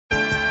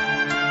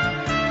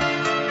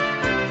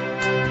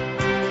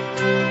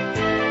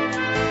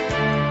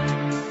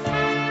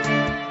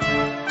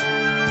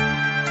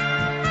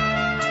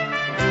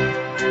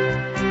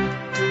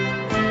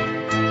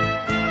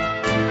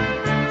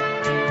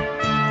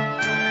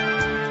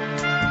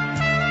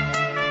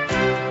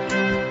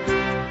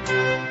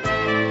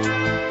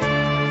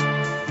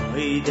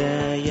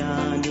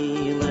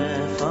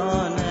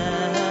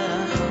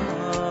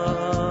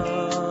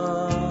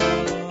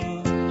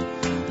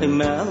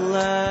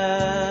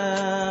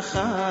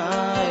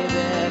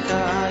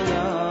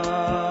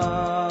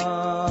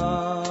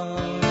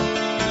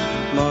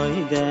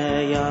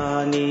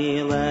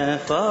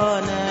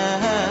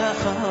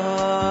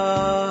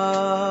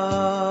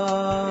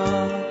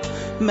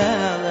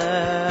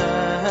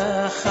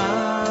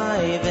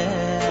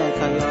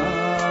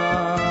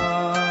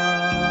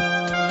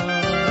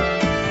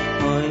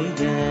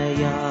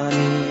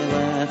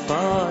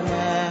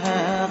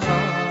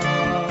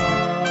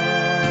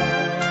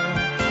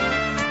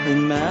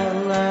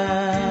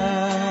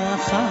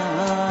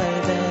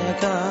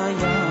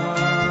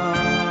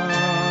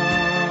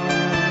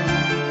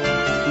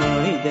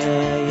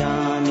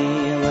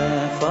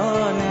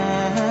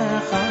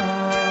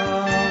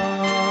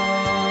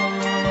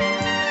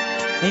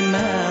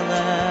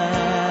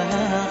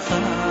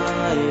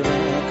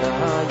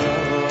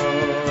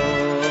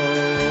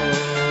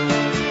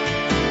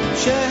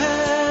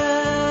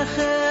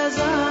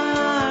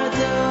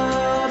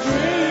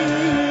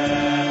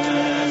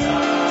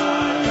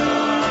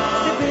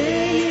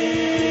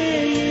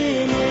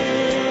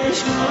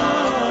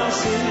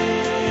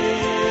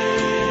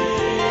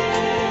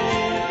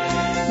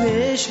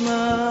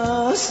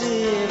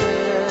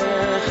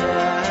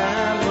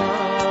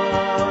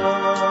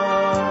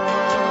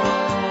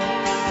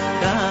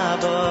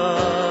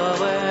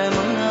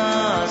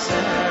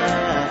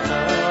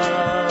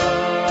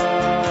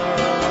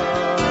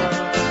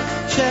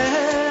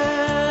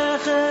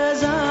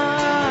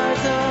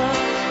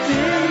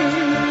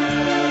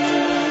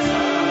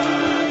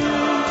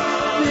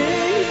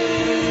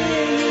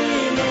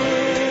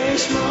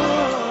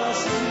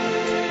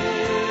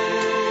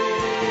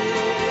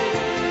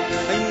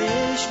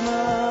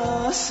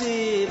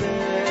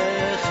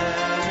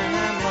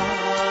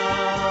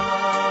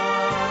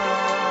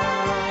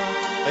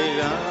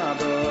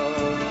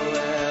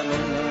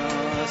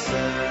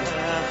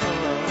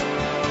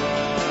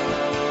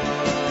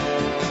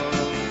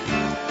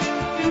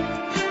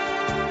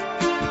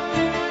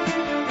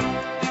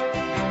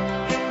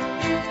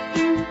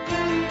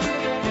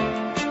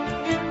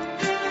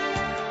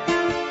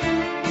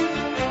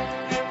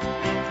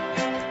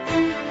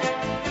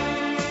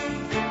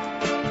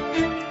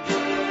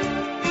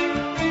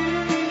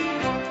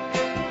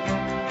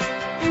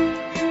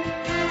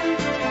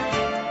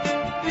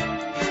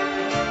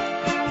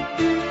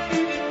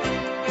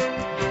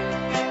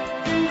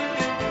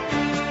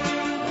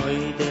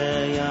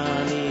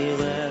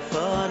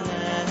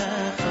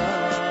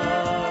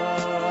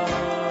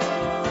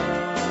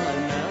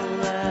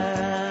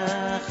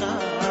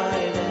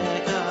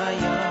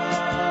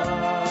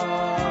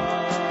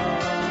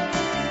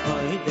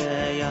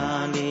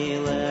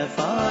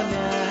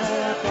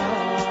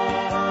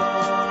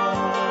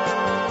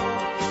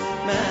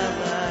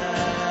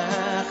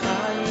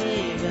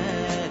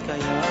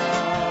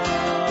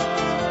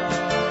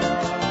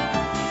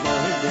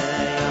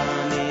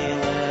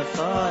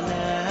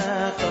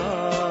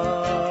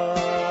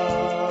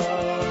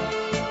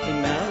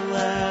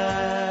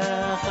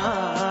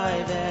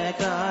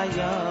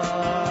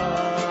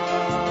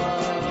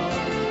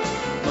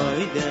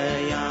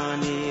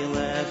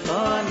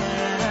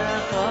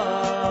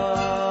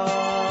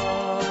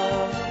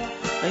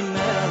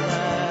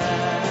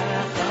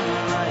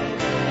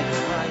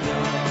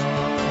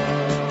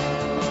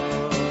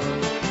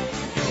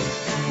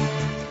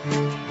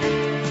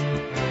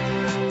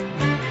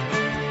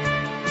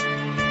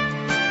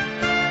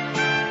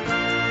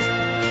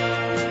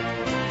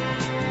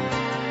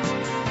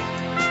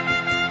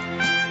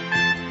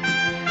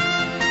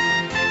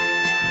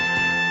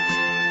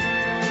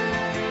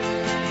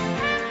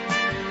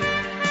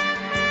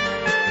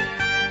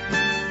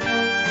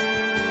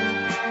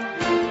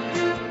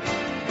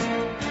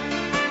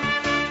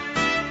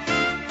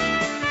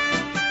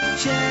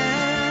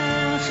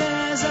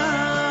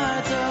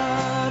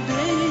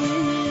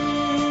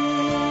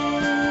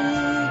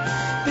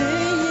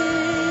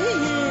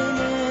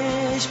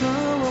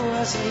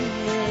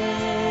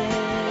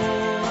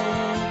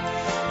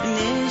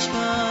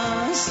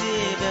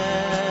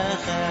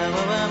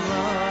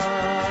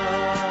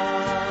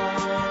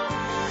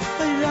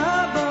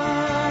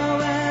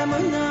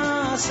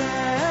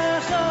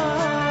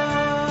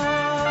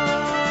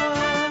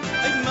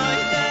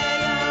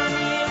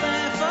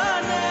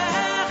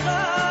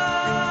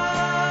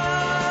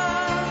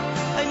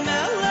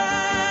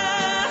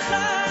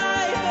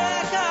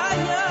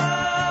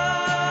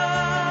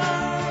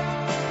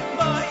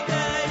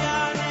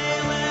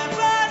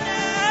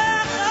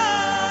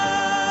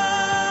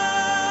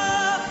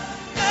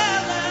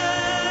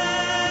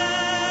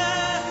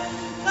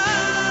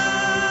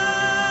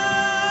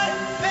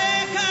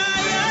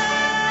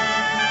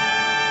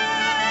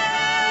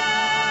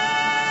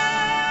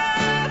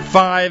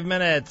5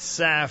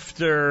 minutes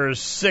after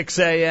 6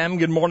 a.m.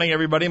 Good morning,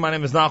 everybody. My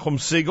name is Nachum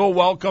Siegel.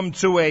 Welcome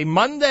to a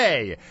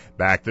Monday.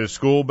 Back to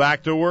school,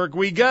 back to work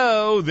we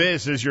go.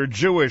 This is your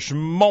Jewish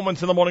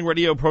Moments in the Morning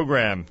radio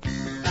program.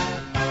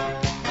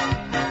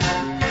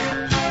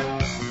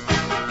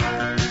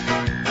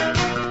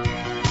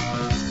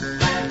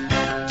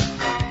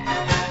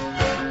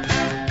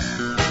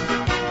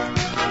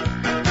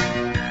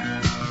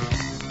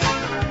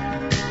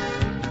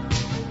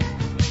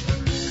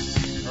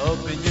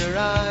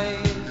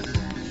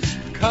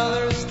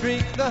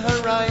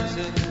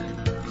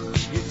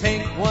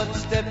 one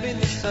step in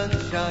the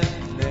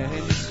sunshine, then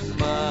you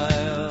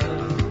smile.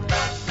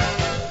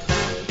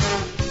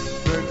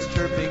 Birds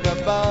chirping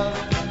above,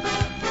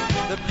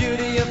 the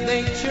beauty of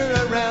nature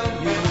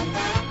around you.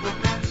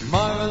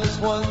 Marvelous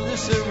wonders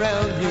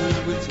surround you.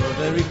 It's all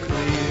very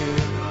clear,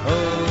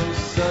 oh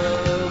so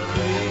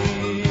clear.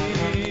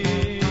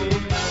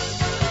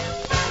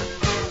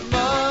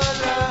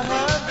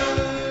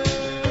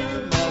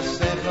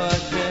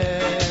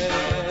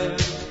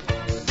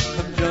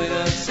 Come join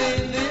us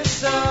in this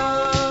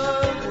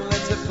song.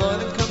 Let's have fun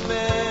and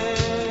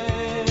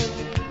command.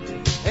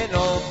 And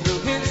all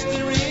through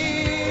history,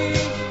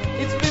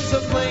 it's been so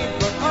plain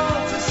for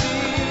all to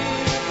see.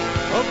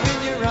 Open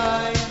your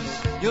eyes,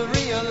 you'll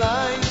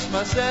realize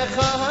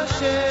Masecha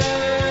Hashem.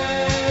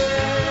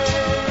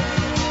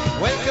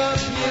 Wake up,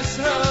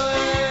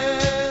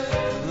 Yisrael.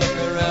 Look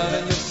around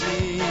and you'll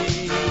see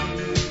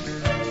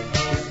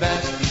His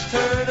vast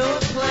eternal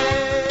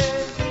plan.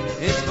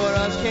 It's for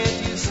us, can't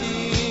you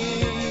see?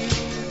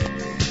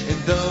 And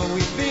though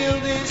we feel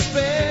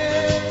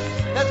despair,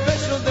 that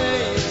special day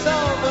is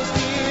almost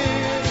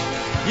here.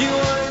 You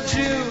are a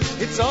Jew,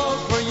 it's all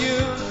for you.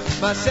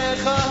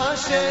 Masecha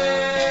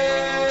Hashem.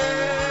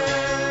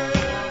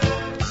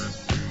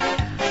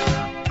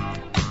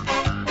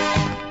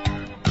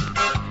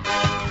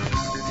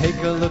 Take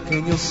a look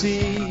and you'll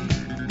see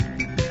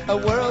a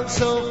world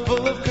so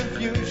full of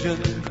confusion.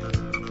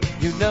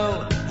 You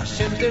know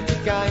Hashem's there to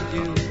guide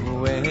you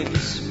when you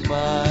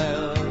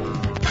smile.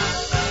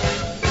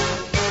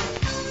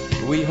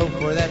 We hope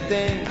for that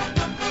day.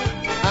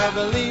 Our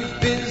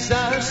belief is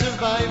our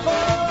survival.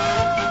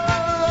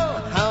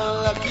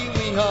 How lucky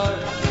we are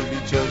to be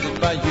chosen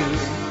by you,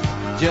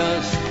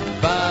 just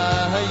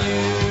by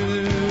you.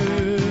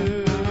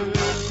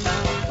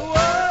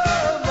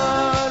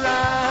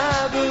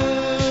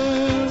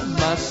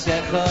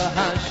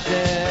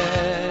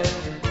 Hashem.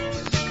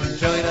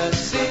 Join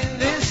us in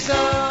this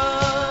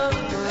song.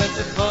 Let's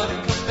have fun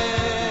and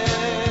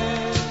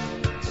command.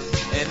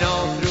 And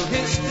all through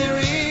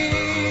history,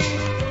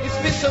 it's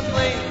been so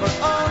plain for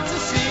all to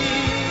see.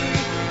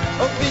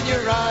 Open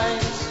your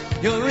eyes,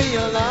 you'll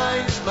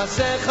realize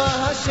Masecha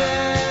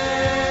Hashem.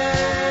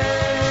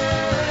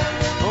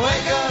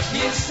 Wake up,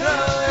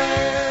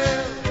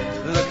 Yisrael.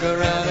 Look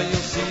around and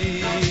you'll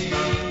see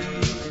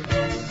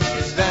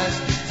His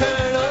vast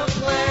eternal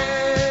plan.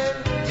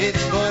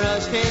 It's for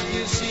us, can't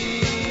you see?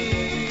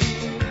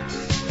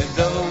 And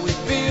though we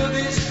feel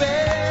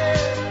despair,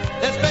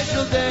 that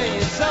special day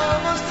is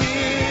almost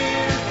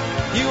here.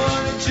 You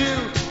are a Jew,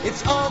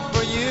 it's all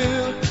for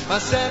you.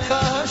 Masecha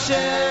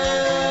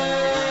Hashem.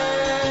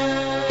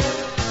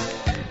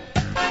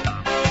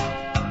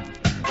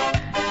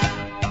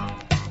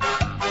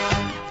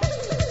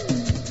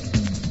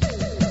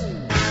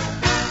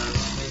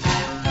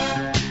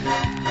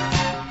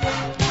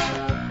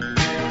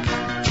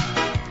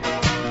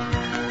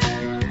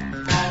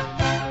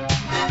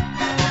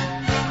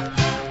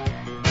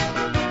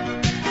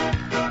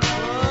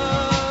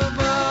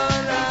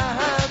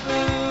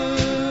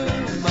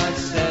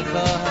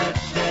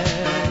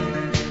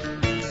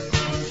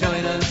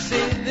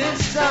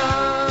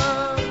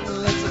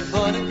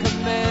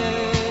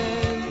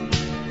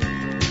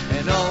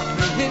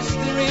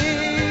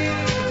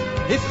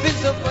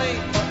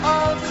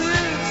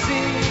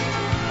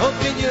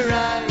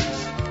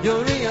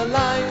 You'll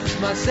realize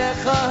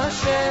Masecha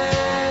Hashem.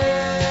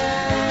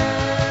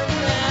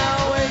 Now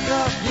wake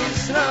up,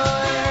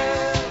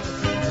 Yisrael.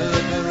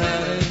 Look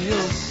around and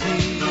you'll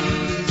see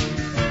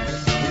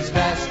His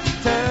vast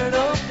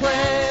eternal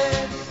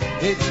plan.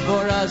 It's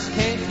for us,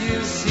 can't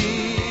you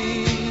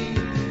see?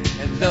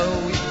 And though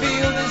we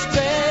feel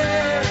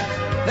despair,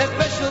 that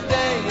special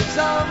day is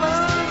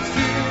almost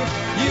here.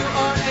 You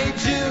are a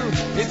Jew,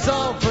 it's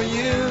all for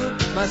you.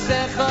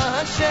 Masecha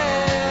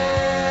Hashem.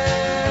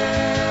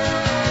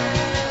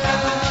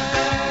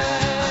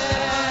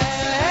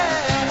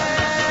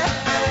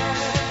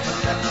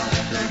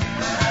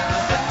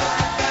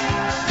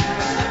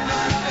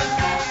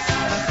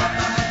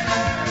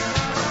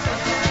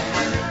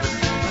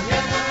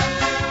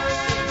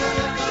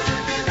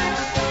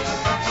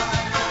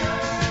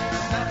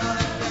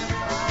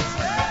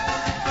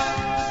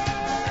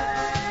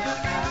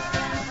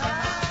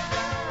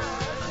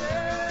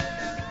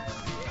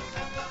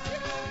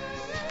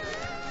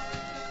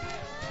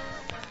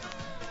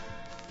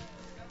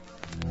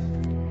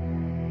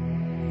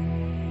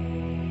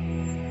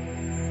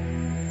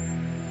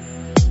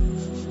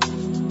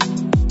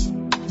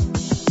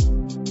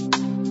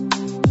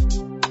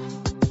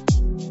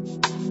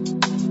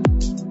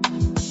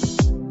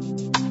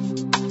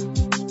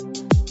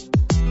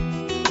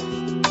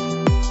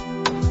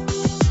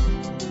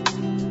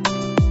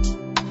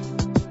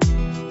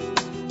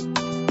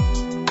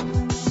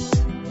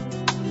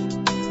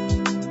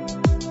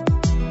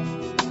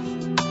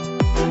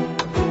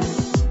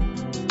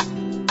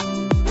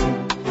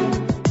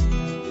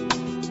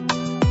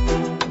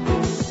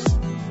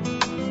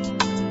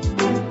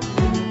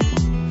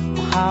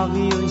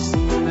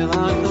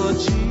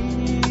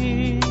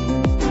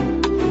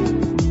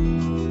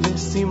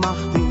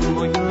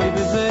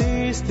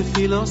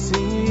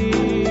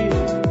 Filosi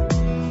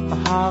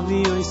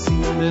Bahavi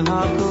Oisim Ben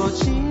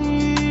HaKodeshi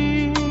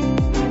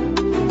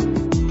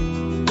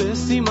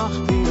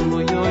Besimachti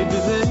Moyoi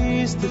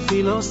Beveis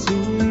Tefilosi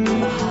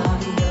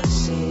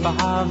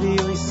Bahavi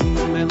Oisim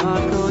Ben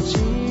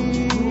HaKodeshi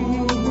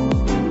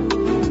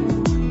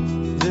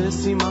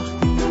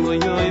Besimachti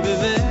Moyoi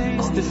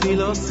Beveis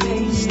Tefilosi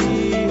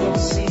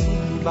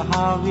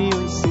Bahavi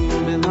Oisim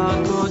Ben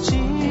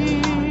HaKodeshi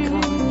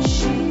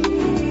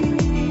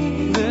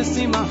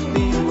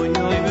Besimachti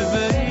Moyoi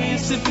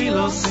Beveis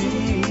Tefilosi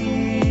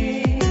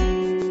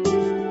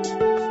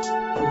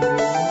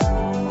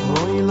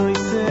Oy Loi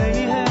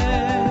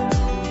Seihem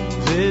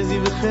Vezi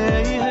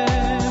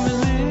V'cheihem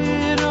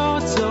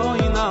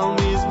Lirotzoin Al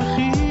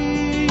Mizbechi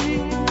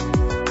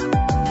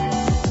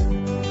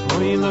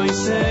Oy Loi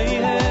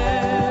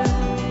Seihem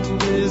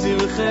Vezi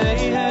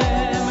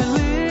V'cheihem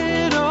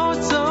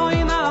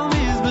Lirotzoin Al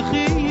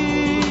Mizbechi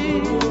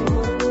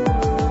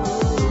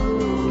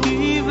Ki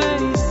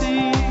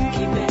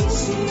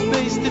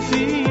Beis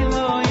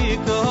Tefilo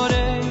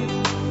Yikorei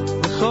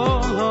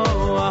B'chol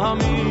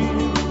Ho'amim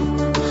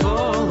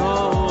B'chol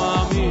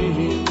Ho'amim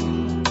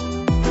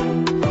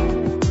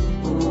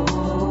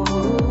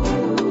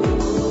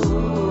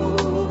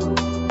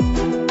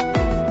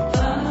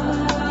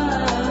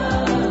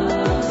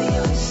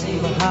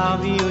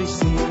Bahavi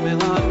Oisim Ben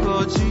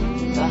HaKodeshi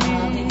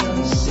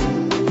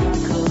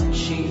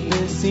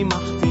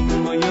Besimachti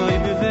Moyoi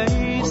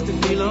Beveis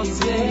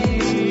Tefilosi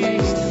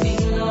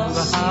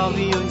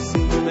Bahavi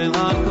Oisim Ben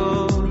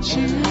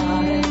HaKodeshi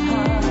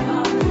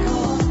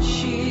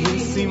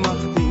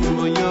Besimachti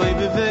Moyoi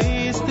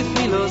Beveis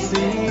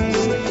Tefilosi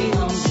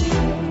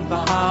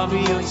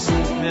Bahavi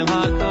Oisim Ben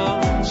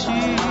HaKodeshi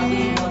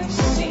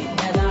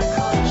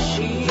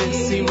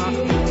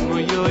Besimachti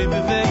Moyoi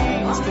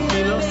Beveis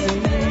Tefilosi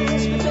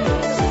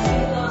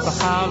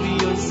Bahavi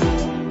Oisim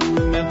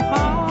Ben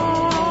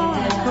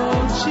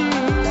HaKodeshi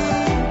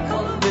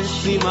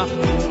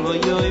Besimachti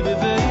Moyoi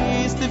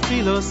Beveis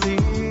Tefilosi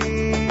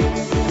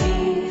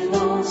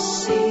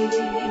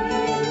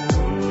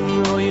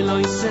Oy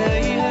Loi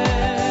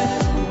Seihem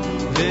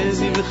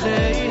Vezi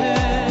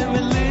V'cheihem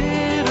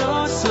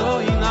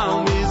Lirotzoin Al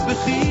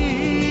Mizbechi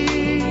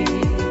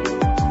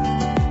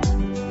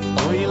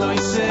Oy Loi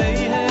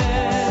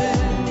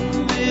Seihem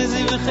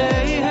Vezi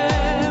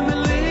V'cheihem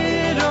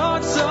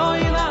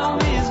Lirotzoin Al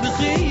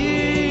Mizbechi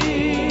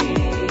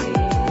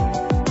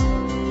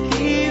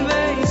Ki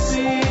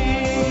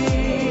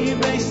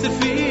Beis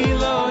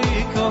Tefilo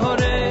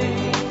Yikorei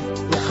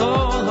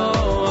B'chol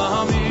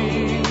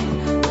Ho'amim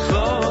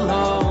B'chol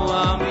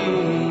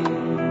Ho'amim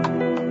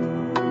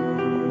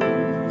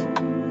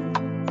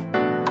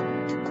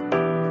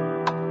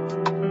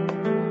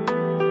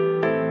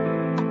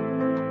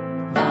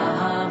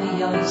Bahavi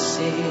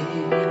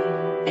Oisim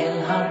El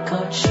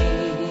HaKodeshi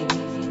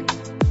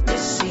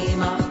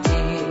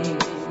Besimachti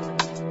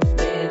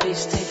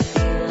Beveis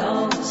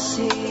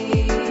Tefilosi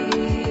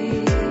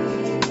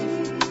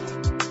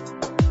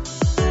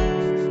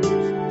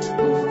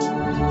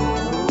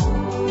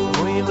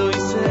Oy Loi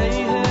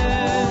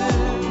Seihem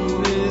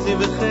Vezi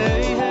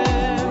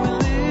V'cheihem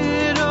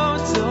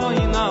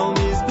Lirotzoin Al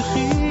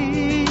Mizbechi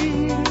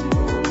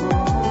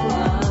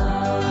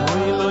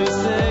Oy Loi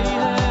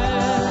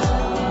Seihem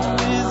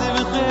Vezi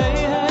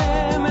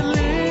V'cheihem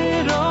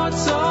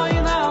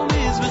Lirotzoin Al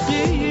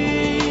Mizbechi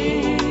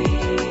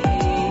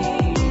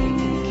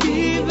Ki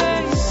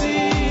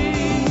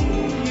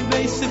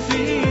Beis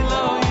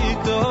Tefilo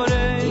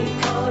Yikorei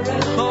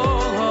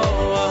B'chol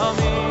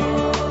Ho'amim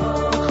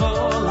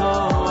B'chol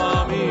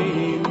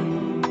Ho'amim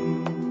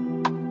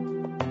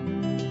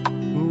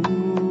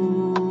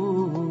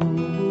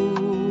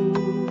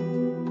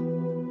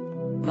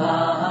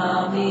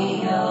Bahavi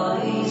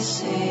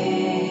Oisim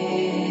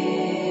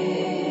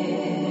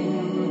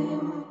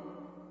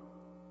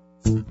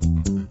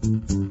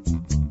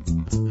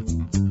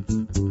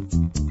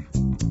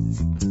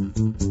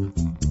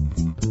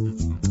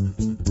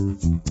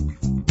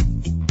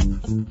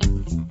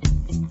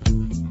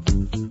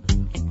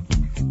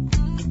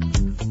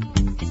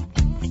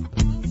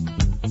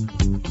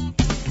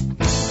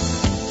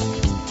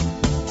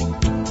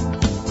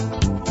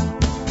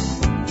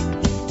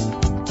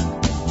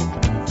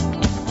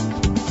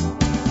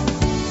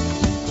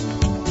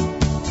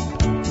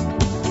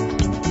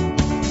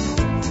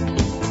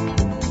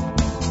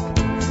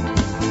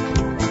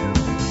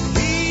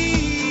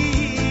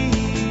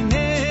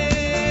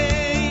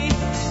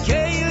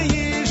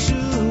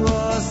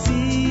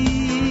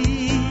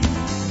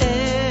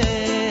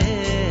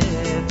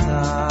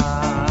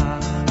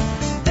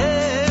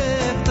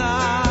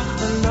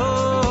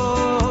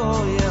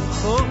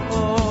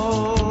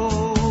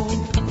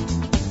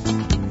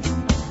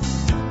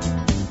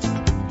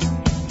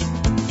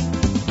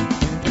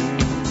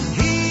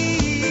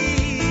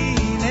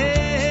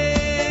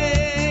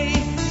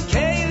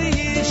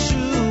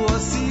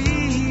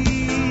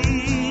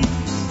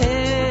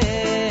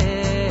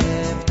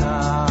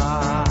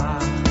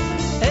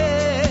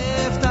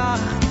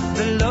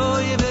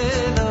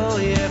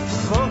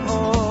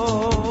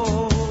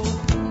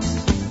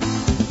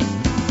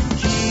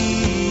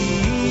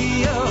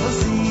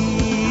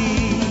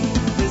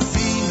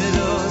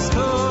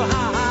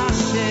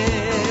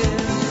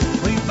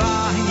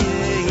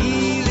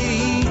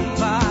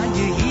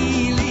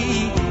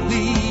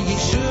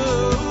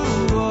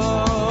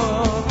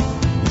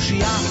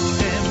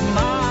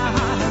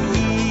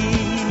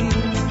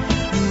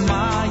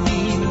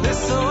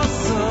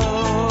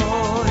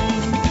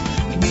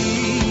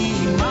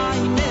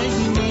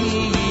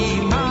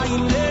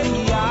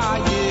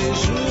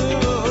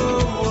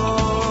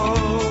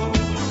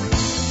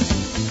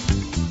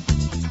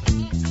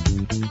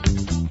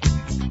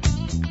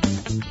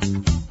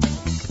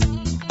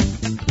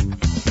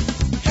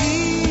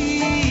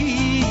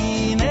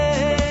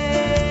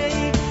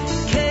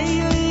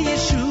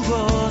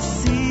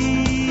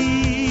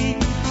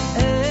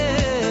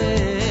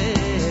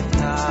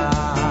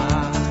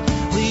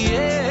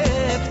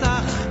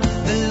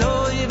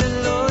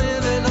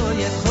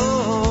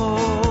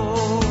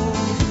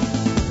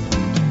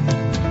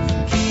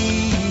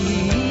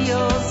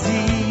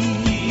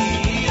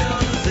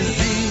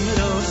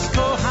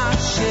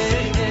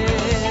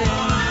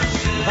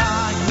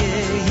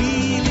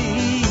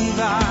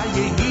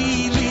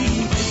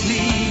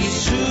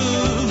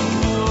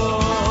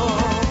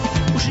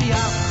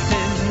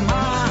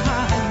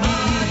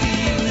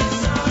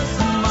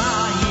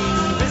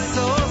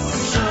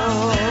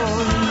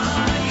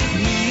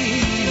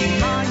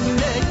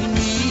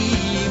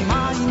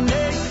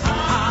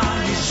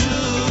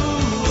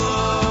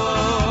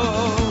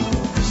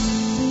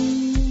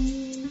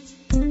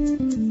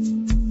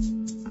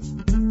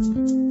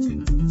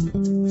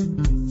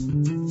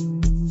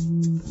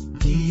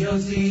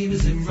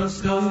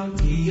Zimroska,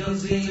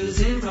 Yelzi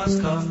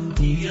Zimroska,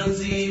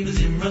 Yelzi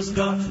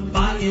Zimroska,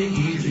 Baye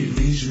Yili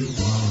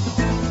Vishua.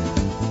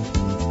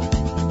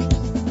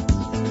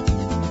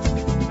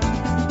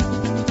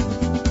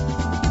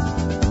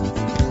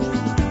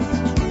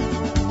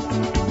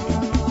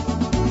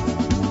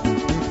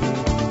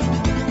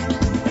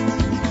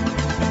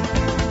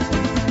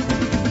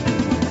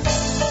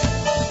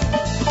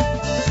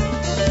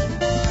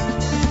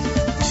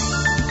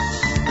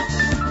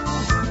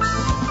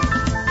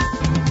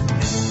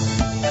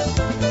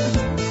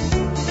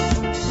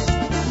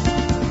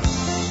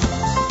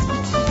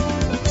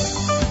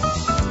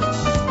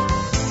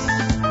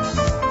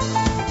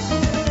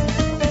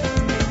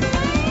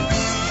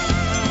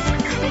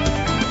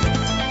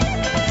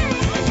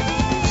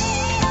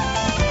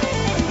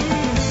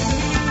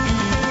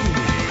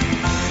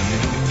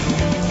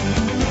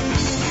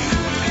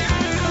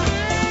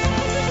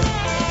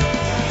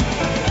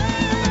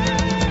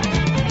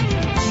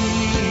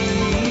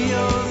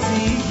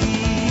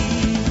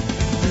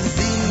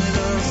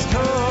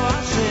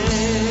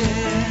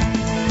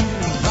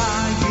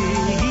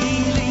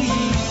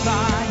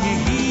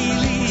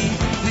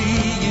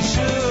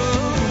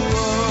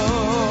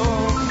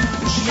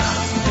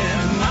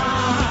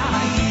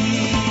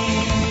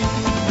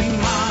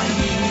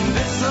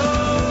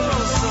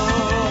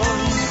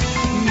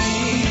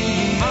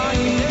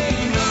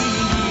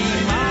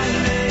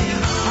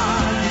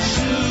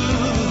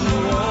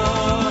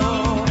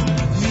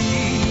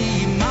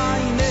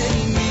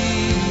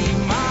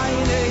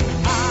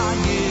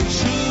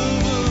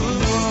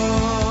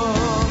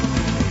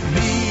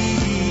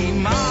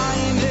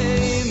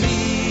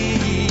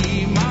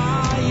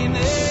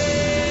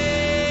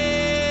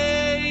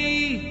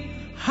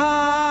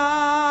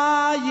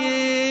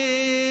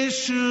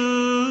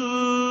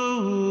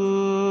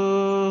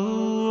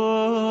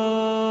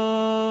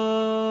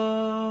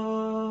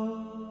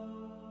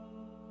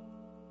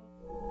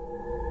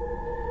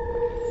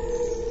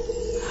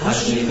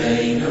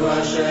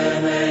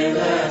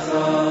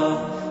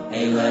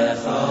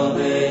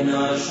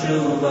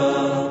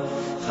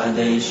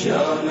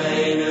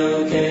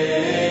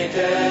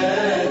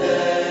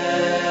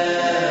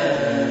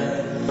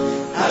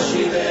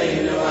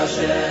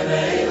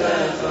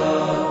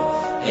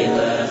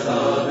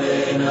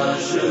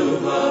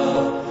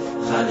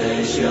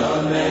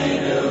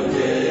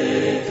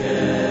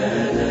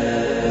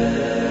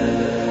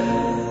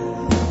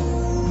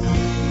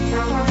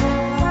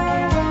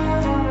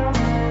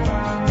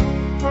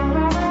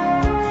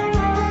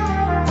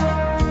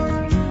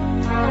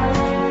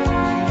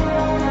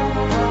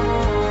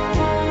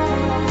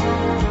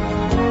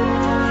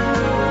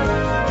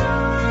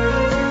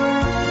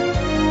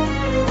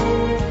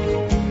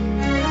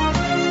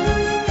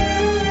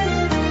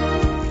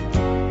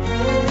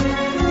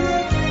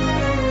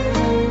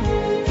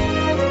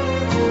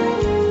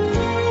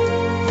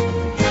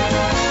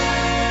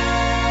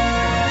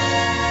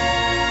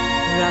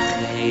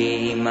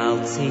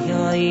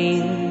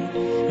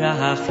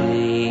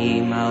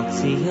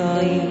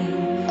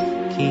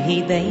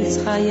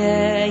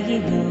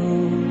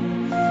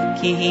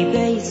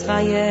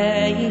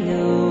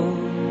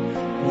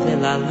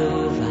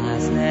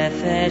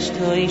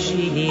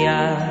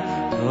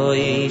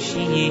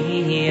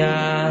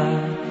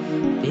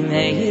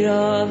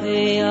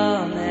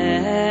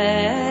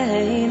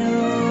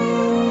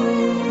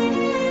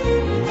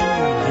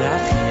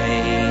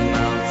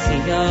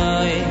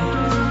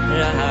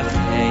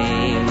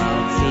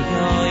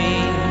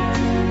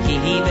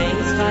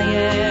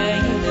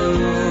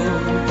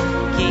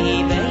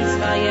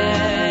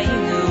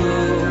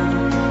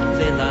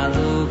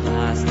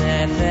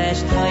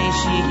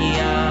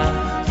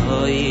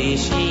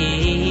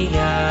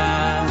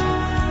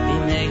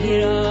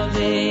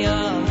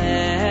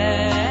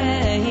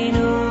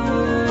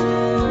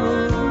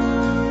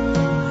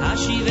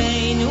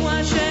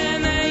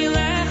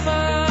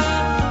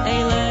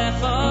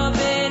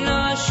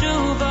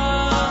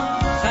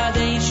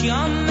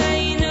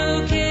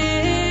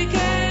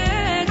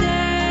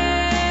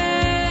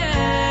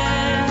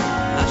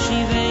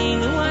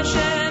 Hashiveinu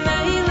Hashem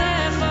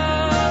Eilecha,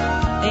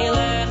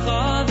 Eilecha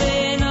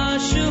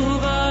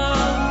v'noshuva.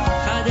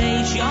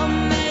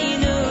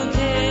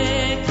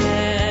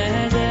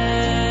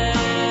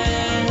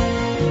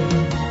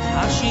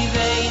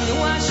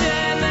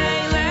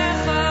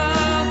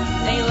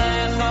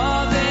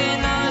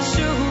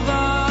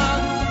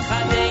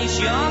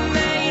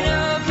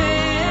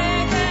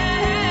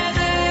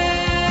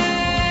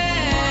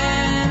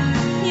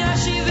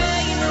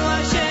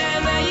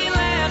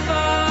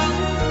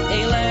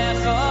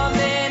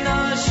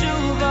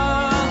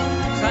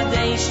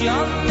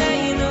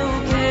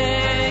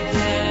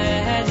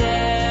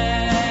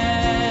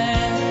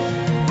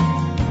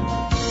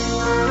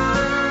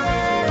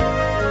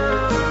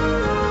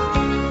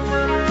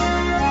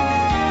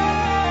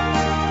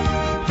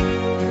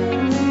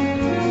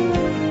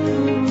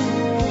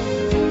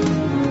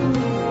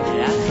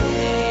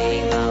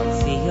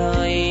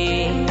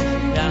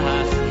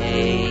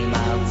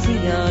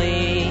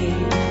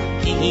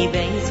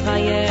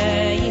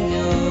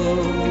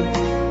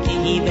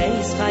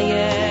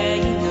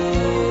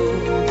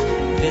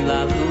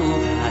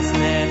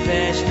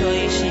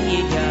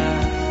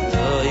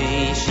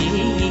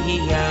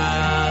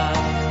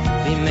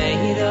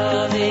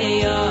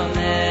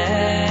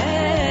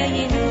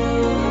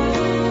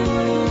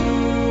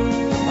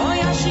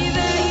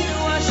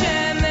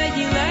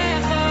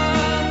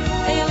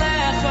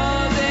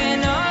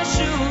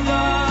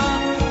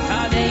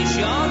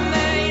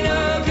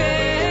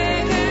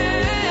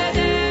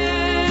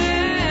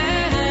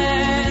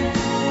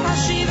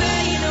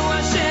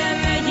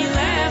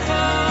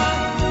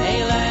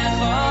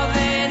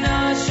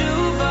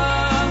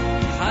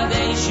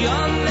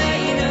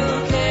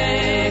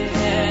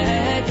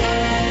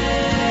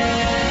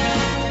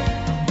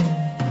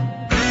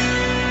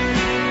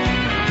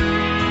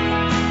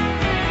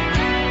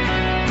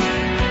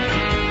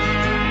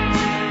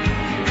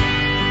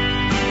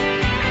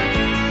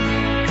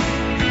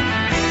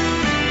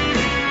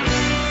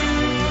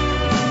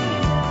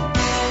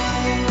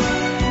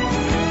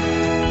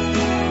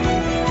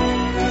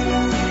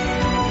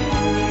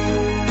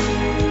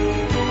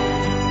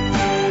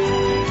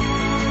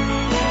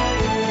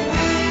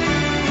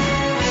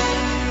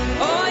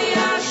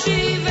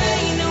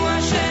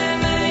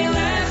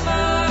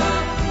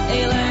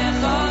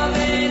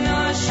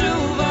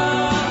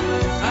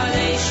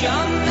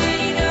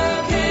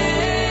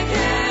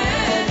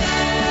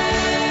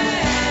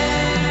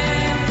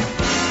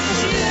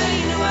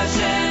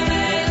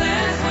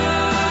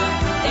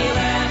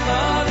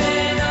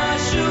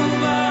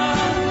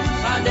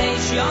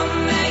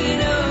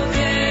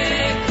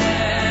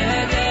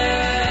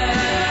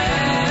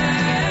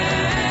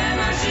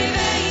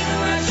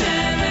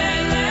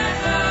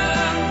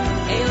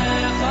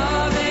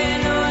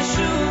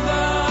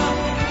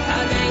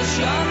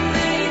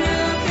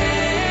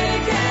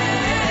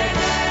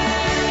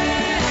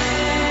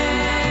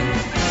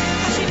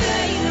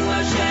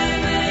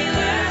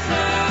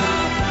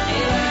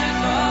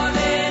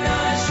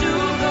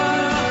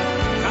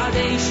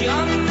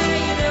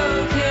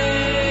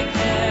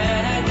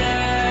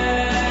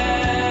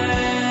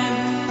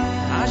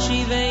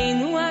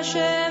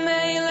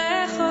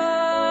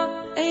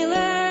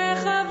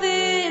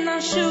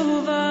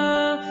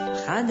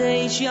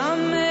 Kadesh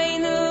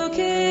Yameinu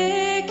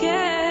Kikadesh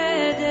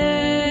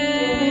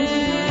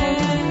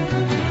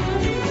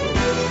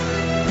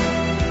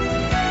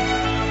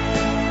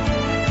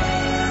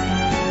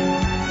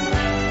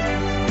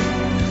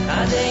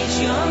Kadesh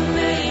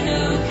Yameinu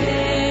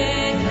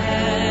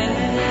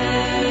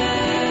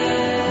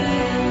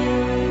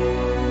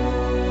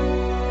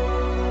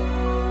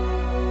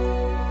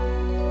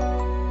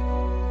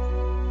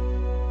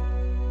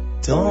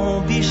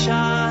Don't be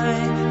shy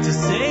to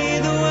say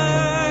the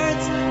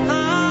words,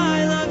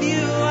 I love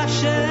you,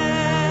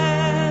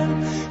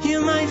 Hashem.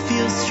 You might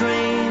feel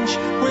strange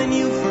when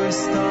you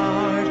first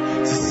start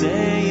to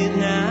say it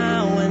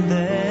now and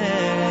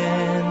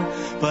then.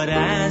 But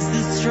as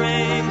the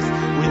strength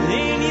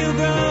within you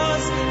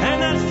grows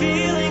and that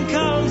feeling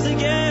comes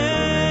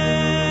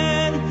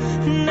again,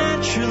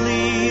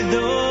 naturally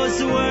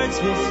those words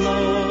will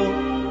flow.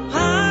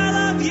 I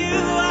love you,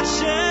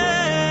 Hashem.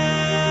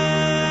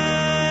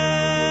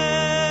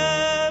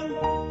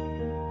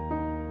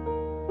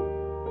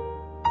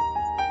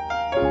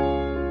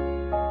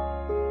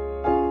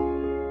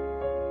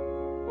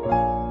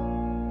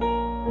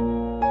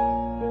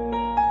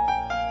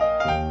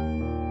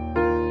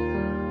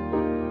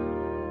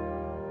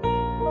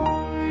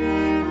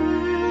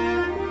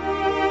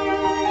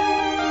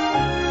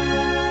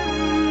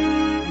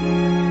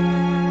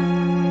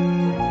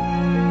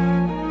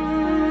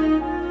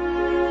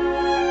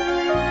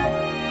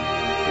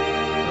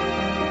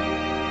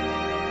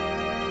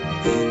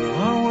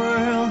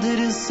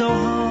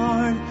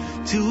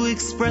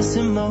 Express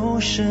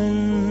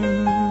emotion,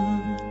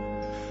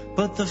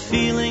 but the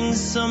feelings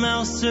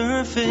somehow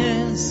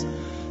surface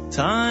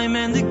time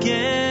and again.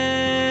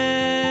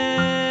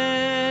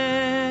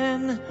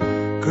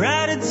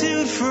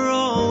 Gratitude for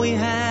all we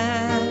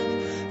have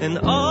and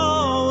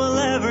all we'll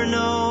ever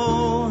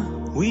know.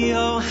 We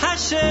owe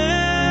Hashem.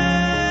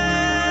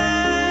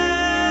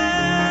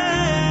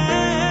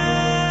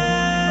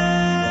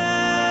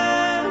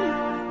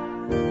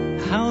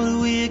 How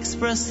do we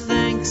express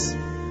thanks?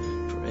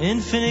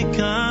 Infinite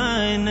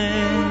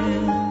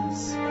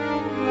kindness,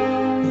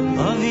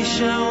 love he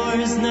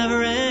showers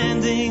never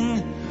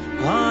ending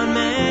on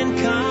mankind.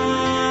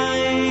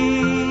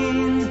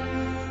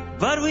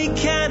 But we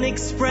can't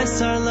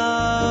express our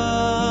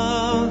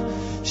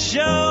love,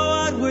 show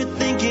what we're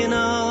thinking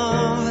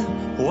of,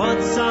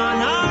 what's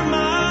on our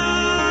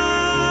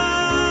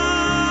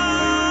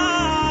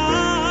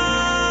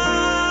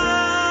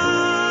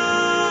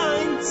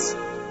minds.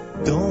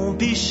 Don't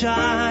be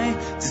shy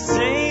to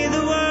say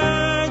the word,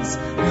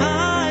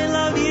 I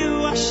love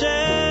you,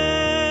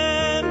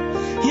 Hashem.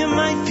 You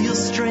might feel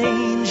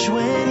strange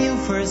when you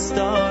first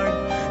start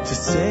to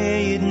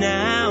say it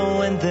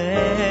now and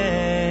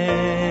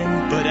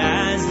then. But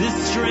as the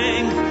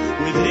strength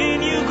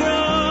within you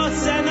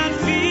grows and that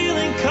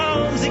feeling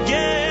comes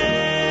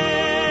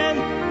again,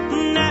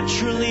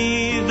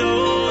 naturally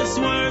those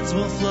words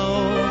will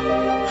flow.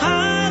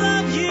 I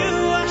love you,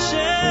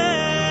 Hashem.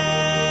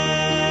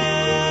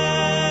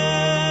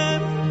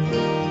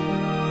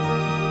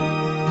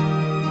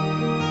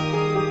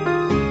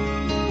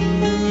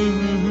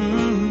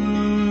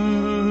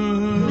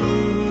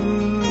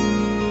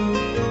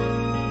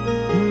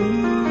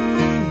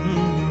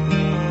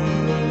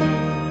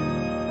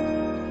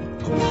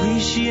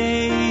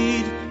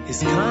 Appreciate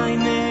his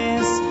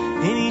kindness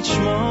in each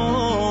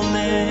moment,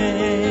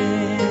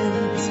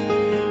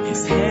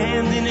 his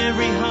hand in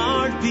every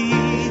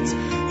heartbeat,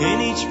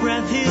 in each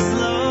breath his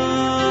love.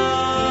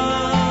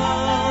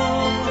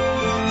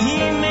 He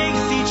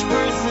makes each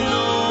person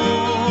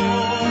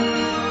whole,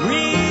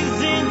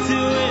 breathes into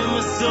him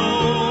a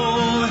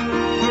soul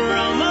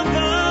from above.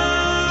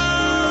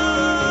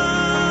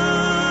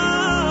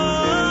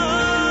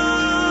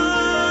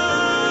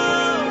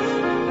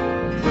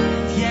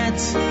 Yet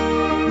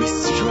we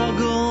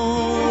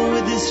struggle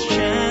with this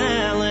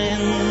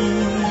challenge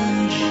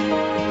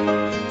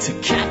to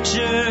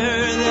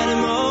capture that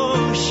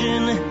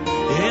emotion,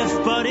 if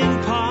but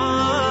in part.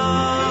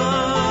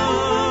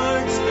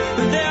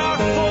 There are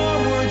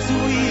 4 words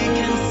we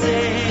can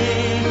say,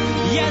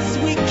 yes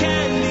we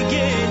can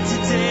begin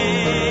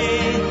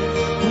today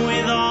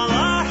with all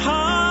our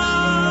hearts.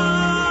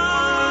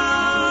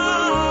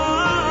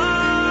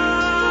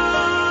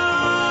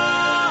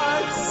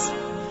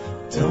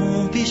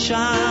 Don't be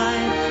shy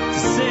to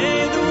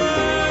say the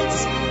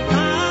words, I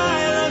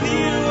love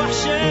you,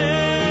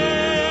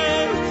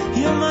 Hashem.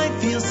 You might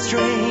feel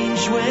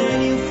strange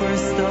when you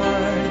first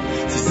start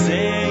to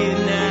say it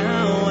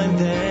now and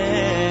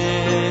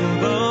then.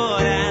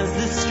 But as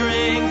the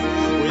strength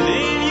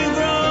within you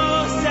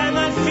grows and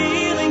that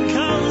feeling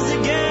comes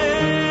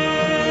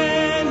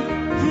again,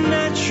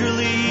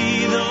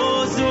 naturally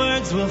those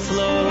words will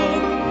flow.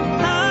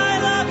 I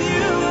love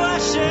you,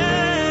 Hashem.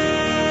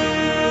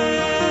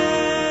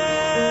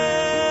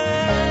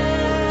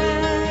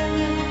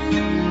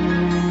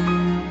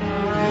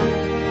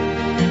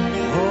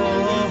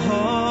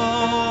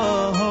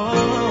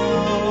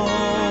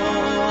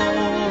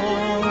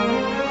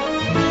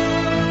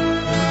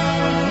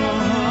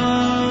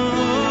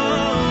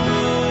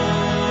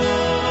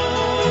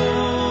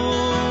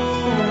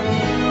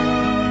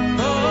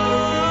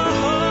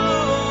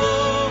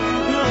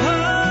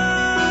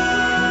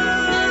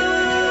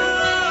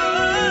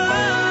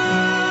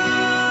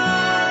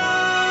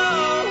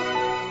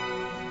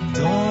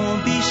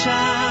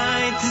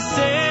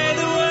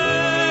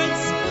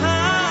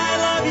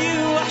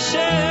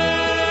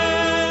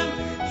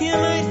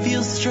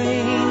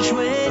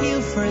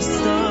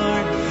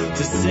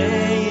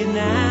 say it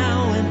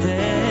now and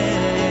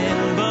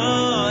then.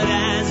 But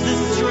as the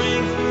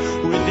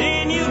strength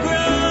within you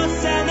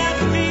grows and that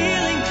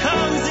feeling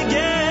comes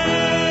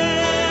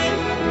again,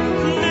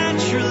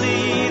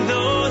 naturally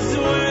those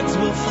words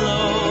will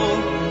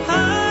flow.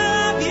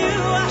 I love you,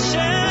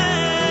 Hashem.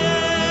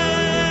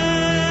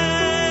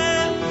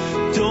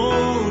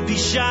 Don't be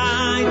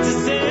shy to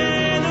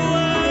say the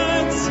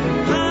words.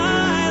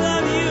 I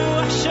love you,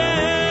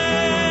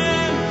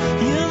 Hashem.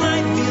 You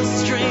might feel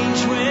strange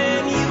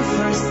when you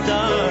first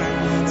start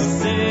to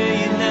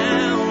say it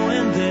now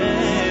and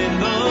then,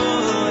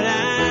 but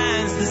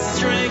as the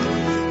strength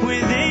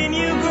within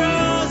you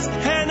grows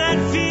and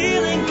that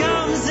feeling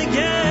comes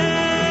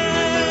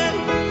again,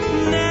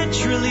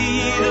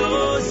 naturally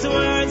those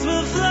words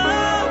will flow.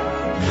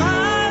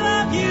 I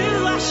love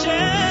you,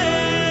 Hashem.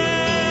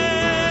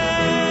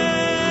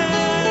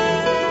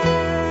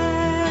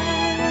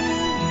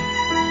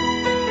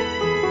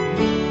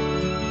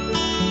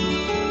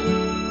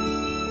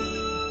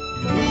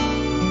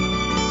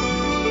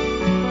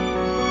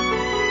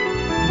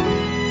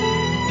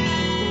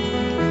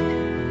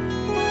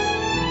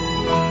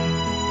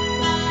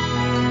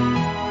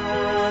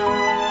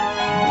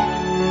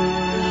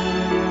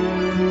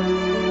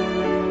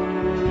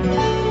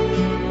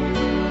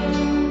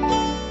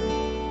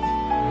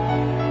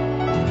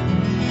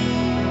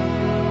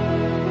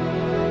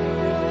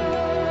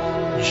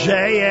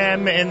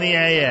 JM in the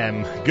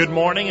AM. Good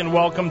morning and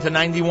welcome to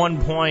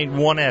 91.1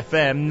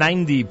 FM,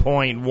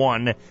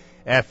 90.1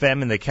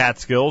 FM in the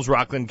Catskills,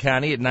 Rockland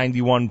County at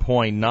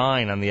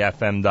 91.9 on the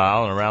FM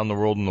dial and around the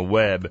world on the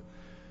web.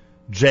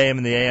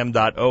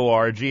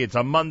 jmintheam.org. It's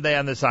a Monday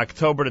on this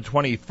October the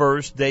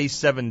 21st, day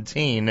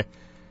 17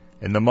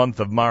 in the month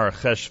of Mar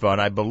Cheshvan.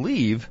 I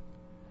believe,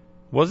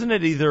 wasn't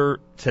it either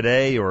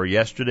today or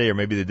yesterday or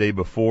maybe the day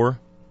before,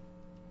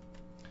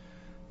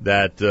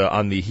 that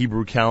on the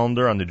Hebrew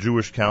calendar, on the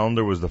Jewish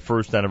calendar, was the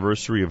first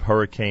anniversary of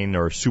Hurricane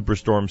or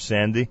Superstorm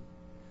Sandy?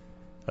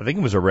 I think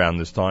it was around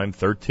this time,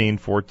 13,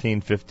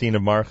 14, 15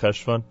 of Mar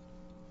Cheshvan.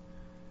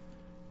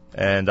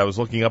 And I was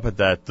looking up at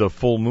that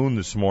full moon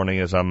this morning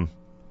as I'm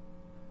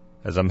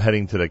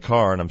heading to the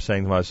car, and I'm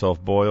saying to myself,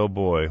 boy, oh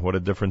boy, what a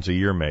difference a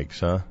year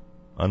makes, huh?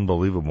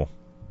 Unbelievable.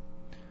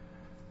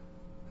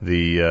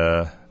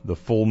 The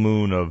full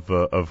moon of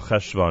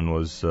Cheshvan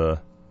was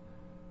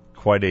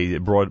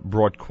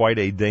brought quite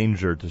a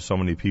danger to so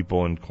many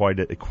people and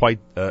quite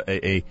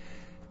a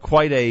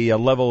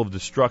level of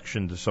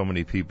destruction to so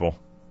many people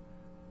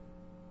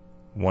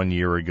 1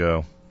 year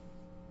ago.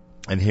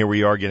 And here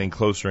we are getting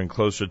closer and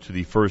closer to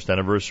the first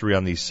anniversary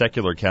on the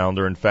secular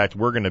calendar. In fact,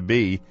 we're going to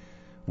be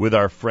with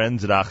our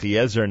friends at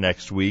Achiezer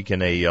next week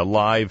in a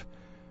live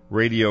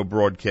radio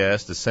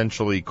broadcast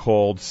essentially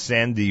called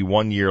Sandy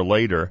 1 year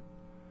later.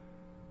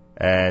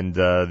 And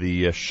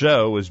the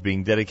show is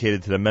being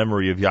dedicated to the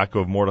memory of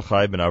Yaakov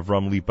Mordechai ben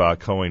Avram Lipa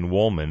Cohen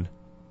Woolman.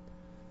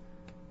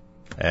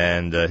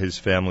 And his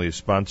family is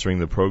sponsoring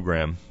the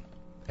program.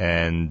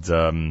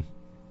 And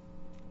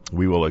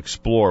we will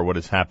explore what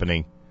is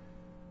happening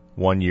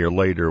 1 year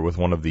later with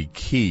one of the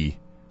key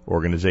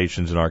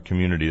organizations in our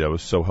community that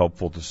was so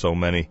helpful to so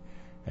many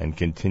and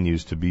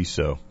continues to be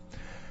so.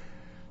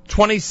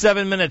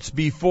 27 minutes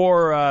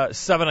before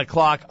 7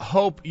 o'clock.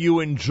 Hope you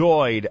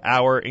enjoyed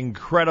our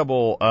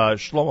incredible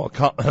Shlomo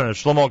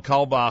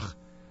Carlebach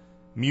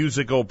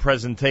musical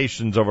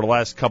presentations over the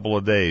last couple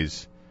of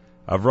days.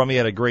 Avrami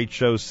had a great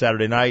show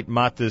Saturday night.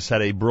 Matis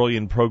had a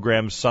brilliant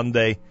program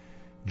Sunday,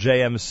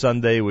 JM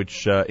Sunday,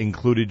 which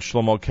included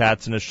Shlomo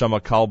Katz and Neshama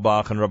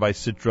Carlebach and Rabbi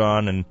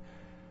Citron and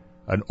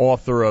an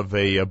author of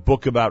a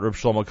book about Reb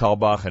Shlomo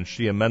Carlebach and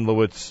Shia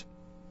Menlowitz.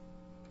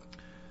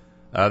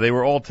 They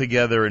were all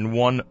together in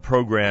one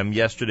program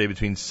yesterday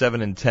between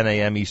 7 and 10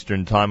 a.m.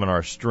 Eastern Time on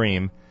our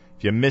stream.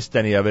 If you missed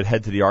any of it,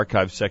 head to the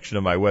archive section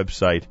of my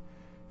website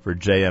for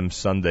JM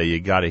Sunday. You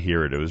got to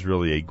hear it. It was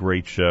really a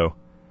great show.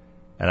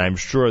 And I'm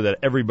sure that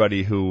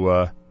everybody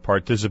who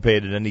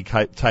participated in any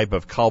type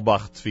of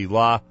Carlebach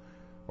Tfilah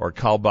or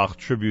Carlebach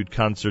tribute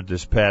concert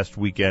this past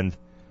weekend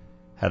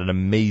had an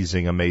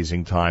amazing,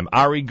 amazing time.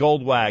 Ari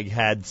Goldwag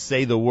had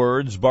Say the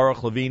Words,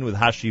 Baruch Levine with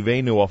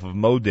Hashivenu off of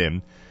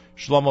Modim,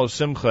 Shlomo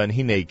Simcha and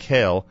Hine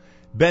Kel,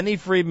 Benny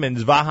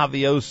Friedman's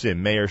Vahaviosim,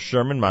 Mayor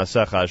Sherman,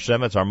 Masech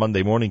Hashem. It's our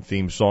Monday morning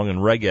theme song, and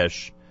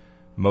Regesh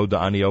Moda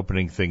Ani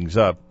opening things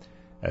up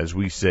as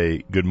we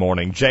say good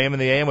morning. JM in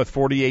the AM with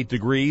 48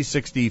 degrees,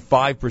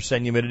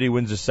 65% humidity,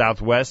 winds of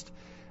southwest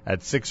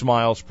at 6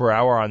 miles per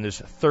hour on this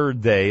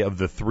third day of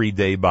the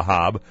 3-day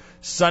Bahab.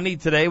 Sunny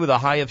today with a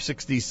high of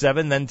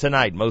 67, then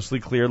tonight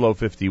mostly clear, low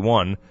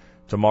 51.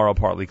 Tomorrow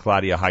partly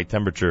cloudy, a high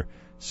temperature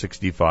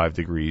 65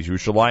 degrees.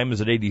 Yerushalayim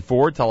is at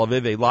 84, Tel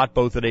Aviv, Eilat,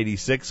 both at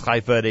 86,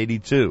 Haifa at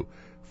 82,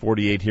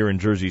 48 here in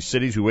Jersey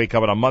City. We wake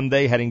up on a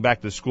Monday, heading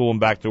back to school and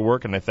back to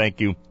work, and I thank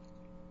you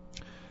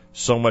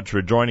so much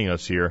for joining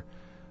us here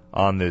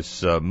on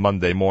this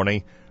Monday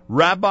morning.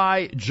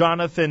 Rabbi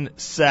Jonathan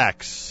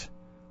Sacks,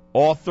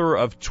 author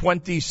of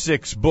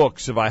 26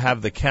 books, if I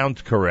have the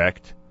count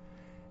correct,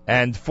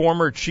 and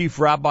former Chief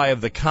Rabbi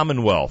of the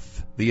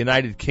Commonwealth, the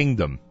United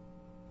Kingdom.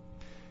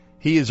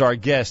 He is our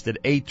guest at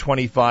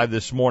 8:25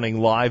 this morning,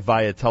 live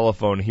via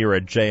telephone here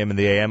at JM in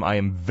the AM. I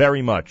am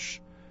very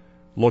much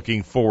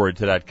looking forward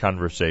to that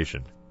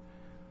conversation.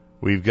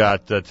 We've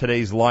got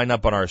today's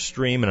lineup on our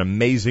stream, an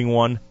amazing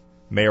one.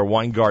 Mayor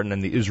Weingarten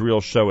and the Israel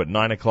Show at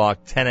 9 o'clock,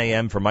 10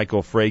 a.m. for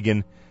Michael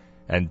Fragan,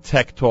 and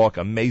Tech Talk,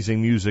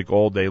 amazing music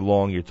all day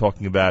long. You're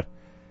talking about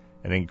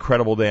an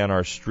incredible day on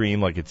our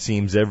stream, like it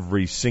seems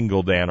every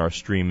single day on our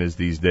stream is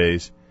these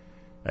days,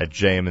 at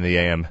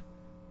jmintheam.org.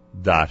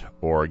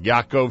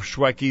 Yaakov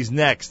Shwekey's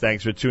next.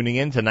 Thanks for tuning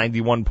in to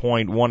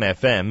 91.1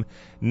 FM,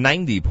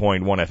 90.1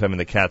 FM in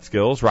the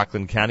Catskills,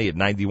 Rockland County at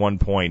 91.9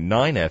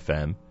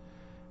 FM,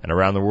 and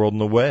around the world on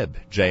the web,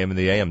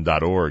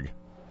 jmintheam.org.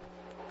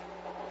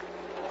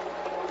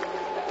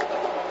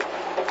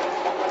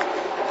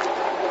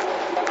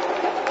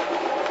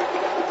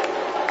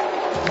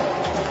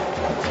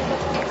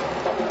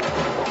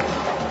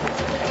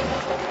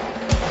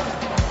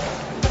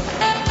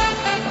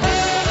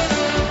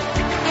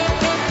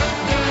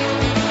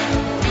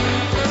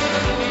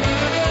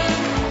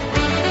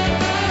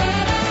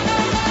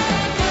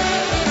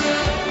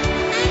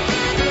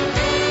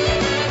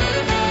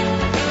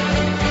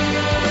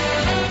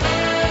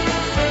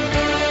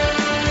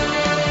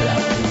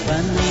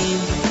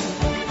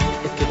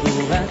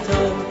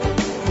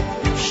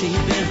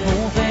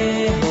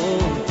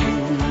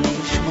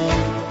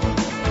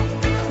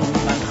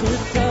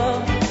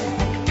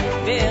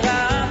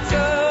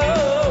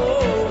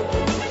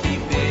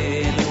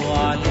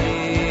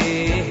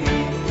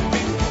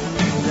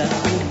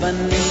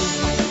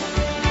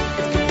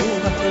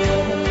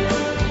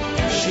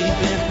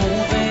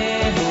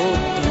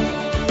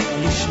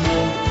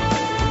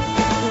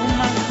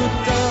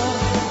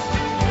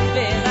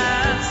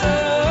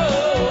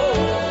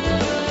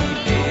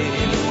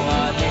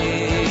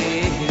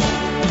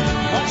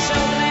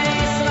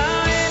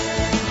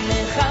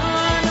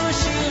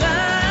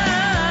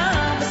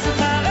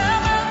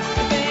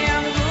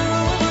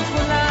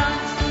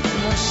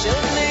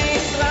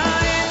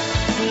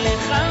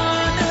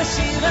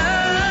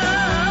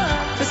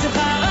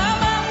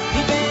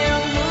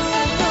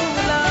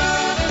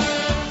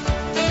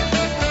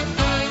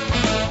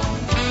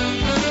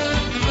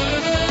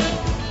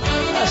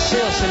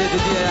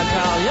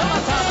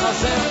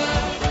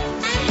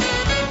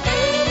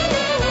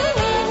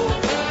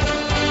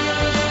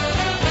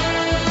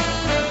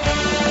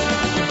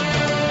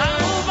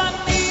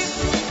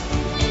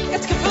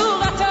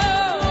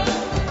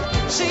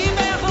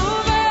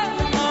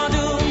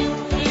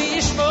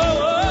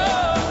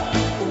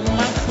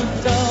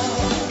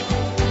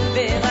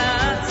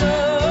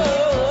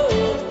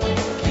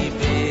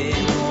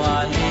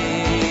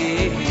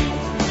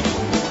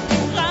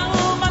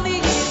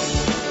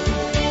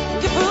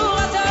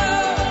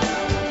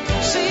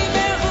 She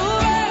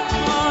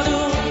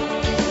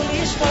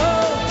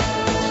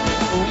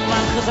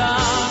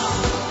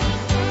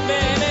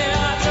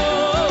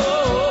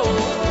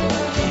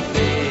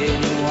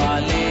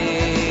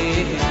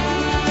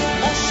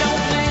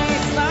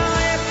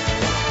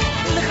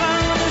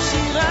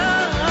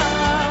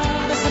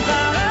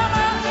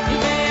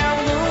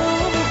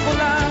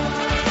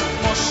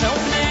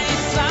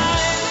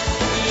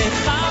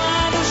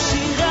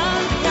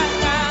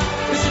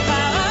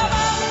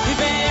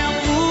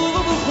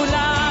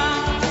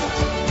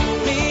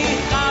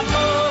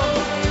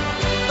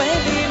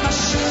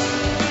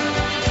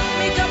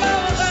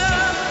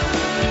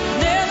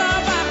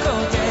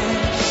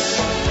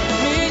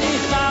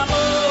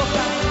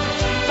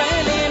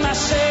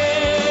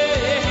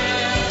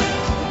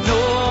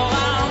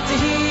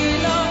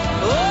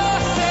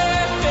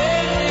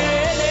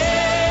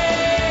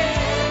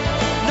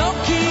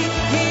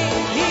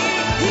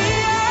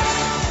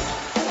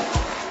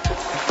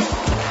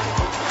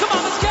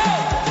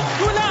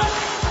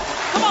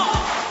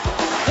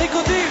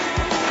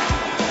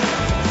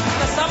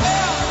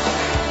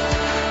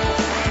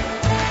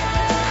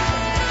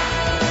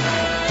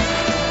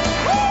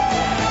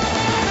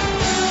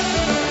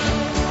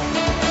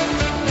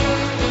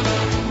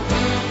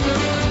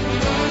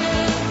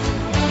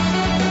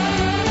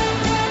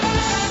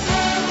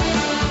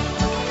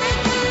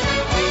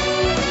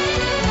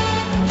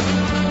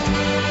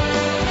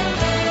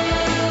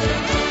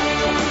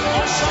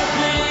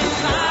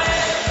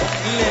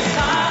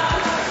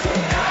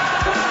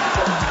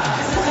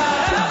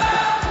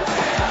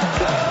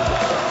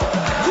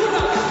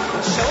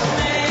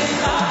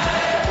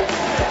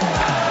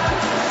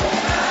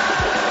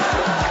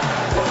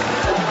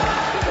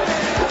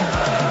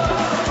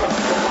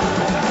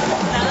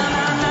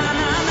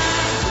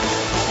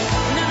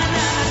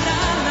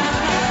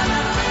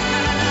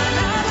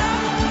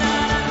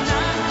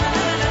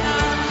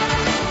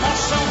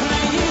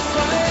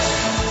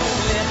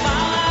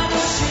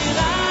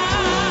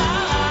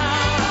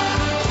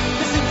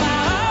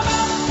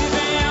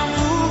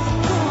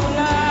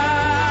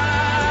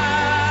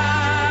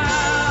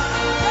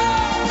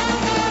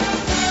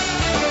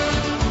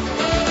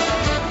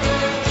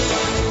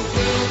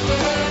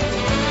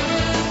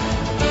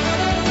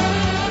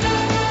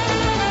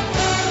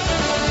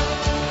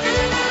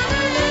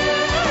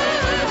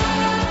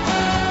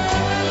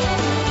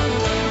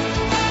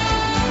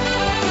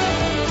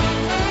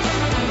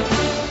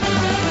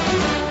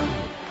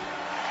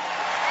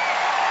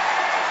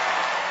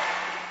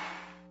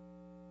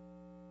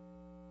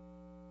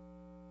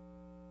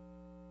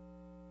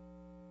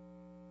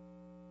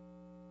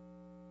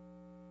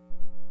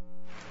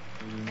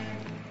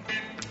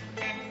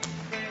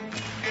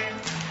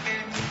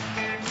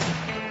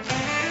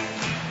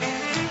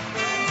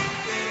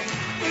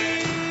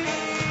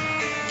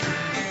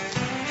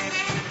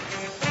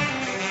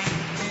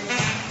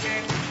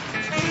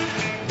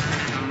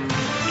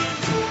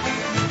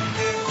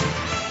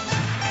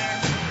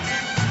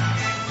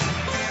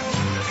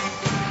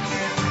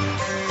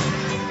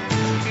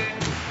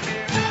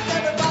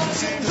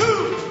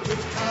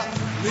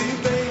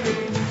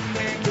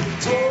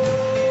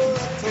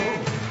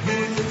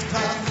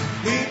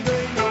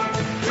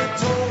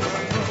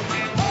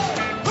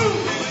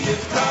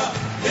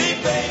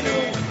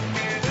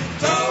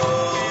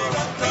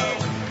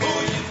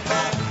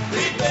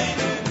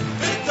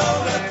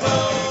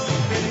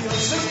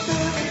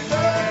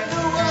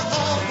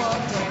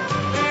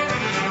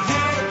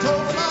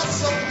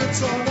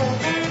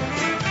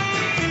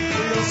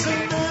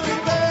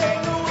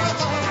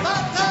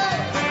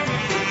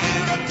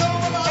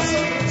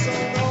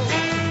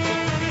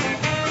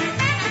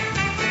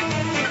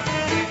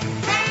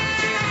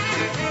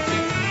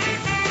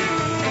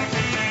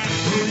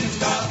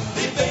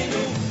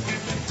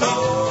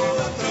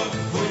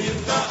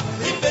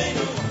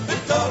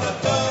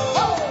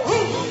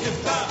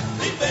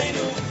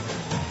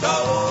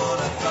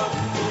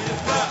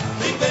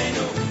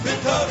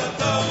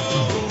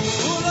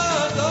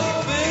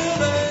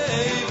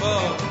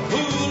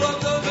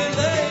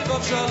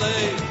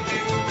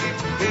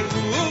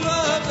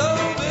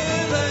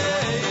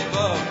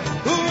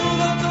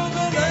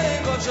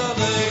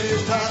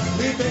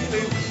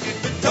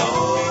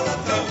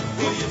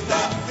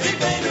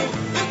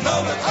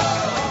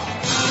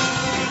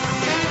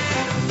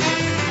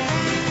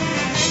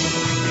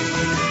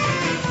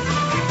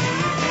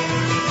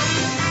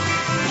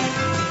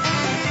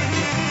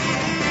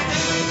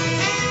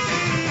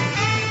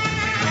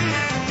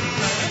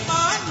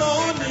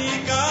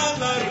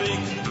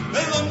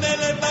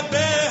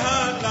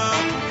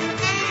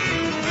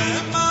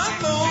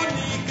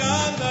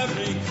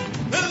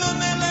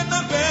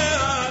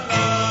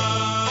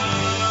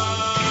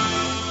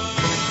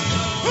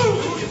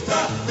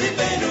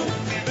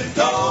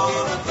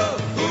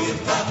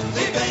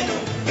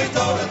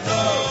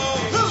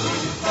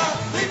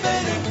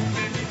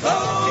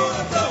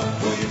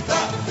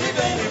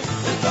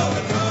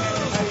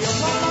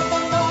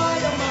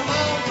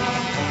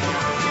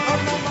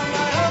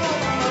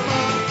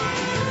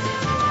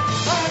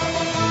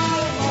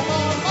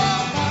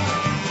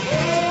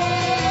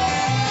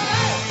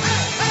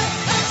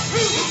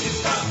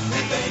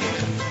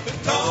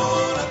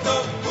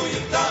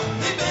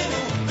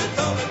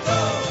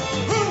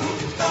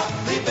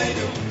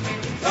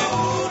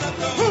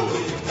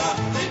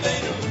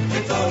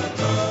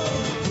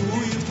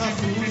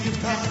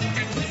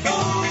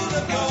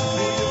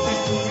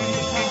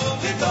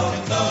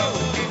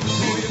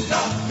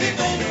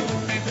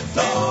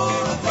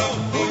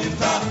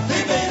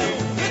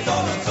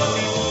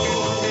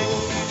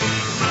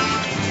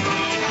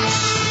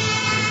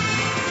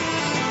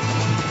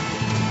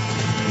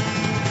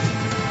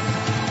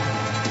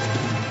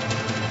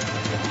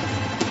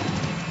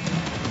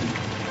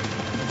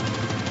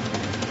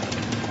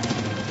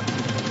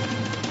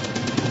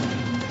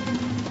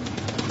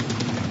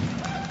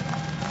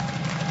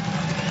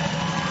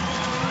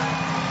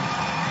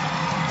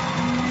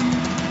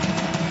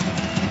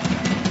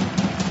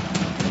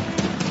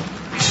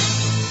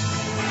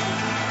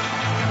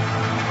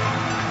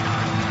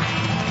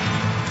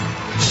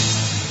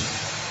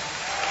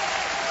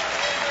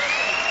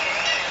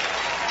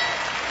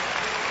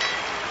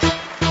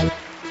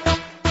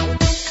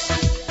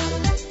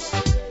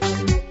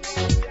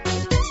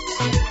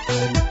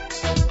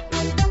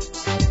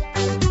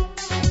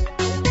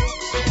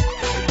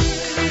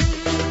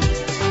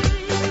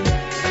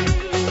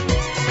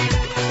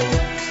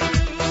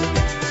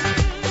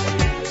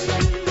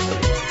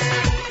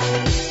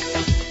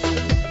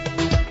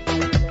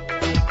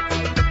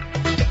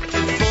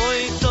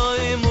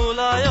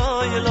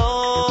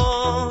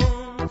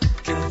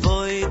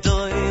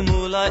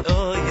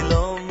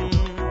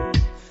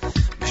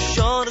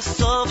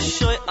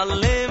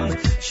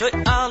shoy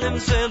alim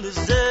zel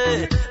ze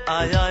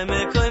ay ay me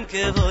koim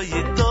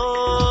kevoydo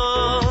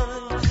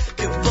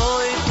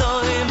kevoydo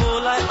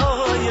mulay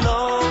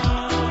oilom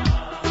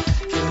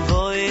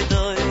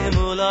kevoydo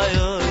mulay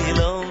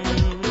oilom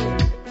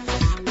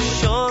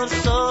shor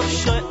sof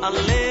shoy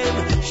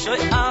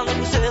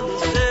alim zel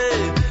ze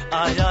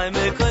ay ay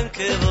me koim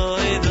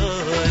kevoydo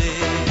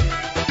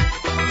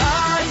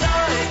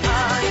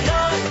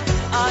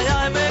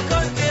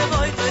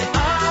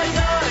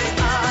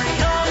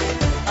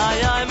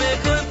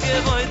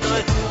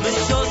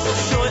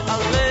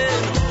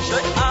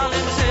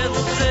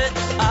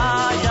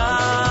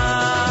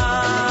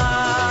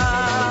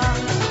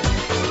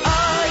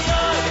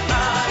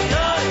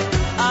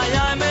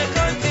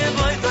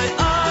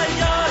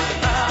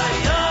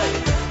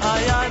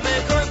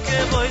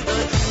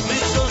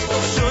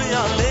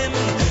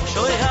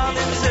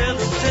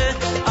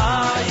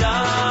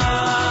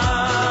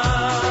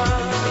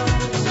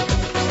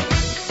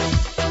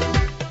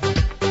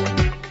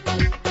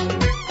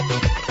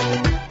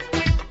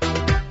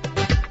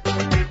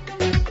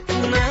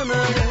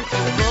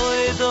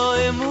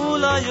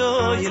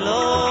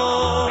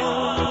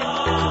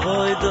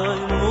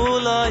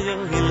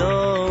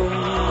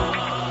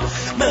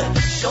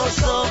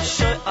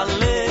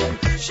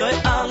shoy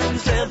alim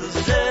zel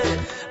ze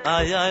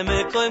ay ay me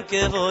koim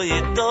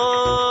kevoydo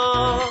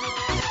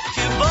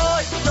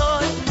kevoydo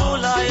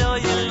mulay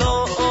oylo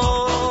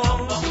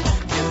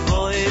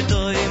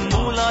kevoydo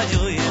mulay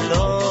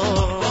oylo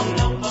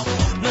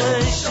me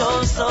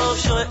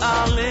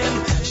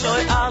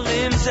shoy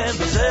alim zel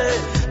ze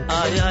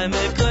ay ay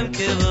me koim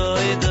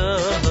kevoydo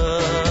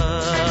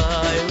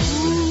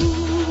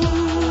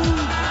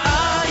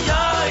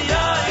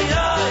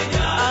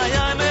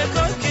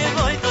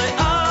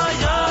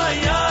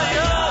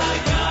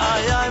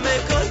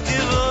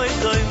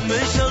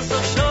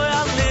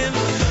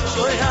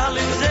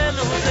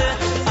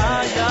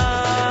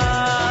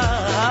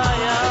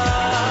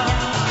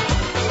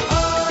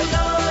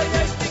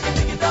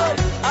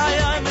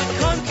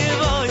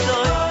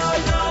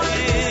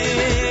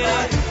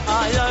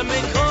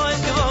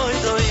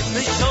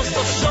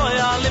shoy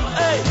alim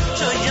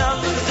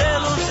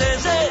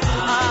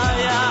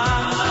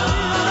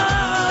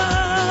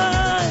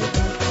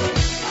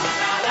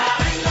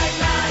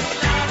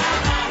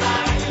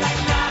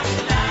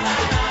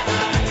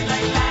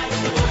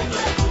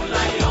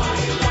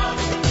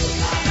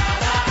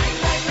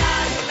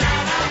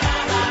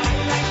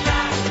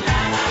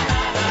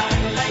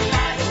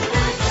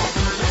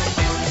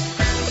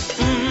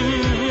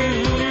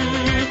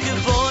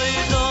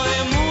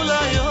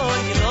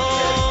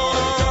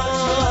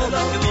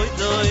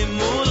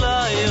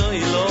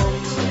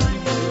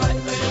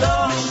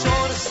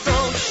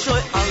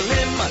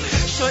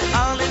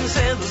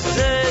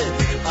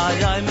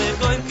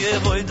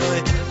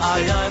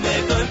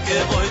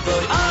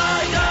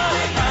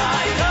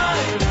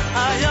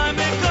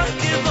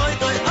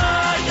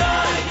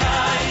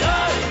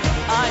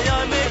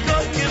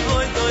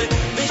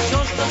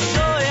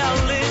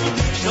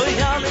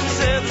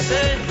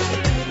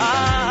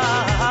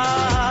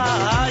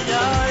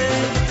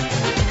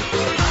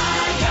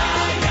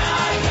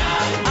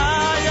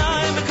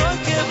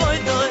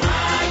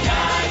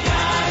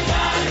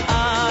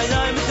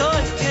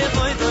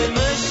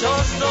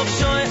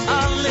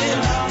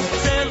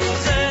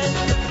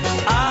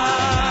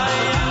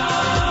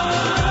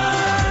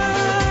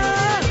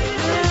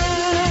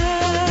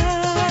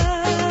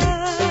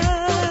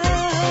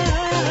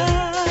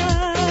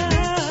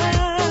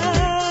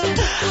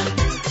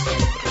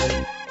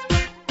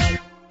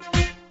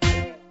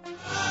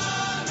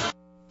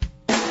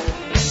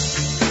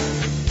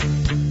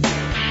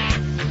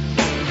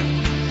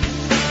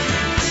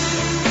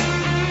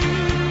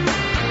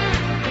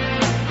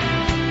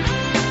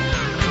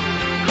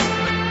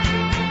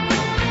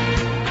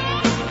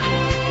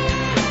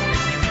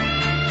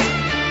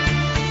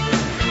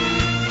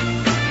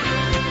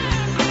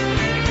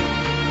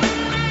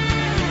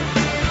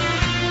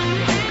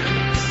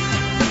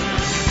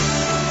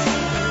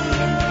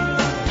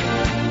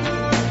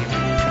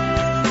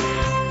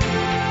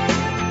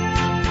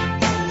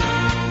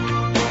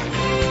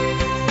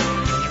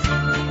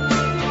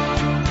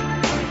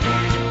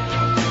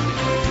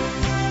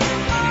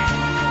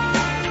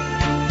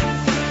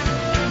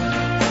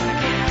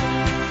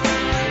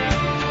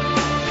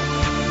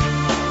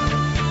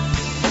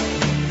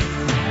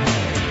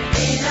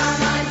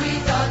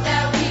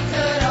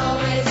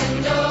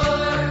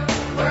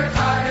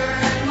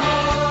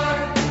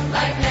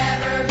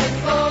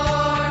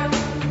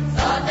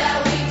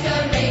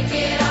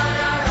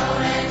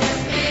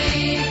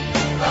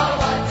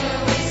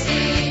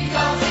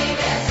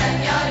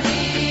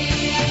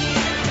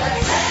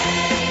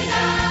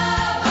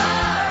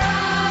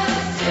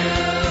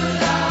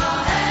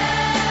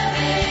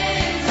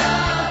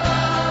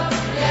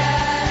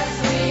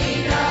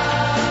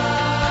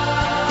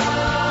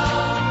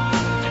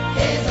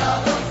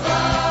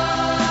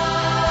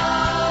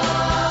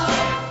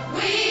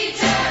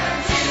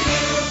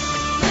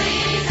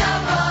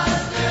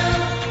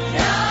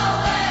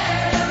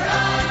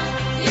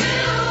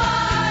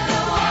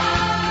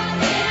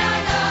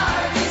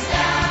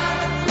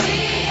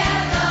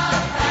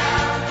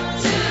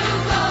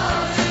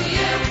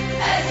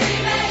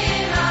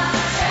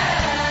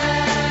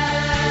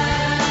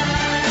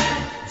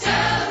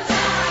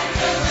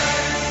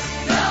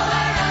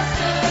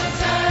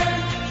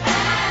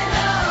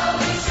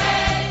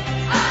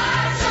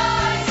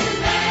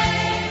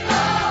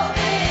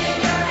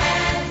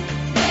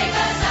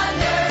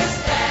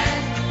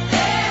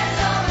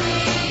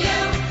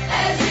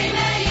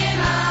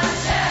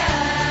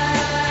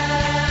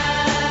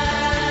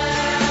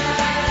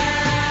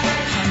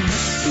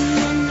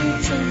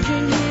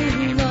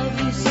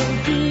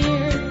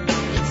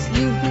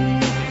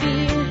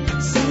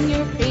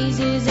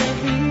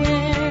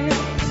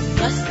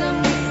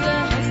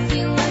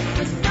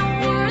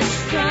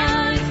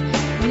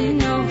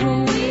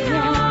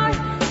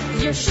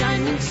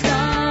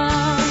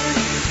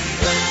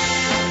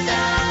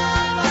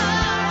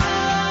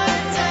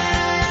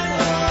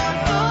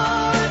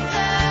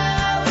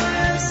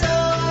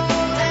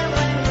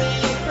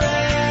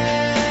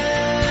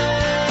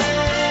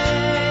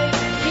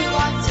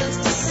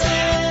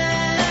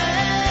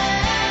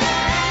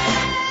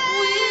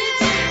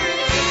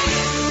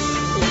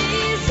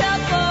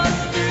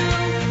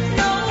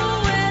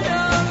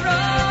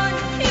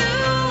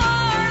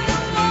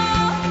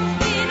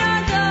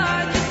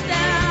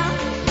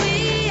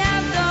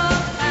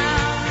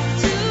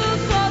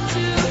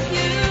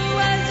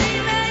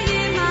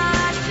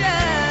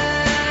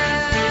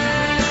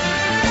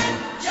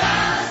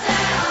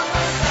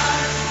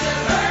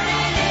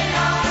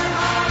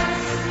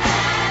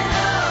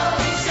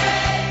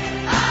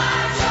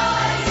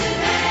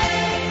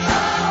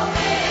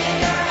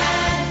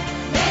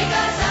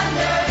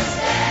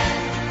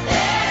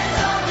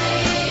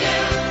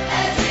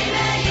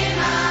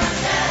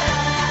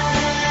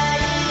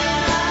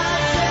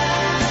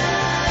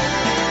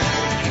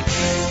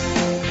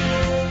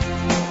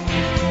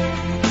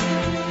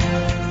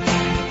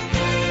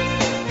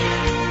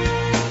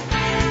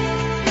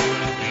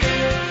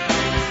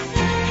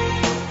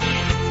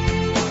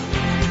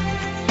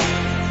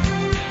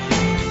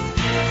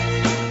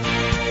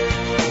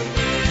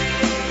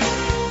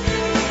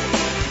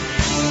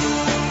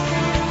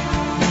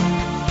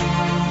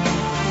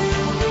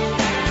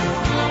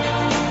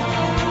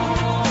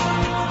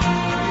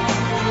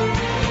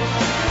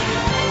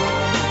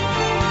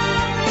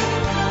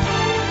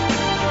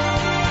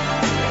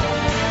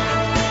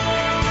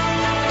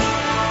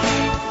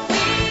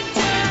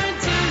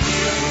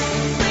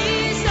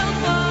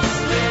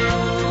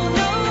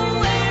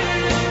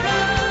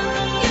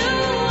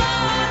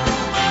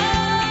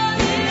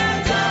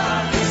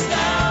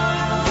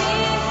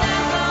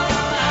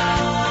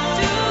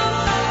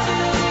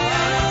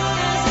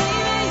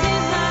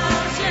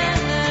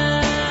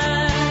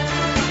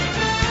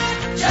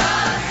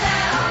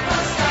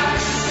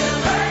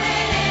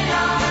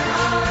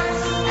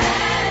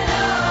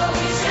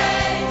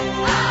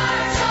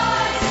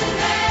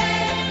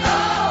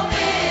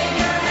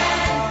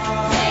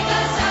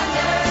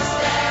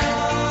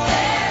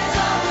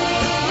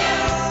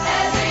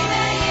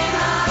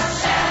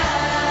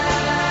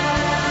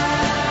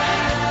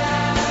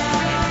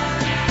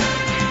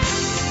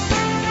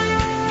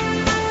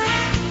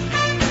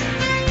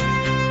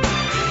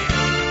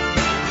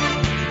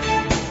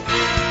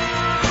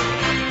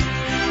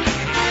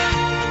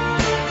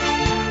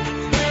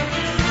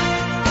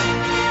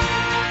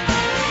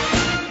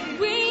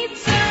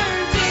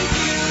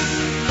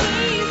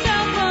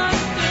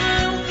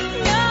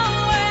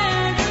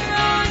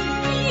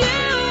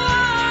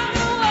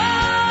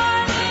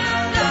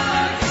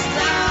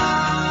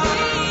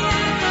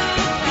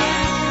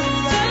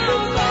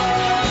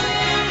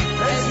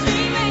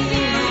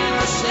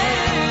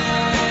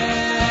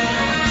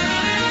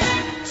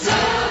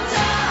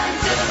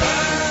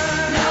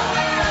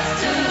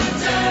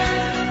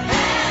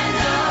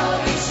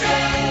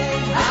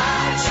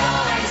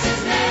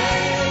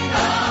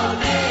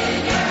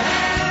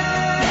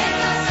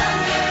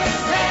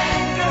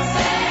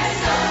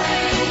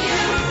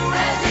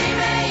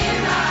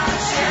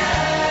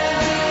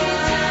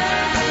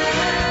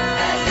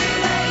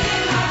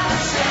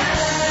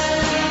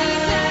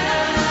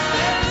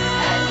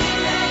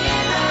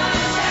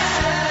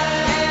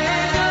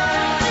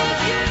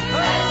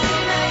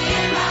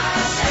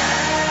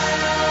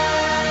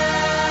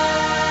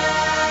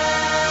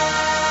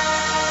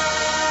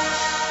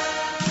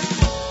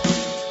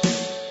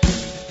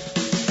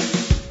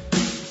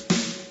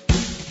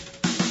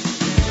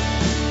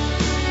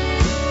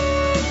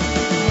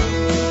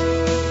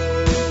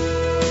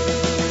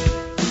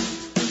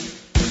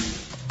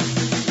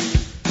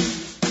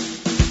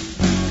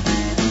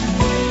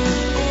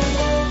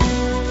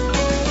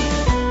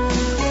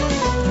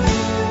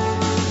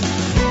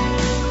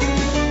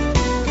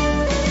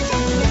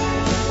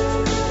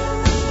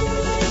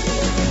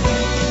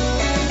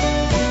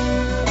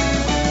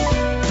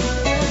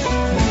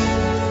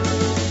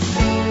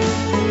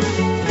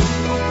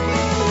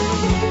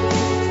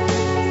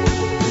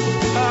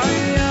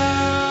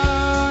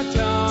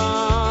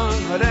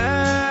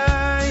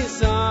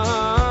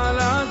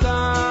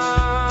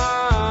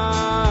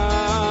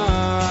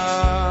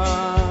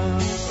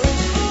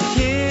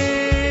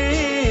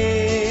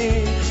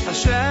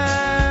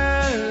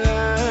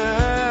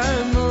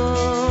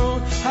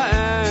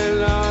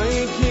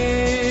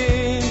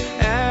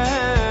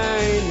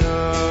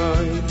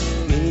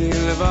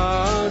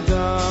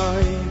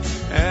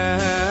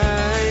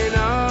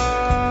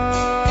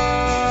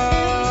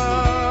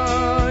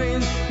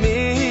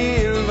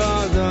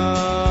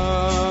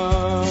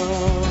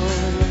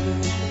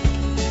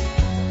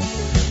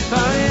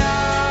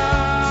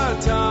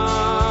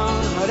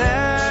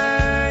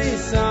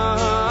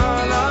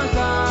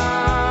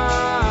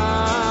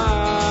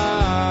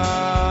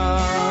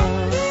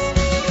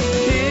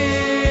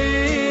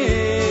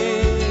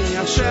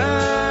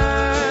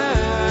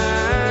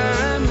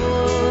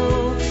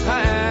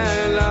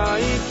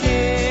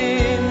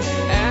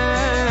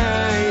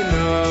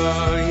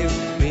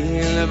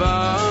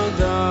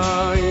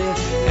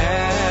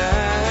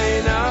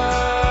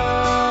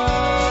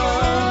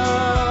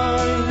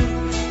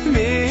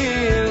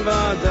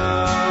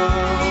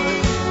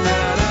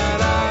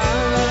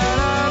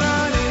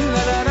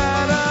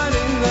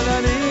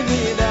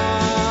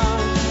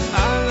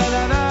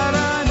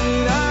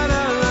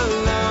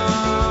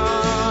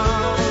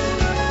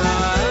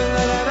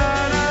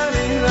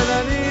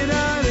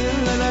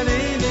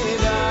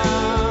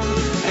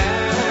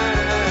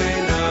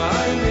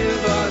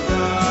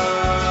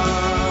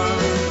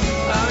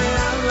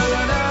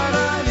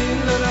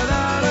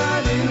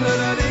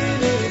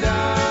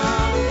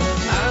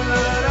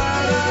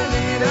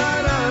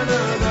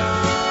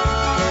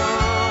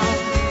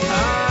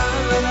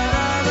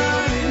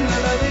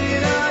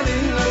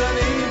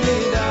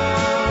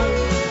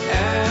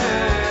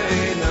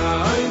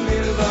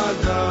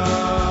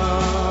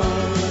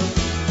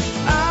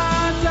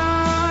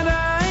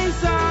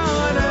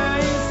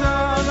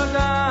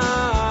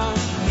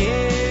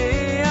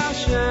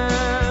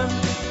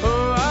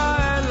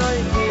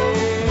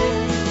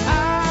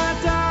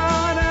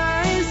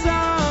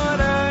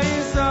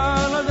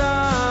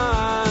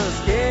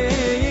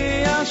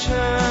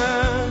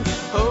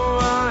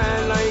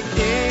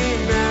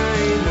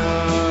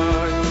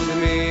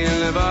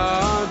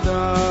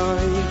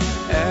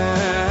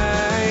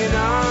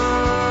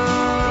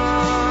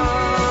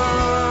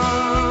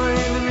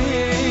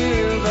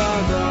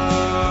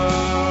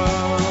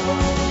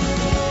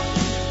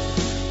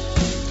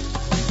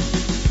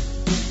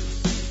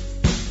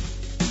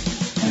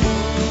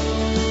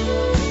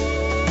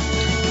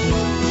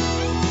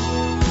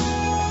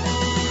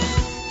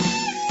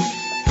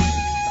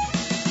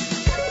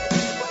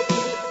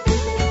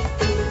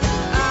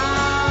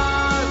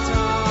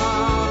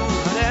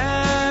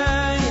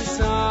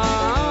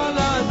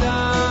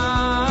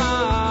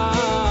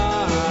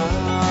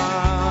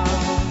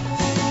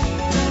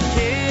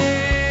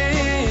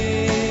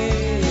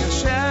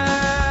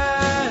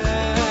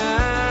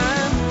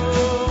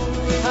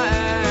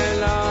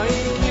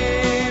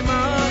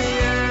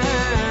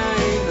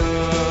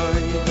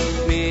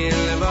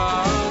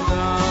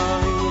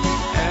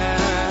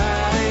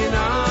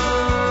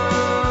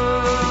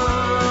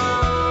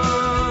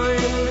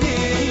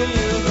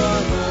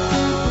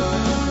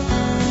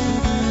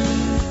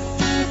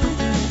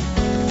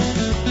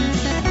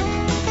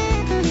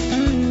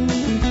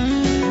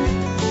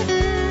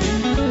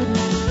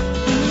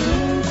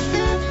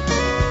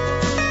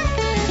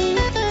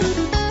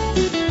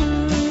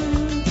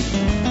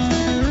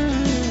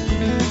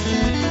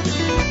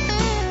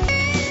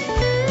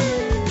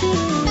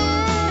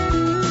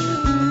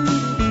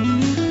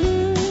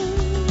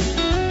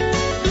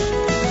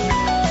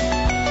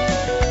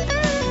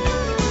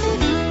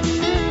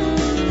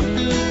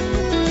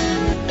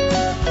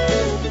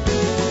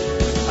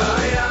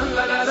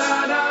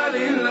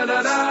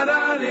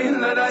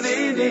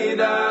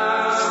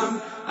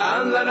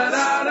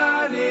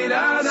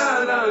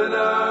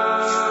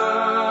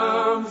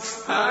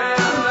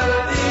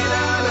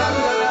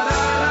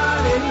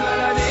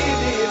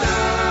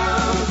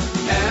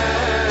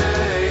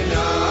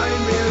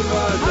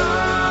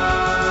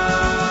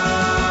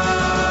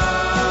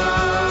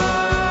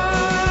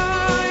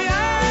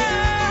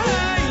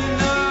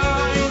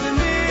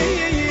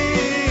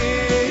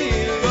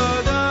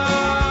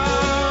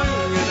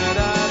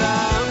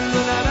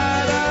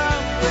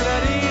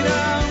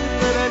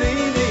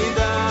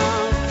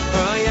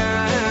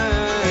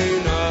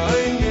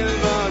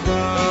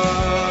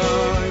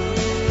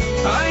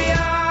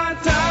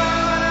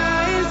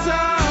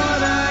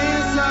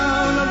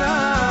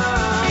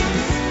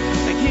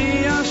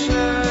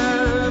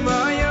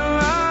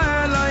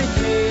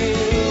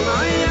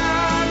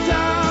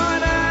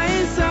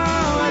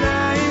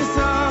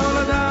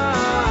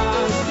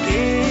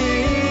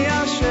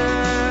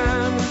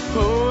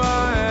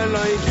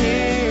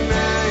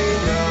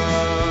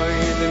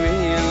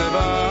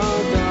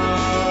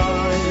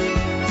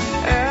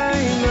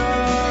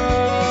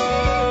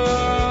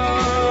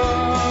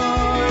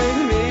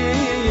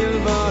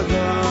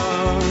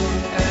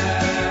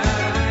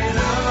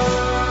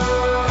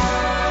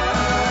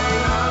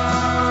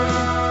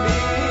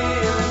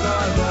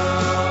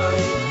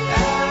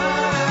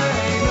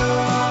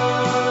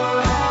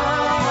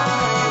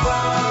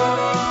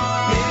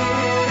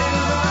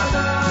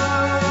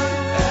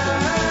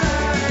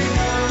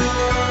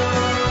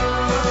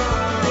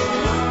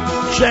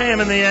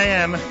JM in the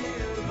AM,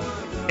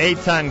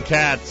 Eitan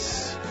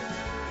Katz.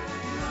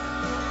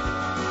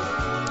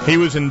 He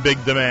was in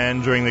big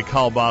demand during the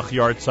Kalbach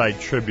Yahrzeit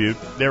tribute.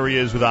 There he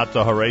is with Atta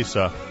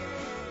Haresa.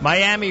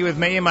 Miami with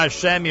Me'im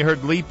Hashem. You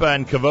heard Lipa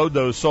and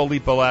Kavodo. Saw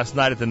Lipa last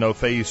night at the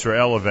Nofei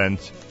Yisrael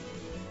event.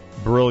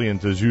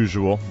 Brilliant as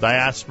usual.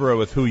 Diaspora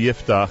with Hu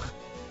Yiftach.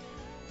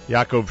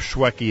 Yaakov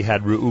Shweki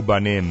had Ru'u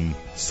Banim.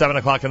 7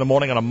 o'clock in the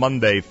morning on a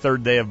Monday,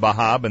 third day of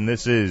Bahab, and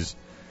this is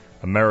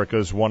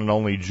America's one and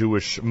only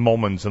Jewish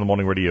Moments in the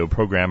Morning radio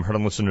program. Heard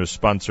on listeners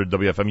sponsored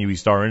WFMU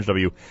East Orange,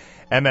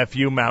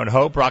 WMFU Mount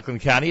Hope,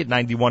 Rockland County at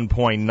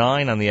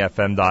 91.9 on the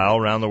FM dial,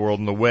 around the world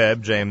on the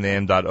web,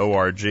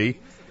 jmnam.org.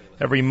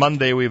 Every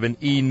Monday we have an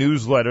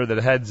e-newsletter that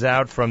heads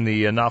out from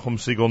the Nachum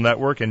Segal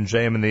Network and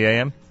JM in the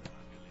AM.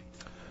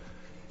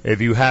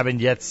 If you haven't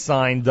yet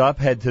signed up,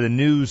 head to the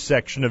news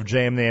section of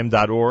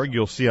jmnam.org.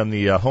 You'll see on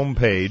the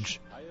homepage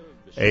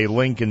a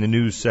link in the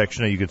news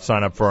section that you could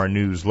sign up for our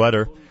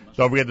newsletter.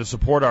 Don't forget to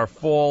support our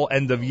fall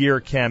end-of-year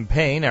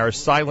campaign, our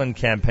silent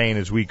campaign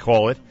as we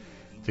call it,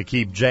 to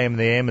keep JM in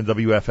the AM and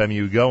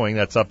WFMU going.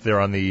 That's up there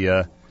on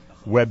the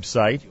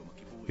website.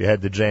 If you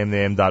head to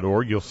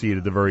jmnam.org, you'll see it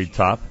at the very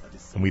top.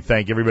 And we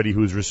thank everybody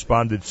who's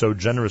responded so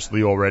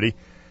generously already.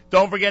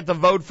 Don't forget to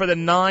vote for the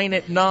 9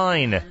 at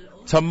 9.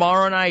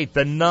 Tomorrow night,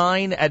 the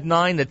 9 at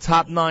 9, the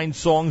top 9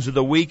 songs of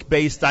the week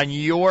based on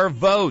your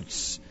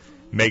votes.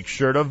 Make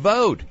sure to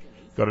vote.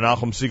 Go to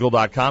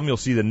NachumSegal.com. You'll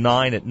see the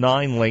 9 at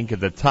 9 link at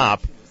the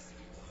top.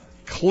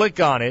 Click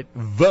on it,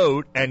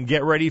 vote, and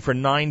get ready for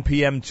 9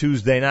 p.m.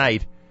 Tuesday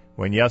night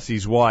when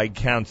Yossi's Wide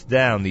counts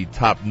down the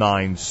top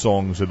 9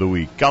 songs of the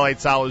week. Galei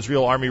Tzahal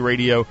Israel Army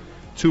Radio,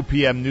 2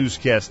 p.m.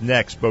 newscast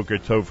next. Boker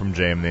Tov from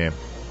JMNAM.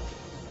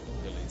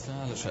 גלי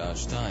צהל שעה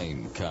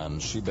 2, כאן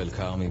שיבל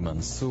קרמי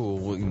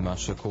מנסור עם מה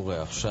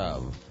שקורה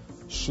עכשיו.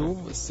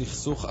 שוב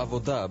סכסוך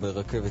עבודה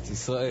ברכבת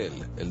ישראל.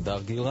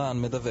 אלדר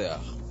גילרן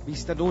מדווח.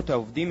 בהסתדרות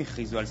העובדים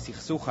הכריזו על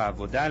סכסוך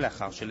העבודה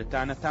לאחר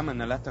שלטענתם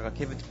הנהלת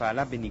הרכבת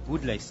פעלה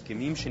בניגוד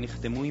להסכמים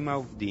שנחתמו עם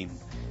העובדים.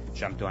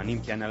 שם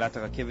טוענים כי הנהלת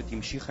הרכבת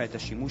המשיכה את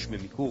השימוש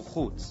במיקור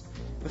חוץ,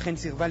 וכן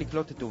סירבה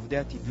לקלוט את עובדי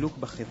התדלוק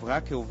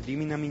בחברה כעובדים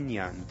מן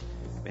המניין.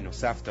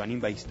 בנוסף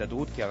טוענים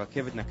בהסתדרות כי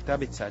הרכבת נקטה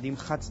בצעדים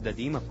חד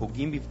צדדיים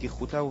הפוגעים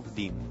בבטיחות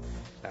העובדים.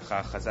 לאחר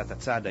הכרזת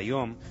הצעד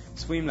היום,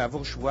 צפויים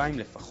לעבור שבועיים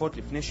לפחות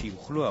לפני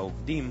שיוכלו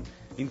העובדים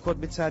לנקוט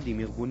בצעדים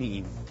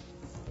ארגוניים.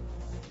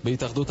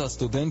 בהתאחדות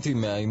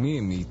הסטודנטים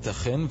מאיימים,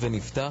 ייתכן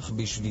ונפתח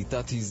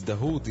בשביתת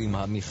הזדהות עם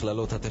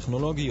המכללות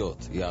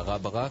הטכנולוגיות. יערה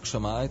ברק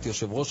שמעה את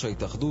יושב ראש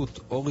ההתאחדות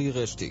אורי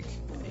רשטיק.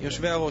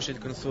 יושבי הראש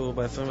התכנסו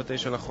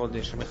ב-29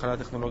 לחודש במכללה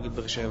הטכנולוגית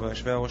באר שבע,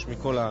 יושבי הראש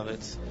מכל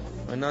הארץ,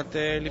 על מנת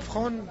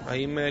לבחון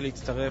האם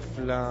להצטרף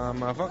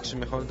למאבק של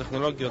מכללות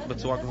הטכנולוגיות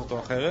בצורה כזאת או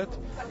אחרת,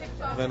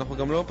 ואנחנו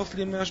גם לא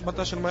פוסלים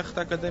השבתה של מערכת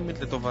האקדמית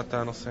לטובת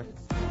הנושא.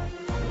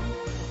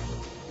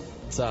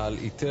 צה"ל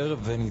איתר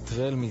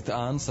ונטרל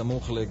מטען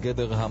סמוך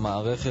לגדר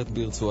המערכת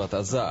ברצועת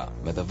עזה.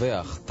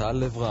 מדווח טל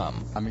לברם.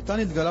 המטען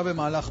התגלה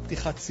במהלך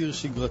פתיחת ציר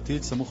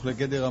שגרתית סמוך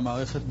לגדר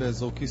המערכת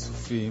באזור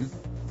כיסופים.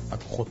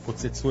 הכוחות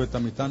פוצצו את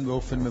המטען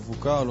באופן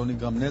מבוקר, לא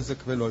נגרם נזק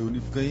ולא היו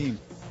נפגעים.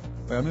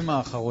 בימים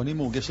האחרונים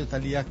מורגשת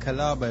עלייה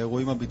קלה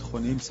באירועים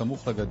הביטחוניים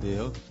סמוך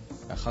לגדר,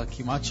 לאחר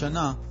כמעט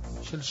שנה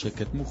של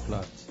שקט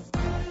מוחלט.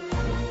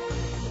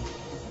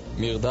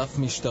 מרדף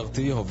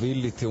משטרתי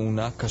הוביל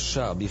לתאונה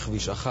קשה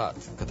בכביש 1.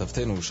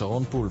 כתבתנו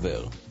שרון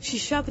פולבר.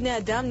 6 בני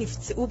אדם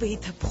נפצעו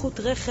בהתהפכות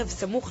רכב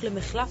סמוך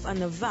למחלף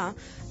ענבה,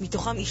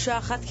 מתוכם אישה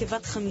אחת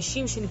כבת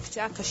 50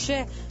 שנפצעה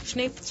קשה,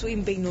 2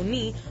 פצועים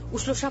בינוני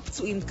ו3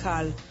 פצועים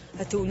קל.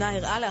 התאונה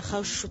אירעה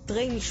לאחר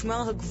ששוטרי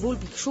משמר הגבול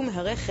ביקשו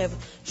מהרכב,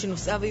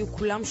 שנוסעיו היו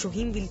כולם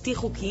שוהים בלתי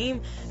חוקיים,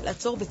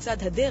 לעצור בצד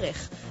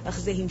הדרך, אך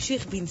זה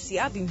המשיך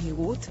בנסיעה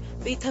במהירות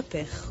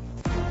והתהפך.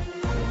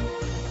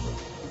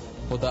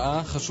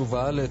 הודעה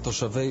חשובה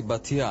לתושבי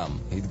בת ים.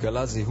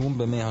 התגלה זיהום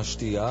במי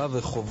השתייה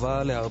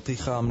וחובה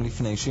להרתיחם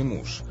לפני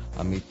שימוש.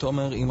 עמית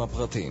תומר עם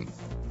הפרטים.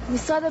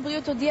 משרד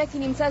הבריאות הודיע כי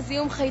נמצא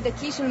זיהום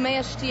חיידקי של מי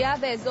השתייה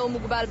באזור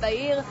מוגבל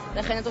בעיר,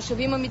 לכן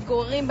התושבים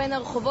המתגוררים בין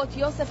הרחובות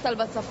יוספטל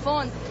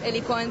בצפון,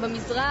 אלי כהן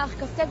במזרח,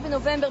 כ"ט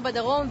בנובמבר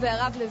בדרום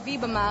והרב לוי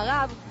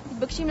במערב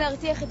מתבקשים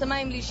להרתיח את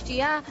המים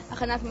לשתייה,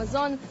 הכנת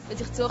מזון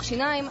וצחצוח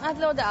שיניים עד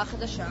להודעה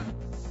חדשה.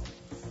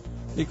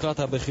 לקראת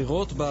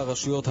הבחירות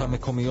ברשויות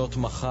המקומיות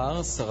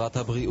מחר, שרת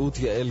הבריאות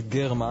יעל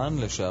גרמן,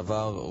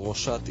 לשעבר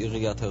ראשת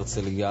עיריית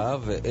הרצליה,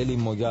 ואלי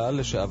מויאל,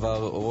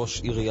 לשעבר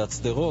ראש עיריית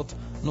שדרות,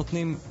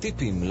 נותנים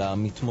טיפים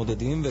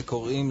למתמודדים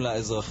וקוראים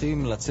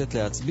לאזרחים לצאת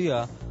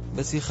להצביע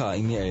בשיחה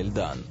עם יעל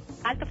דן.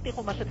 אל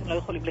תבטיחו מה שאתם לא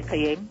יכולים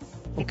לקיים,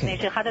 מפני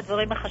שאחד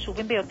הדברים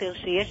החשובים ביותר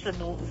שיש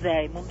לנו זה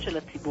האמון של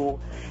הציבור,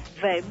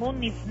 והאמון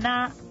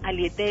נבנה על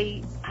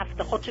ידי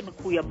הבטחות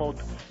שמקוימות.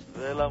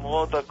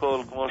 ולמרות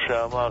הכל, כמו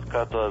שאמר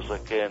קאטו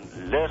הזקן,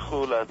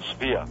 לכו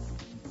להצביע.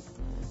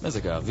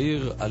 מזג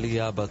האוויר,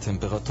 עלייה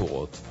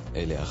בטמפרטורות.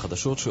 אלה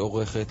החדשות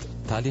שעורכת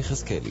טלי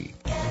חזקלי.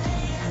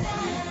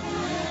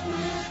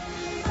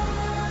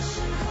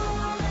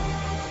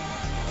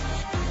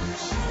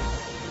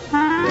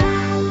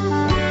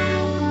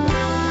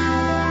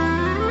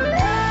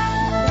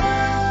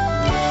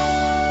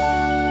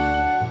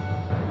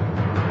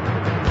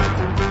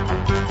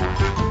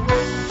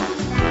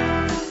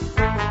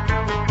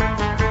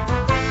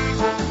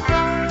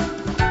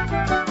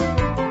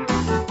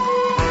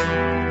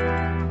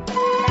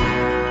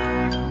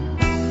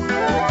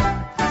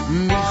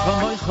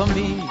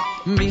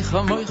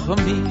 Moy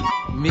khami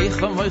mi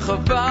khamoy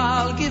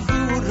khabal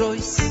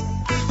gevurois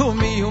o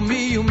mi o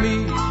mi o mi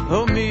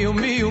o mi o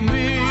mi o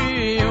mi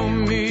o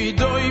mi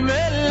doy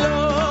melo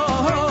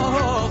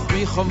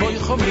mi khamoy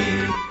khami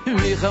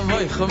mi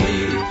khamoy khami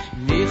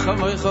mi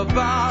khamoy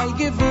khabal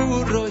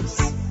gevurois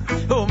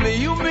o mi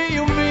o mi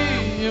o mi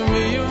o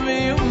mi o mi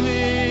o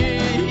mi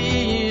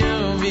o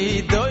mi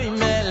doy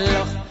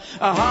melo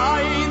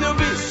ay do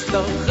bist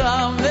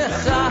kham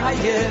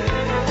khaye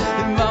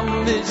mam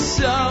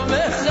sham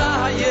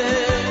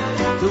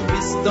du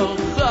bist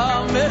doch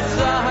am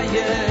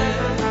Chaye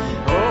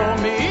oh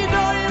mi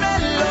doy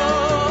melo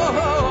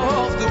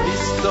du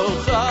bist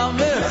doch am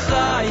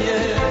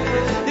Chaye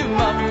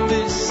mam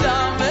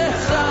sham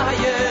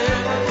Chaye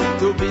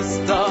du bist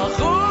doch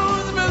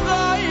gut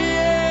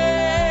mevaye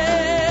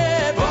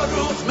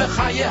baruch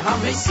mechaye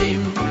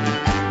hamisim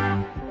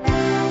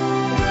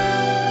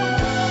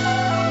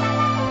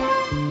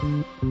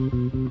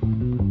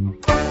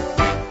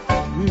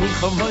mi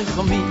khamoy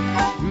khami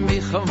mi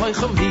khamoy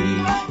khami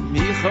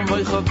mi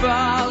khamoy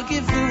khabal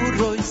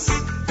gevurois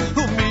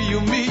o mi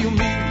o mi o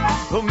mi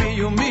o mi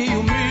o mi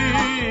o mi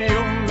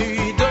o mi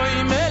doy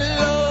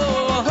melo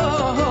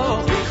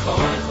mi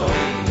khamoy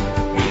khami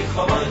mi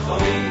khamoy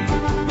khami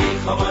mi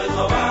khamoy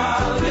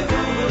khabal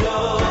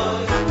gevurois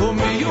o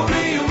mi o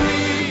mi o mi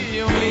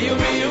o mi o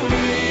mi o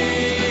mi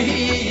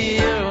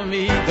o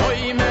mi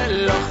doy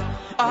melo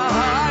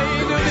ay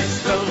du bist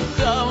doch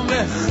am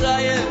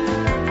Chaye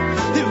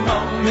di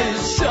mam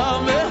sham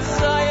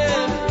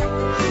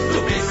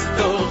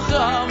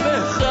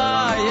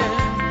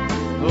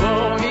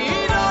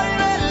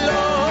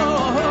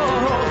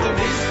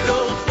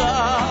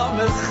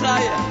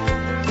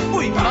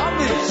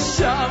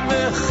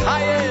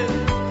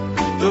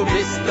du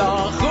bist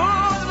doch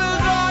gut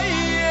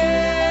mevaye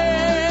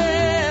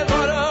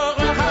baruch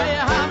mechaye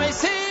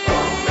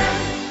hamisim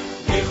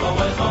mi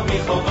khamoy khami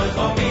khamoy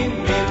khami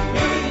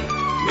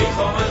mi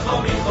khamoy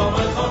khami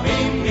khamoy khami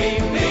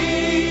mi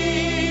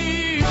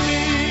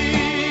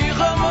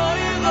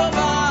khamoy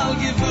khabal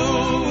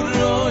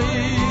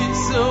gevurois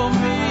so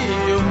mi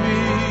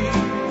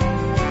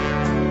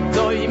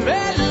doy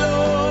melo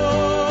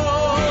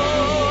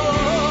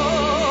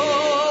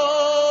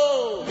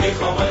mi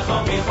khamoy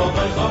khami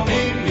khamoy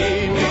khami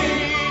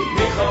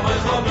mi khamoy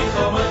khami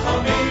khamoy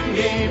khami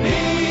mi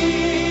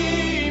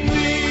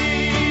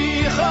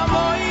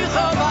khamoy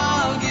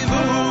khabal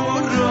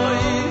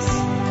gevurois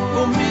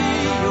o mi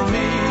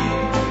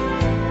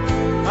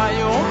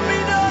ayom mi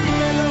doy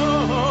melo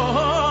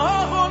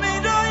o mi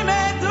doy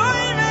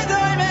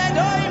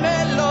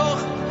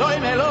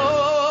melo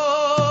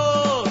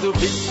du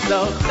bist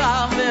doch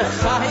am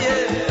Chaye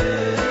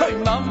oy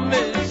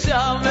mamme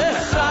sham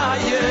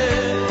Chaye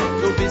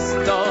du bist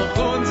doch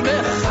uns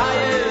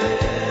Chaye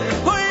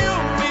oy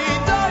mi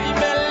doy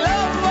melo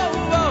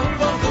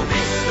du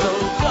bist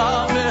doch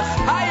am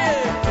Chaye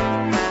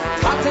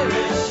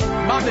tatelish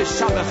mamme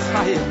sham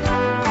Chaye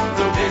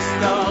du bist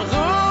doch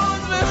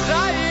uns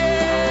Chaye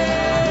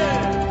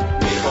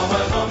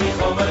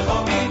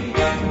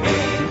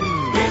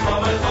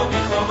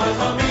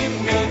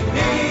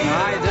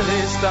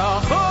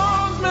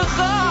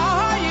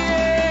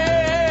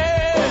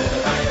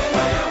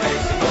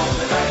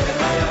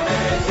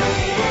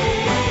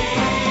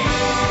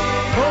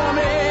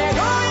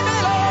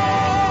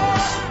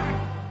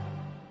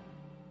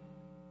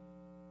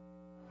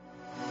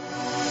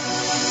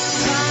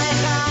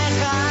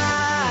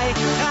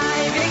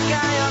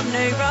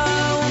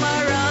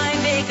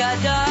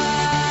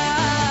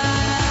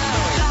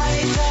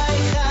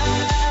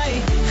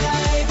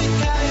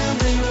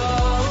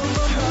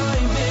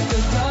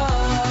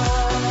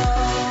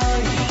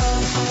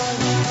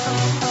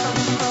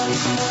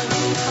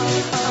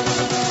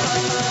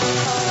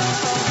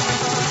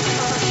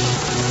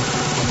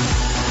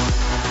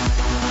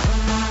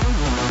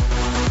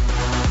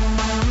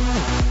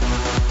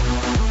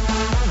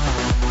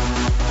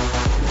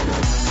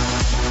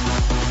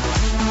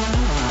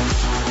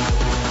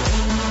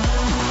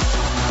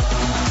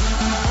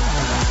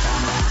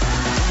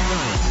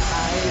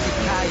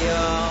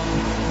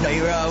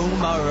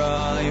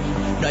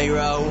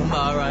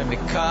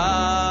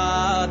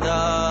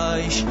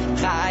Kadosh,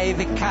 Chai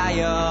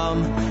V'Kayam,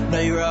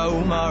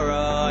 Neiro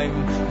Maraim,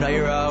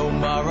 Neiro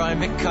Maraim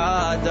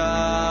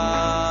V'Kadosh.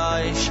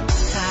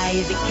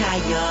 Chai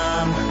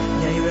V'Kayam,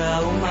 Neiro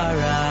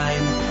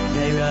Maraim,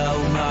 Neiro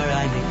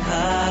Maraim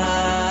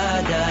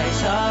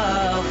V'Kadosh.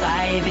 Oh,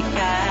 Chai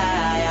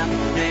V'Kayam,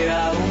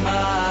 Neiro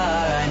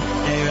Maraim,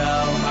 Neiro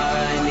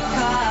Maraim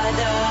V'Kadosh.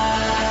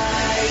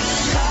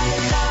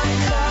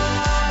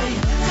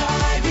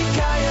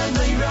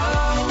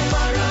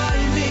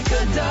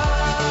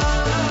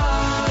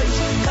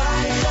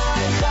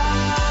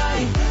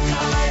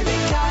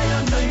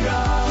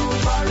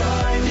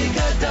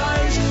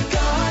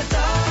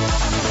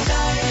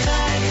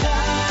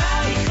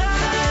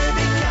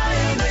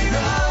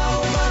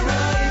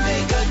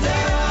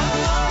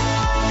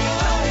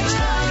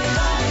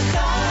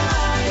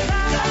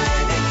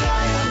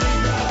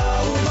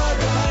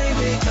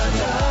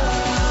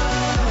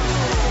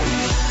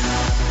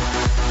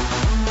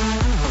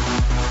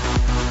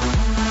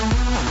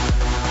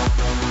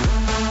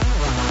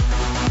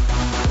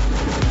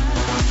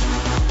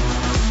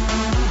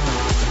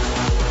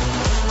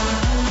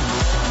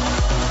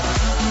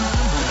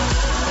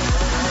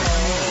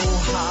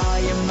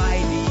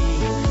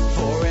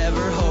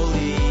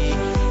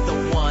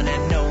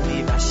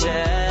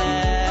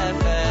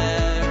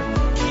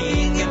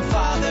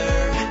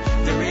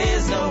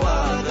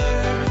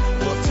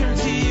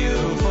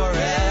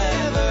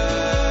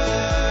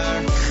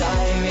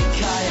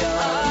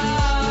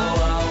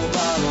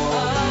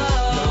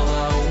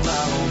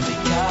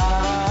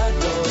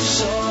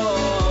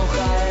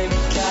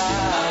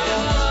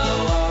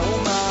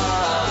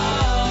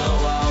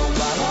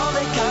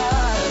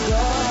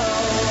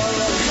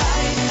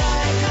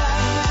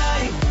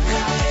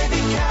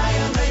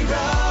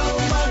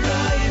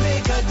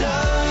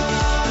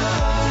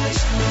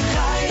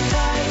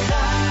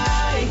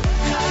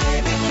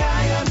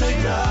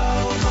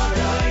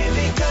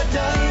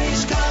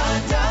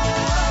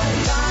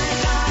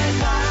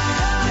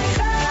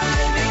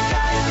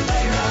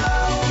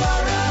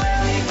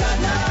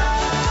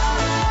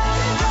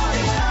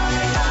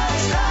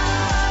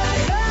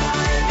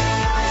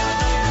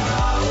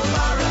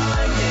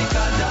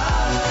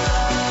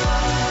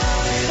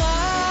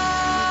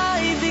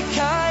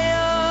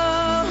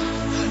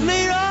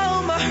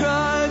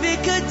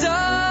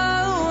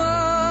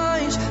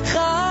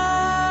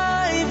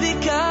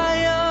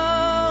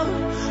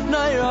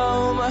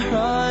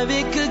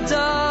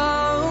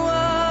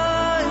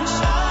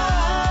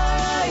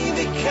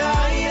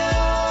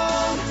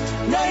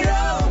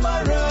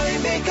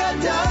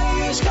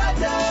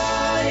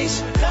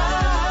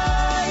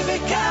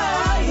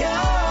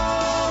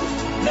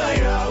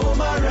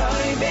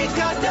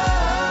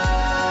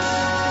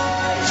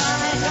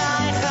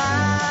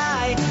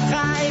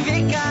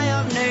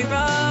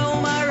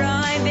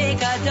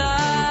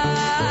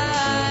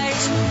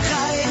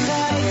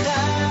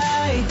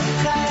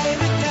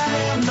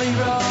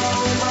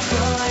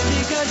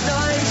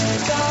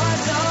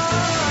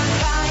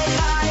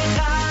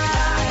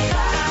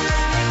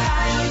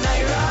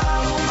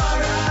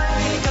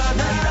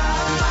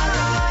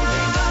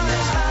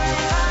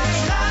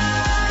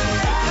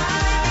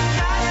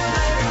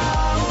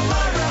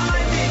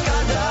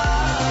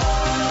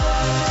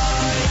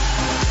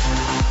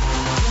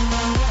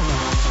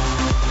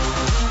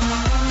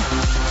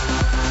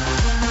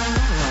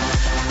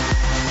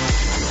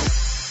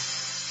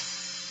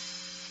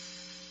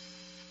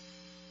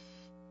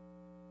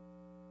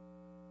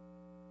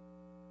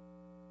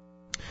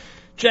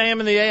 JM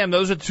and the AM,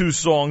 those are two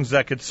songs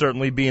that could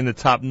certainly be in the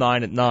top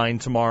 9 at 9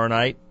 tomorrow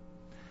night.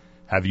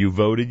 Have you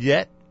voted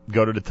yet?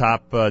 Go to the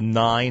top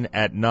 9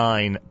 at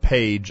 9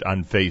 page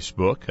on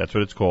Facebook. That's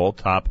what it's called,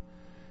 top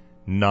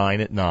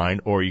 9 at 9.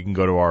 Or you can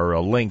go to our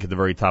link at the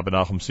very top of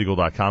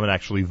NachumSegal.com and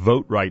actually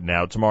vote right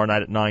now. Tomorrow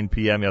night at 9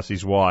 p.m., Yossi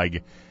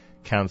Zweig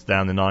counts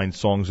down the 9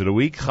 songs of the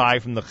week. Chai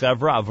from the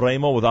Chevra,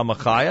 Avremo with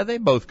Amachaya. They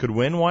both could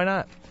win. Why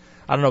not?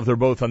 I don't know if they're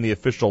both on the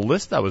official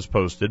list that was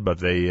posted,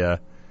 but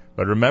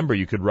but remember,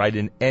 you could write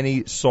in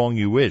any song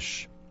you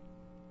wish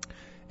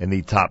in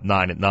the top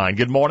 9 at 9.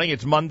 Good morning.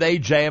 It's Monday,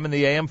 JM and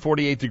the AM,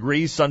 48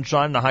 degrees,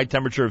 sunshine, and a high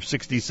temperature of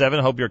 67.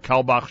 Hope your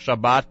Kalbach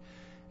Shabbat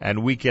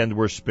and weekend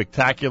were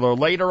spectacular.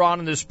 Later on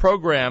in this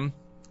program,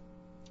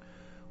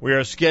 we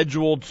are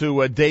scheduled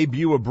to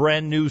debut a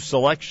brand new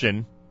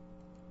selection,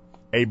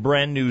 a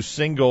brand new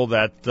single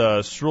that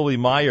Sruli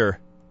Meyer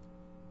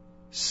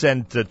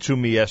sent to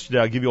me yesterday.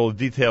 I'll give you all the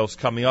details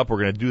coming up.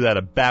 We're going to do that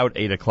about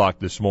 8 o'clock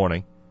this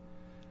morning.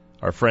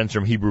 Our friends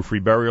from Hebrew Free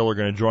Burial are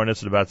going to join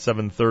us at about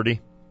 7:30.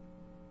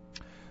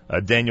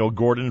 Daniel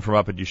Gordon from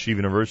up at Yeshiva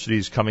University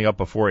is coming up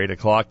before 8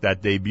 o'clock.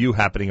 That debut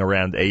happening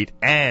around 8.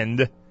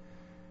 And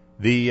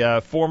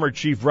the former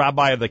Chief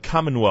Rabbi of the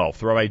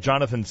Commonwealth, Rabbi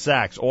Jonathan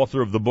Sacks,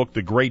 author of the book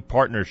The Great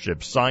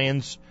Partnership,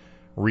 Science,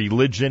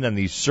 Religion, and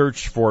the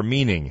Search for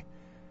Meaning.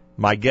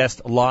 My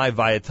guest live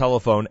via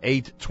telephone,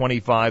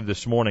 8:25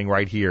 this morning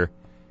right here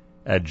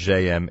at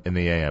JM in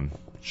the AM.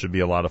 Should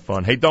be a lot of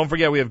fun. Hey, don't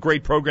forget, we have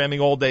great programming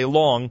all day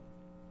long.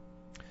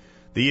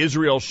 The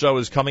Israel Show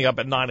is coming up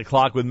at 9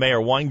 o'clock with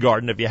Mayor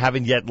Weingarten. If you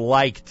haven't yet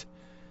liked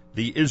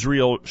the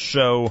Israel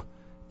Show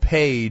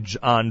page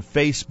on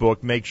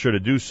Facebook, make sure to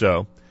do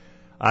so.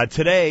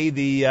 Today,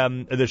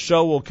 the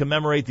show will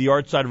commemorate the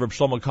art side of Reb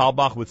Shlomo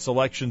Carlebach with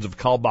selections of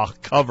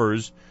Carlebach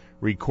covers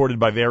recorded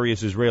by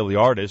various Israeli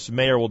artists.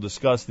 Mayor will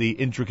discuss the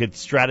intricate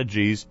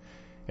strategies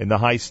in the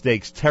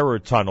high-stakes terror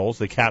tunnels,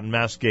 the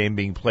cat-and-mouse game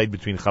being played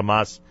between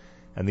Hamas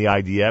and the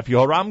IDF.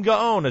 Yoram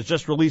Gaon has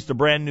just released a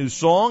brand new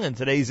song, and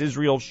today's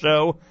Israel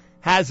Show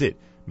has it.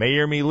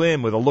 Meir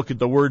Milim with a look at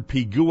the word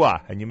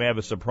pigua, and you may have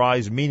a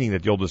surprise meaning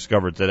that you'll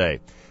discover today.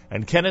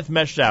 And Kenneth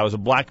Meshow is a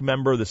black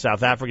member of the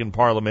South African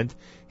Parliament.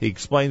 He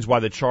explains why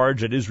the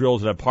charge that Israel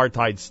is an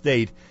apartheid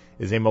state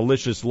is a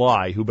malicious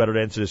lie. Who better to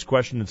answer this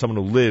question than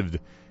someone who lived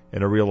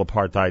in a real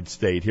apartheid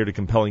state? Here, the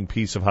compelling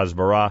piece of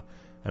Hasbara,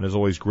 and as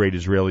always, great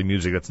Israeli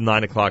music. That's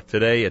 9 o'clock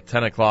today. At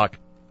 10 o'clock,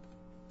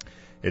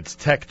 it's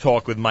Tech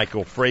Talk with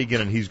Michael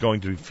Fragan, and he's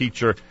going to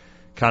feature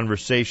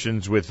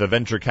conversations with the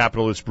venture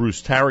capitalist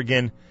Bruce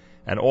Tarragon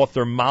and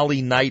author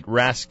Molly Knight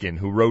Raskin,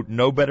 who wrote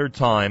No Better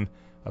Time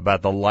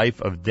about the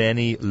life of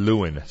Danny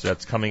Lewin. So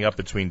that's coming up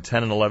between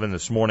 10 and 11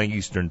 this morning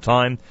Eastern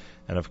Time.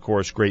 And, of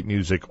course, great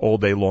music all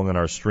day long on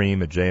our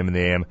stream at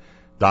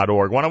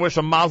jmintheam.org. Want to wish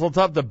a mazel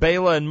tov to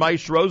Bela and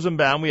Maish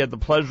Rosenbaum. We had the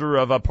pleasure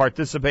of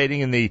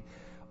participating in the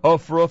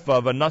Ofruf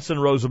of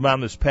Nassan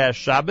Rosenbaum this past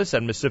Shabbos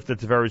at Mesivta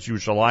Tiferes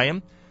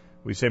Yerushalayim.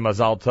 We say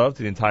Mazal Tov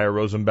to the entire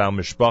Rosenbaum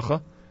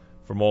Mishpacha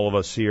from all of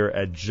us here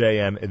at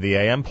JM in the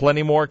AM.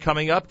 Plenty more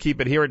coming up. Keep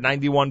it here at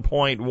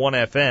 91.1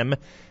 FM,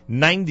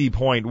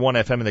 90.1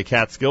 FM in the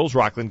Catskills,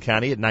 Rockland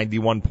County at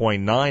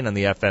 91.9 on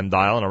the FM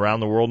dial, and around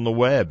the world on the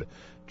web,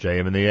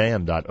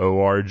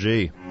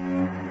 jmintheam.org.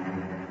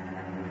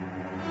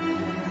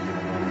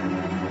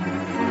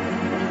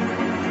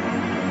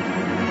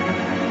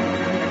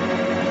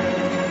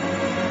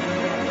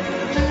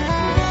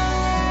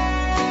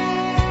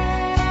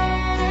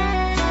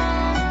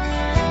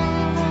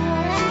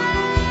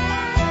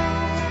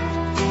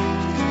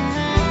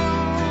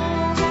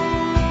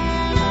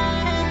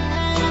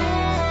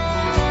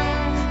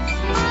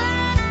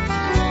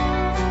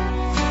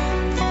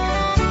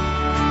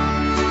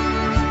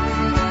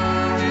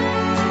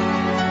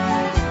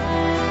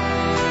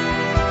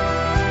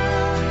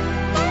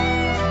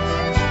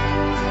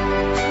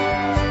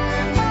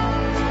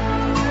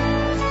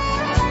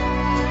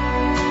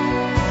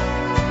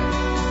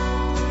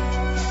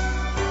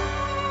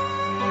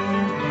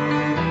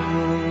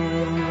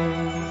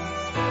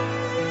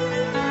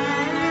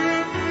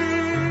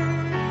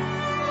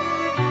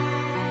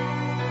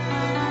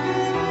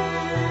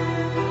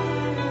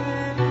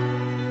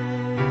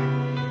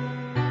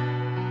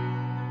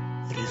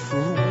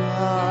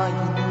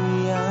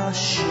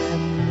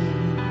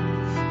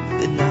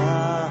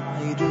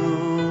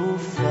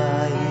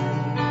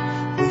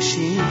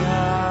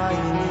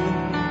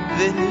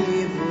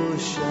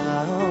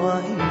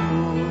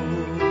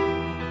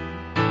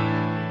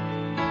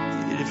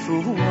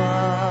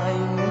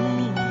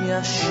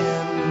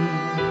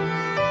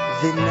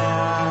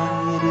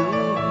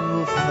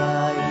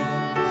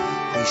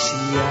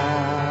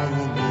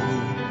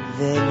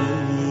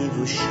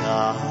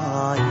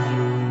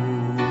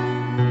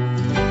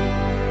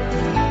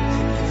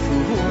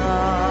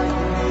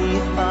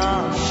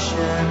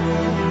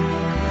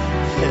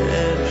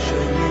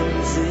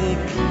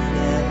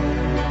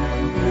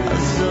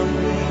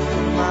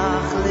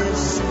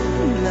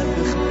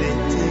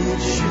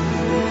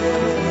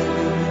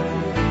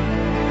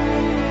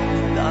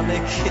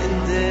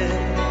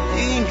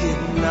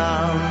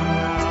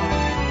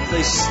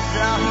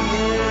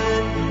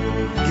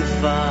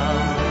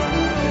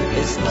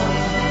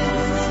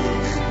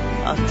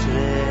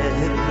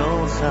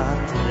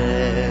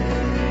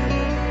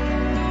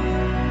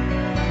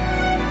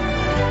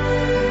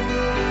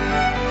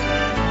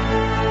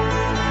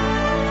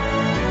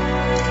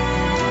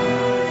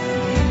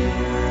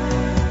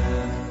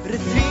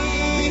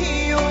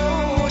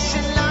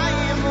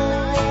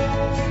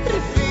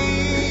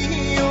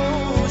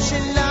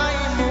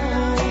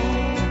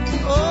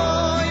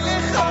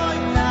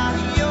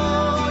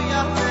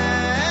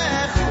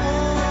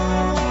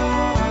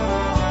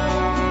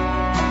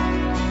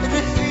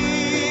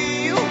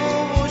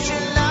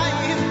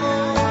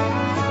 Shalaimo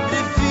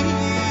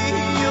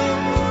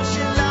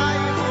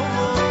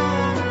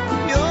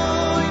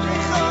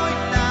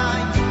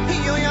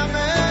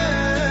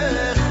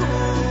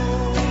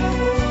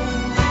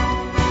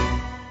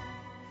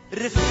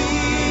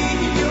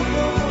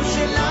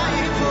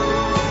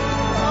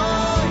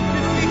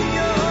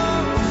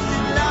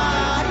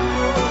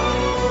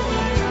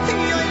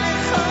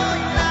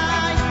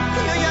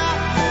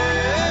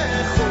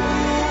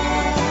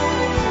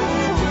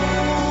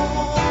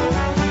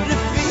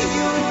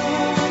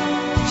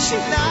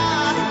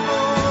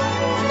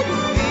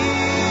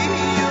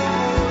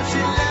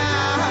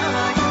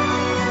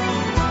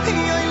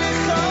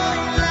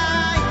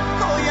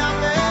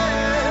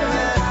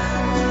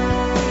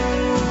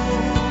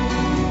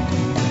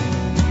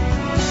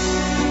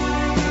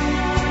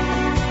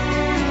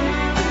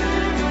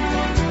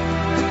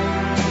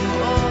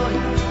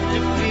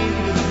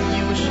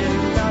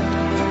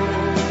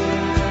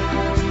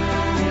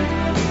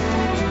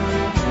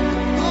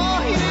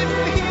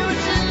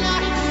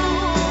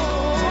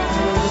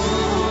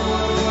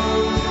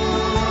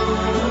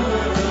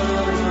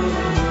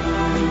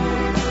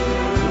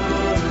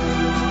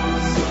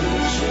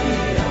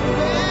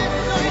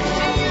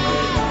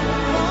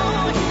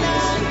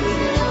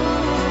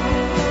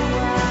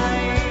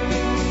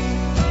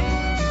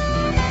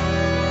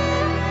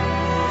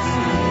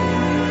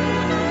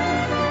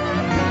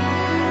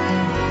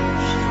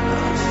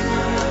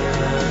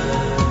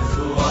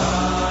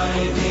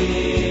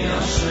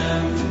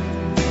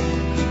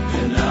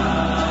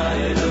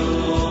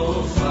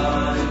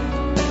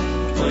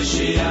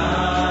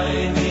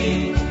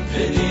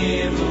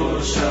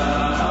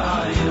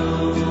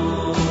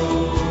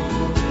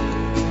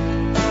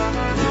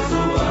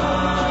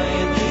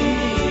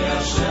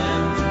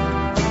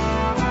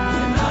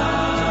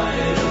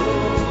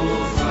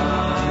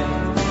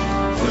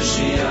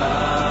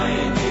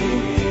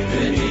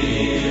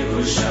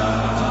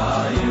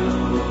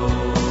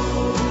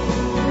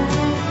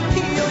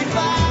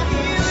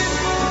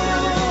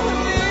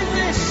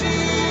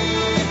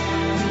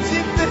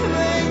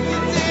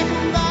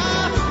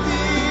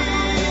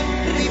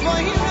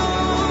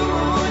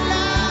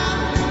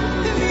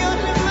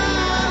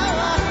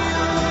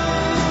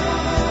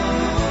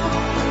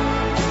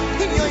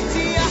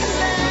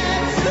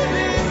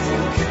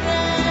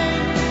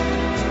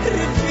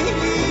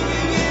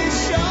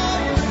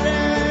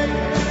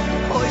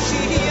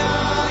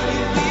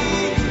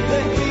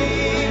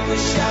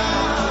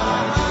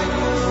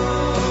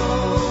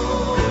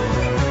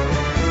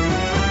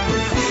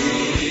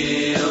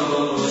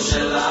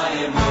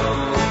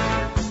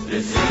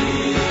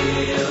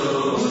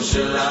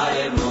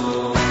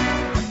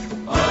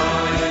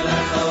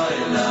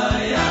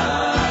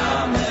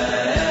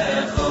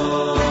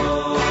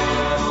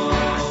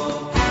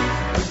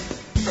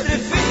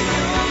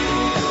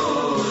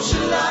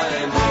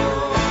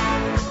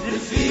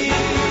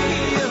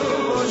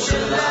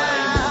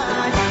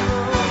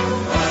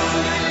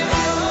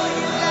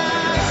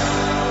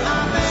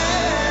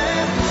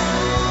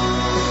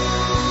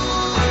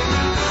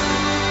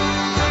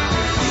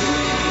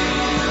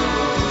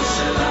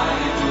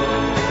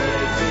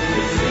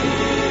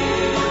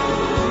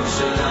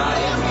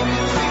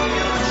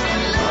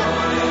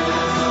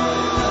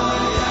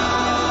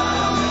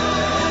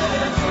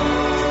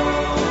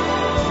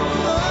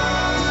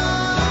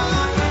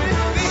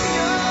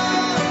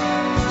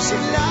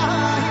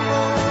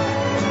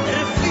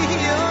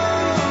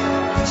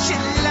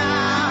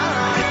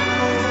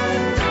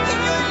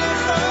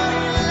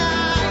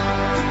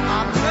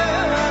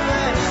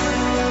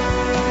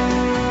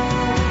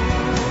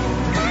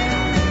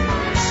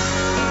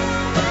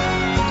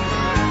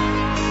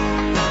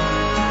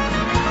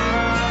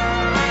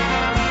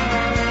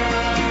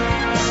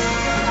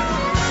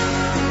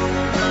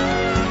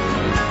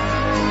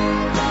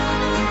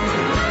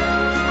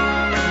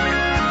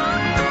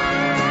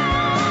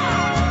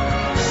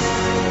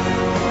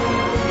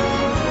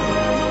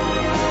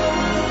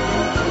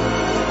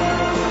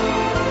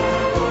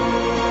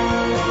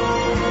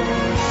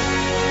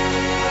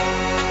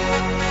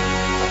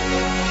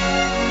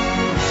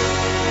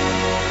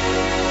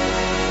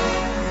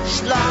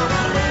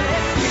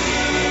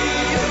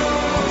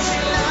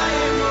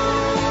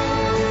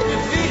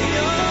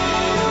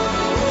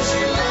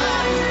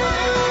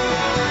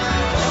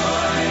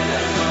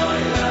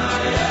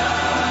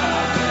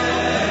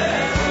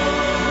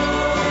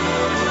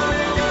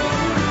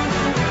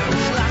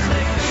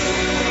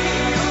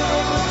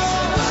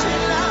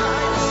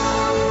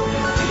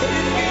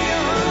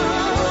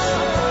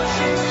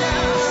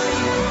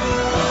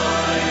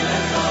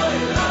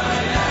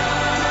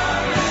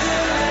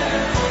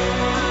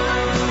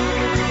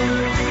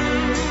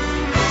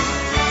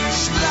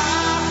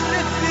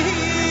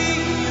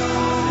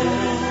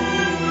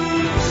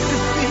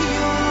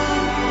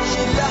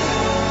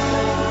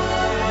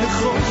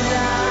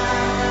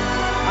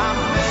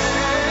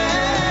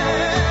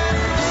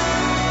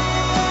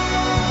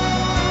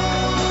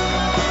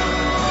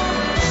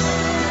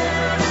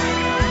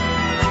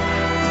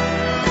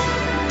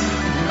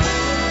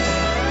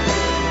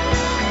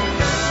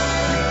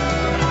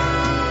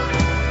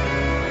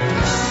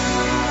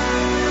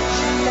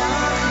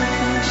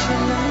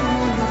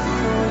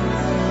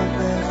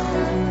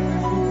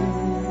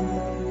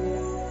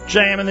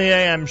JM in the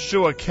AM,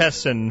 Shua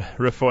Kessin,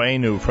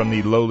 Rifoenu from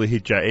the Lo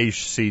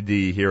Lehityaesh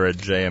CD here at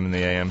JM in the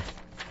AM.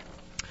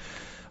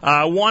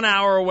 1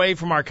 hour away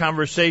from our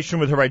conversation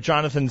with Rabbi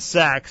Jonathan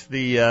Sacks,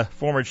 the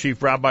former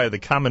Chief Rabbi of the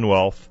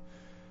Commonwealth,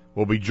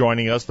 will be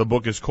joining us. The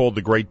book is called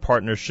The Great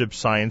Partnership,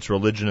 Science,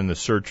 Religion, and the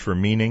Search for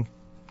Meaning.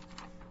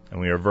 And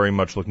we are very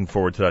much looking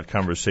forward to that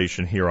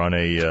conversation here on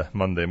a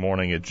Monday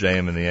morning at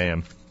JM in the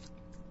AM.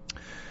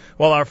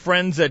 Well, our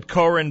friends at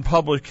Koren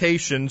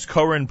Publications,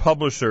 Koren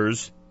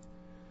Publishers,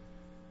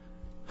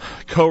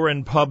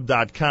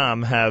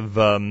 KorenPub.com have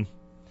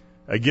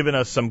given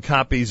us some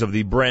copies of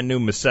the brand new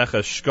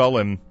Maseches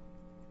Shkolim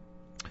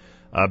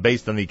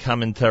based on the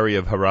commentary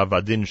of Harav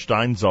Adin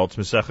Steinsaltz.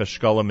 Maseches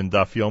Shkolim in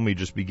Daf Yomi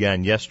just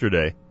began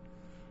yesterday.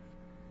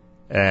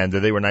 And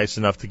they were nice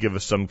enough to give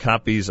us some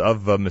copies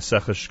of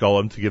Maseches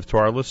Shkolim to give to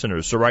our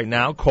listeners. So right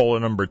now, caller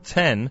number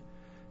 10,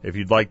 if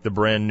you'd like the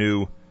brand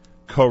new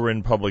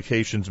Koren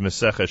Publications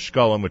Maseches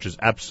Shkolim, which is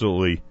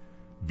absolutely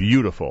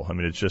beautiful. I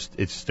mean, it's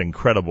just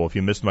incredible. If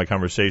you missed my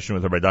conversation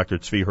with Rabbi Dr.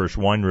 Tzvi Hirsch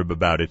Weinrib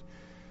about it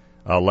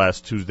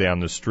last Tuesday on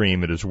the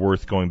stream, it is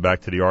worth going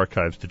back to the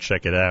archives to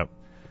check it out.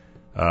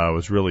 It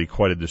was really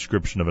quite a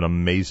description of an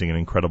amazing and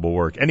incredible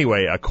work.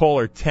 Anyway,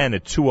 caller 10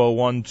 at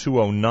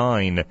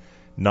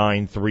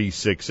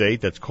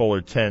 201-209-9368. That's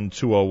caller 10,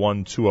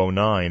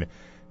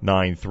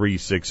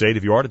 201-209-9368.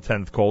 If you are the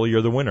 10th caller,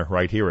 you're the winner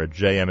right here at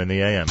JM in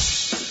the AM.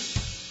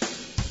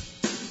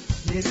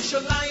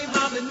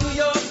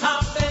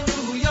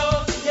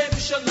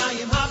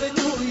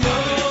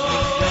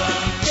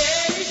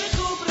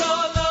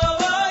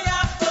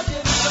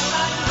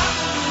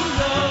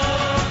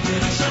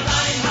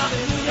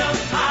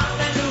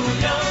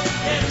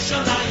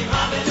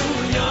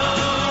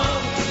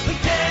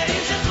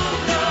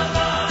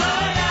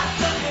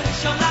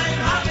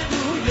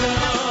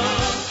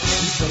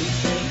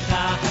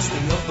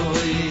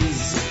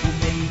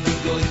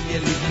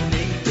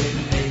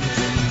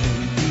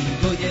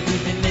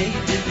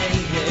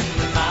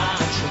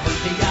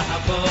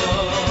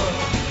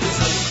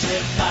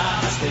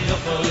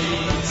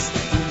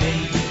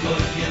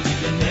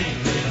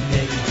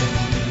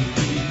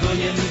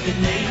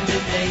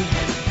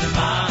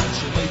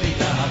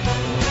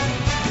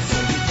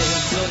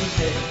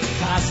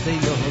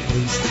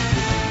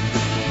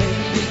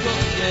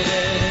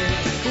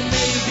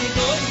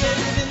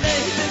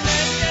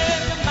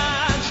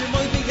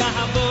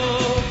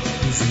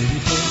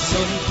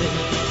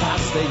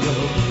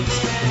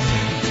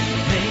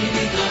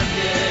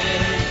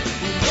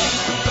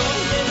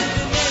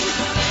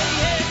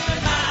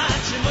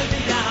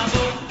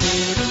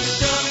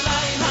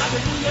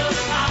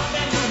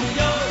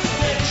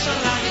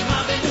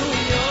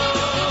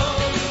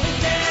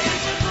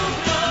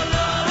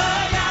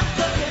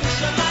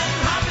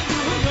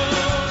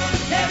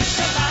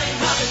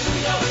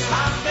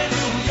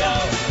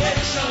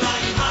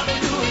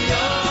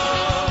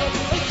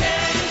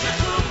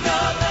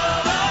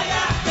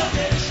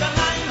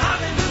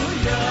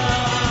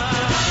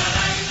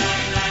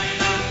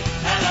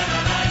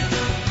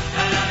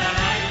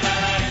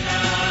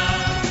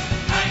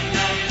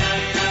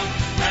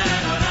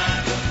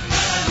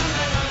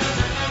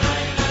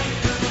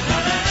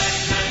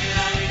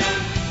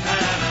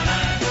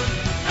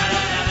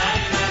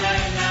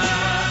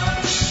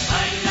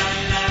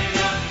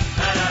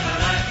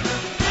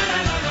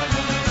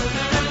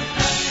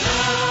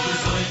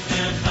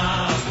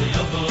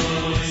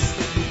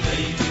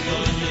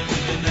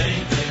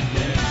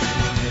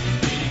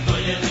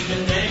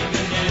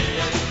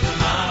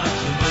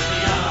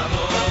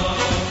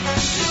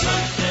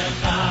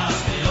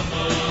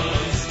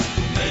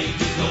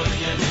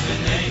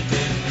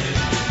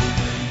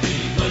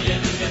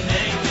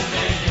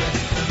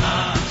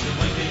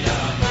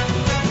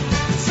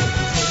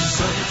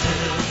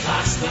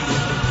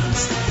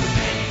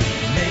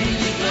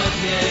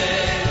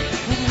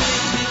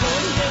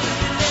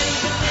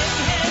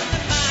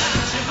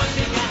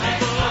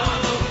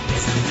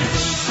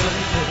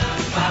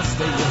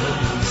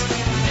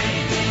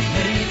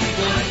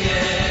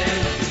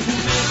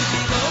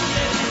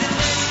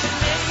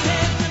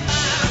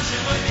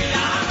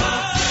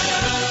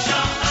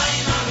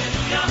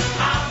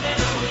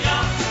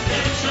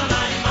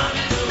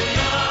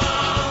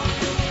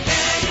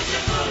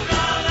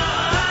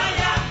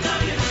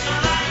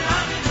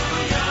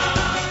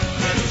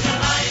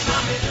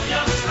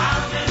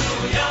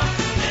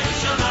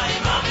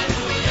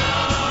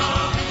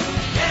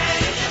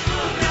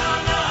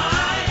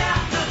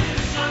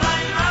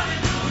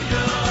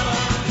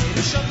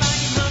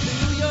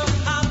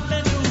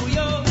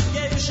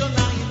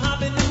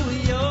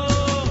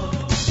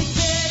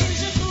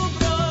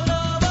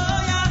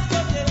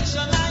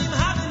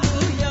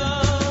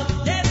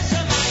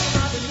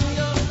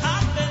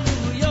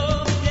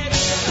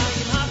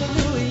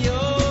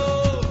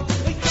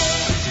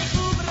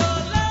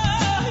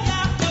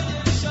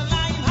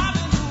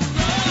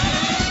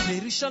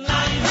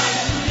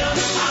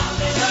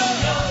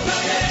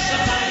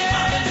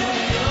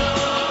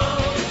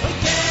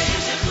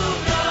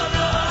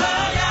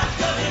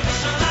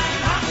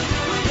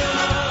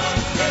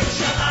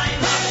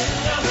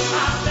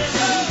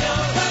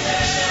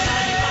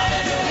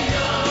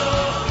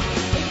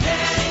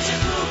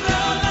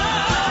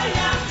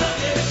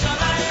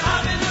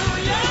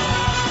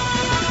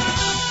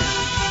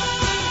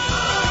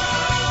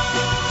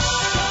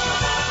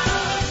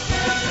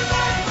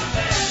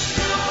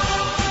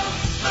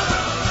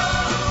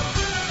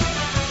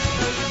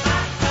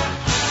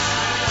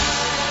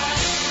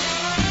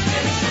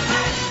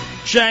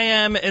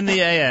 JM in the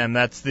AM.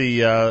 That's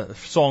the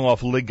song off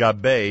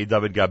Ligabe,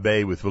 David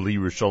Gabe with Vali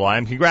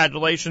Yerushalayim.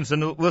 Congratulations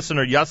to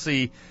listener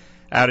Yossi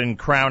out in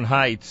Crown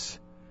Heights.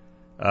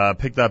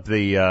 Picked up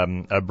the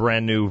a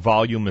brand new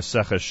volume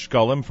Maseches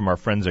Shkolim from our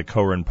friends at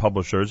Koren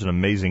Publishers. An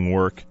amazing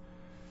work,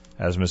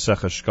 as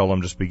Maseches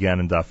Shkolim just began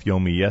in Daf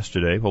Yomi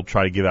yesterday. We'll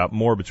try to give out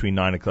more between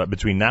now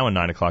and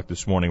 9 o'clock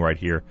this morning right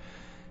here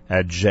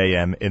at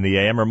JM in the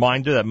AM.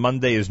 Reminder that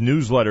Monday is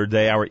newsletter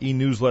day. Our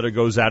e-newsletter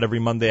goes out every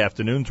Monday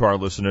afternoon to our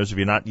listeners. If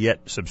you're not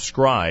yet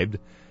subscribed,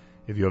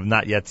 if you have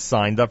not yet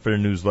signed up for the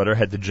newsletter,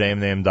 head to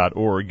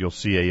jmintheam.org. You'll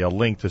see a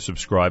link to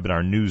subscribe in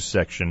our news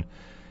section.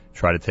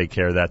 Try to take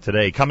care of that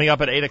today. Coming up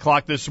at 8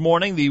 o'clock this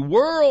morning, the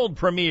world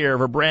premiere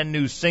of a brand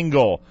new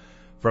single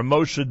from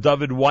Moshe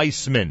David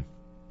Weissman.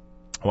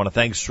 I want to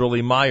thank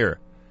Shirley Meyer,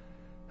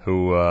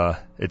 who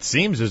it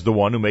seems is the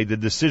one who made the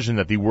decision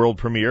that the world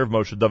premiere of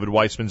Moshe David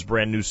Weissman's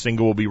brand new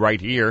single will be right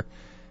here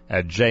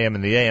at JM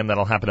in the AM.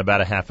 That'll happen about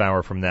a half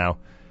hour from now,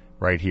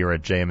 right here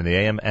at JM in the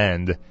AM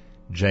and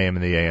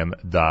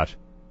jmintheam.org.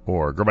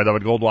 Rabbi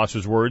David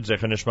Goldwasser's words,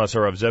 Zecher Nishmas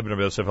Harav Zeb ben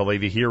Rabbi Yosef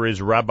Halevi. Here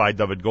is Rabbi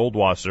David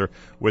Goldwasser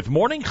with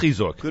Morning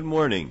Chizuk. Good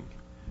morning.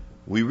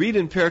 We read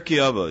in Perkei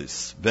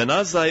Avos, Ben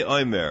Azai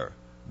Omer,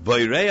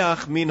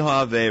 Boireach min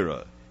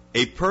ha'avera.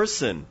 A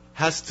person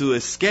has to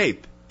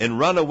escape and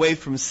run away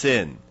from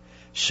sin.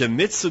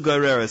 Shemitzu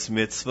goreres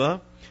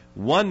mitzvah.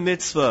 One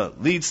mitzvah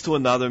leads to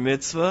another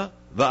mitzvah.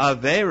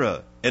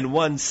 Va'avera, and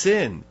one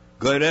sin,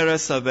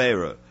 goreres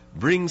avera,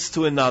 brings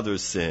to another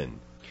sin.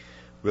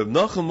 Reb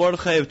Nachum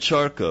Mordechai of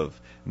Charkov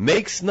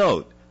makes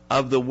note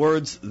of the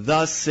words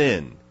the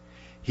sin.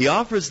 He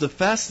offers the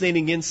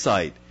fascinating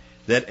insight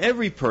that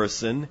every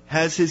person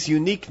has his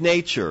unique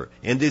nature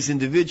and his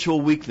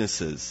individual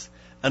weaknesses.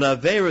 An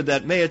avera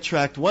that may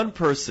attract one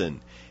person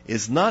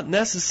is not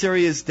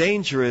necessarily as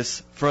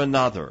dangerous for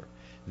another.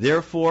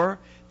 Therefore,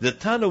 the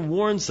Tana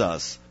warns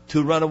us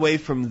to run away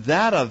from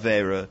that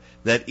avera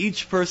that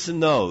each person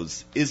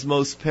knows is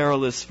most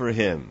perilous for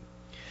him.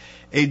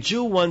 A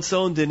Jew once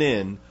owned an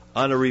inn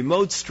on a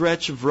remote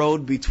stretch of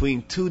road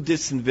between two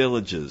distant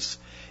villages.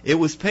 It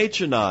was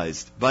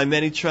patronized by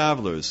many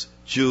travelers,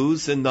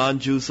 Jews and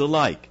non-Jews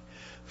alike.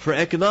 For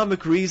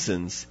economic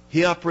reasons,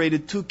 he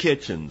operated two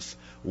kitchens,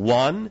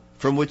 one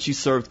from which he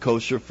served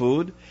kosher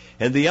food,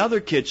 and the other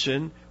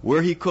kitchen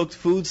where he cooked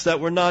foods that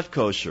were not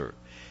kosher.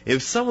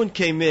 If someone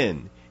came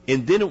in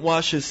and didn't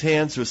wash his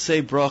hands or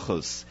say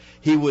brachos,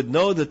 he would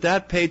know that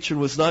that patron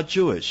was not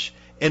Jewish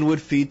and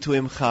would feed to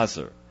him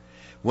chazer.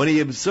 When he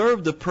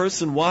observed a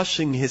person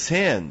washing his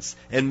hands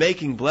and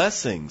making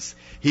blessings,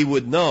 he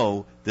would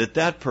know that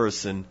that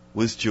person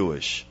was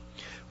Jewish.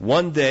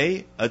 One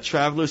day, a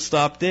traveler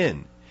stopped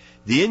in.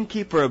 The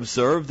innkeeper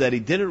observed that he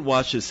didn't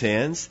wash his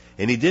hands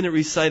and he didn't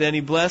recite any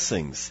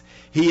blessings.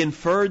 He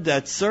inferred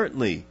that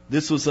certainly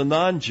this was a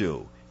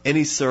non-Jew, and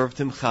he served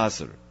him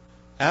chazer.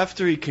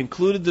 After he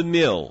concluded the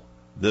meal,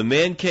 the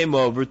man came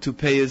over to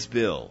pay his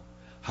bill.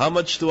 "How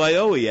much do I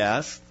owe?" he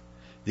asked.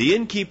 The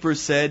innkeeper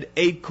said,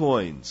 8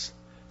 coins.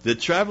 The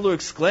traveler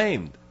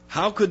exclaimed,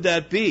 "How could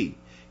that be?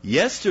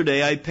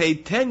 Yesterday I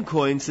paid 10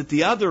 coins at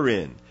the other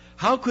inn.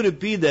 How could it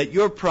be that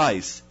your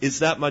price is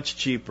that much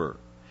cheaper?"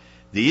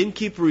 The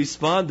innkeeper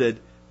responded,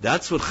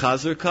 "That's what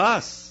chazer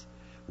costs."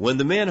 When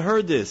the man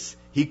heard this,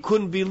 he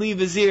couldn't believe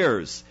his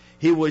ears.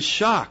 He was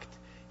shocked.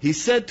 He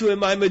said to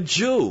him, "I'm a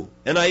Jew,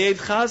 and I ate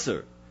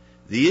chazer."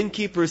 The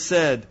innkeeper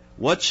said,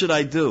 "What should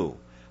I do?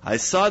 I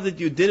saw that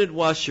you didn't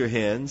wash your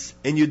hands,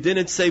 and you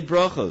didn't say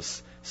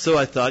brachos, so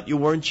I thought you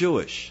weren't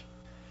Jewish."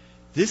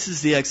 This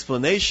is the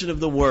explanation of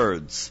the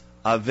words,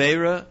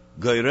 Avera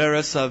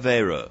goireres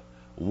avera.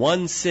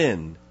 One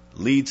sin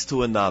leads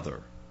to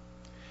another.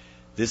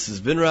 This has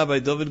been Rabbi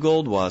David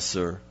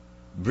Goldwasser,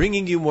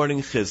 bringing you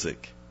Morning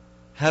Chizuk.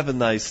 Have a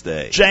nice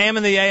day. JM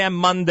in the AM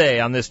Monday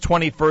on this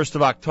 21st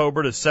of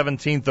October to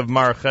 17th of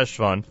Mar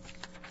Cheshvan.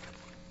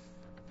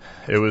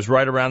 It was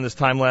right around this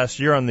time last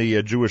year on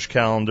the Jewish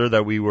calendar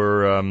that we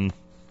were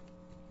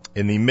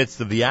in the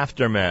midst of the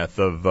aftermath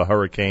of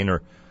Hurricane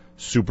or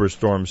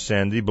Superstorm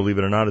Sandy. Believe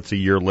it or not, it's a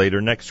year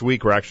later. Next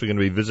week, we're actually going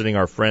to be visiting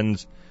our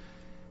friends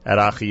at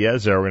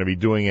Achiezer. We're going to be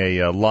doing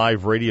a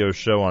live radio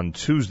show on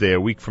Tuesday, a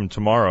week from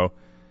tomorrow,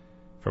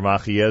 from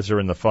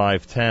Achiezer in the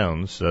 5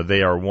 towns.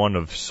 They are one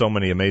of so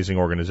many amazing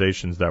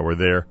organizations that were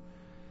there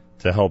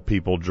to help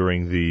people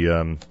during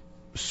the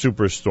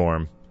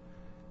superstorm.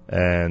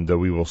 And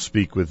we will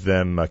speak with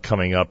them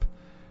coming up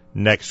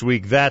next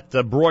week. That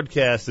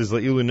broadcast is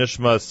Le'ilu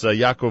Nishmas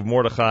Yaakov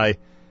Mordechai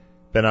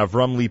Ben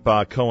Avram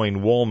Lipa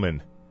Cohen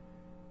Wallman.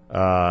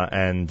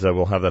 And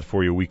we'll have that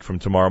for you a week from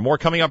tomorrow. More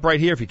coming up right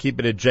here if you keep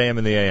it at JM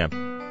in the AM.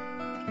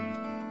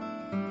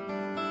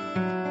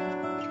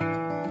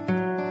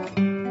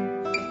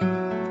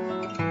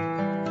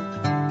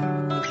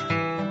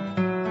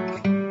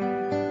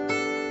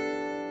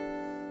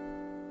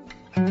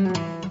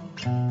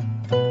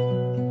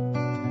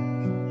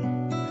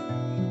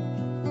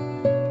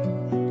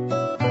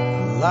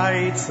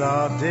 Lights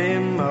are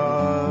dim,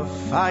 a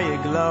fire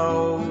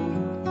glow.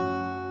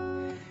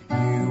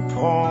 You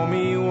pour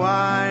me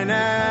wine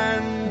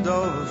and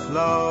overflow.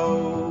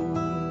 overflow.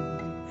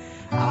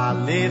 I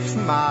lift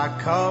my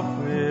cup,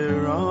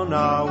 we're on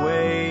our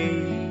way.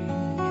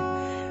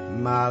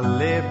 My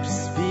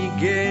lips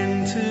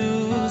begin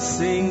to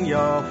sing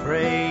your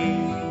praise.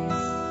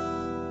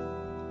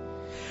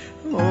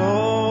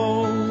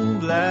 Oh,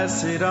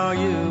 blessed are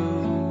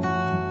you,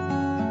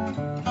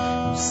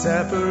 who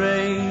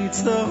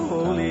separates the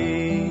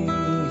holy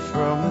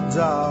from the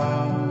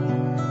dark.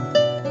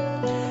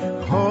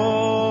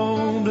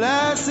 Oh,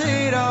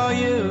 blessed are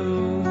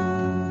you,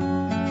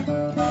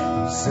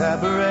 who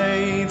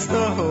separates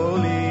the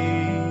holy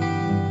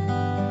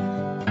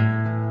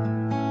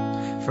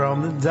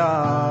from the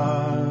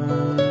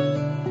dark.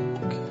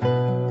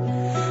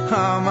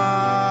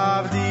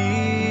 Hamavdil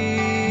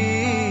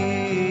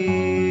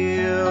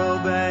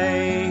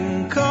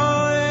ben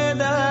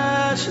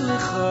kodesh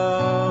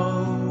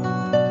lecho,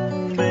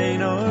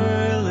 ben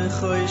or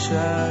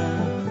lechoisha,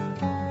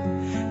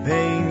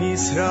 ben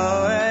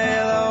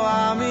Yisrael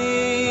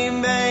oamim,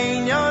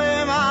 ben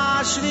yoim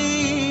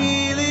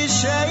ashvi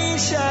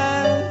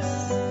lisheishes,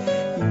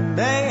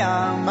 ben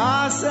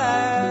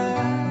amaseh.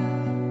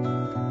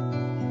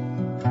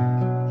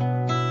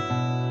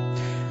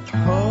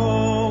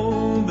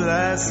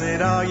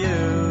 Blessed are you,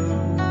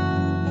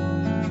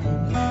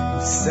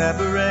 who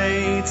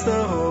separates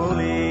the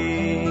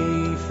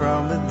holy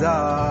from the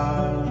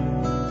dark.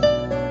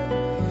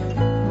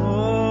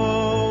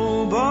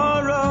 Oh,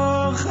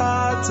 Baruch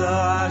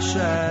atah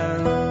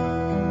Hashem,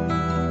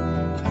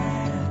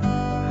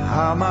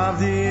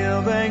 Hamavdil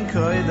ben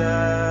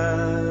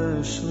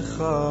kodesh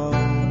lecho.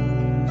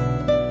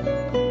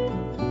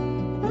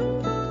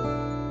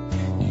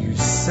 You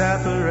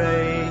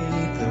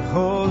separate the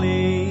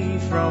holy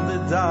from the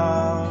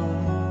dark.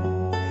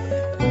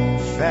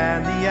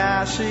 Fan the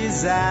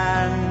ashes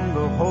and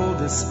behold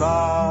the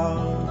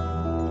spark.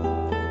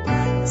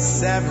 The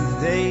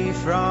seventh day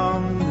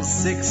from the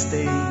 6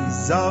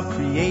 days of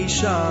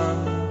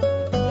creation.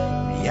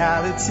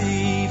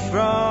 Reality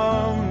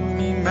from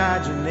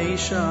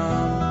imagination.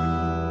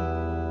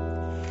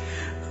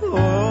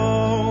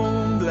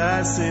 Oh,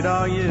 blessed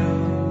are you,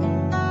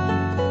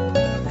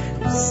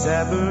 who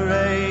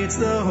separates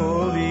the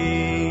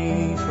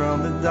holy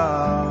from the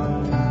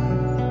dark.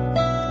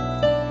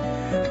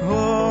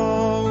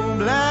 Oh,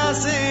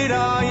 blessed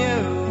are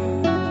you,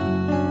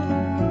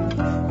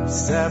 who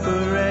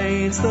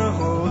separates the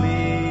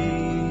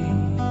holy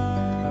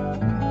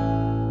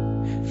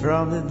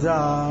from the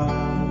dark.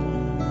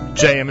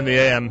 JM in the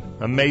AM,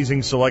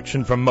 amazing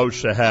selection from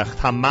Moshe Hecht,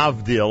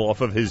 Hamavdil,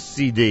 off of his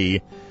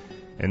CD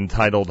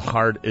entitled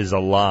Heart is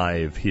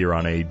Alive, here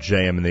on a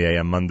JM in the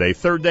AM Monday.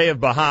 Third day of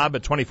Bahab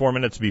at 24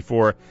 minutes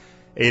before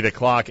 8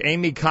 o'clock.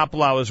 Amy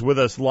Koplow is with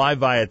us live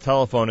via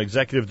telephone,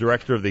 Executive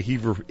Director of the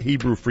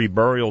Hebrew Free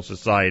Burial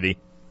Society.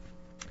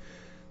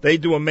 They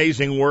do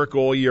amazing work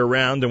all year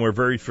round, and we're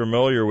very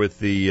familiar with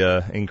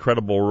the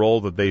incredible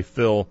role that they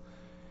fill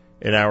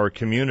in our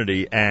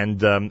community. And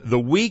the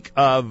week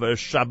of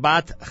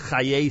Shabbat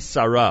Chayei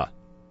Sarah,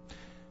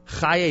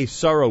 Chayei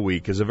Sarah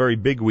week, is a very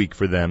big week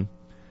for them.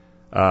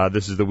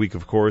 This is the week,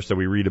 of course, that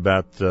we read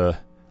about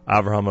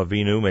Avraham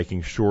Avinu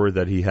making sure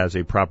that he has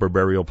a proper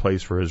burial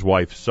place for his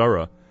wife,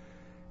 Sarah.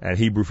 And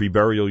Hebrew Free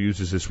Burial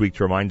uses this week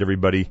to remind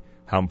everybody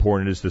how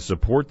important it is to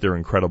support their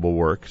incredible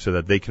work so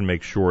that they can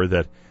make sure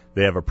that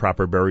they have a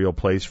proper burial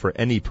place for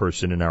any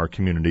person in our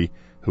community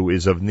who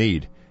is of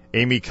need.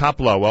 Amy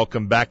Koplow,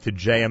 welcome back to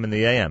JM in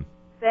the AM.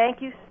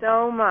 Thank you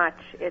so much.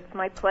 It's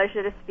my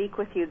pleasure to speak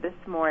with you this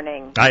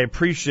morning. I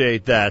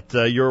appreciate that.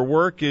 Your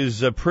work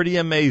is pretty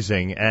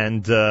amazing,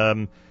 and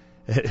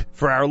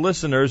for our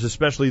listeners,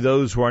 especially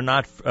those who are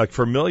not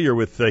familiar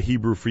with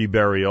Hebrew Free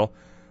Burial,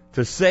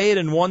 to say it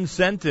in one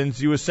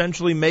sentence, you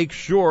essentially make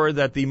sure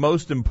that the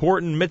most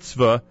important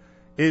mitzvah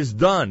is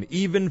done,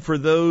 even for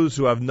those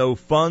who have no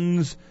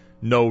funds,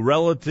 no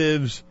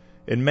relatives,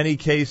 in many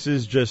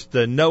cases just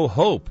no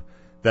hope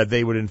that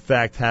they would in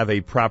fact have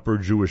a proper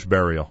Jewish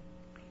burial.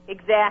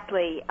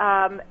 Exactly.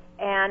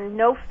 And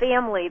no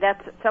family,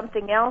 that's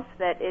something else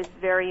that is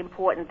very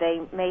important.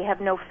 They may have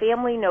no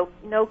family,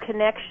 no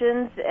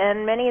connections,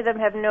 and many of them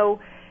have no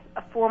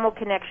formal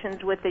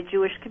connections with the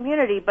Jewish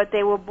community, but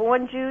they were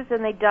born Jews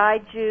and they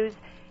died Jews,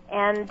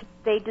 and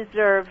they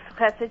deserve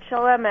chesed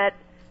shalemet,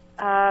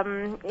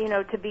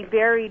 to be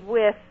buried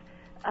with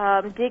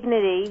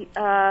dignity,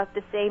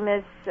 the same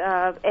as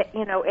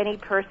any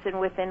person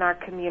within our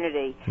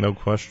community. No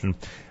question.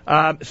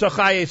 So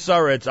Chayei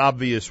Sarah, it's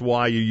obvious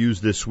why you use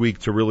this week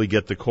to really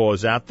get the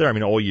cause out there. I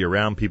mean, all year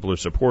round, people are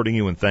supporting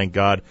you, and thank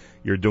God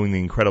you're doing the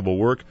incredible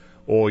work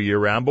all year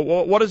round. But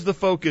what is the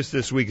focus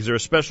this week? Is there a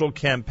special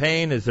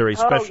campaign? Is there a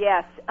special... Oh,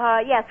 yes.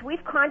 Yes,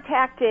 we've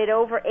contacted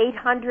over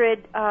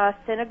 800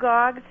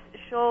 synagogues,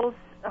 shuls,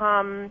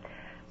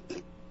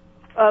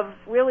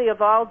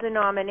 of all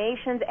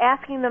denominations,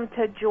 asking them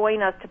to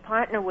join us, to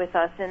partner with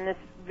us in this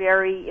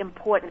very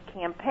important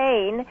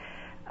campaign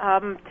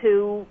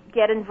to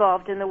get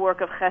involved in the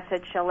work of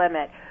Chesed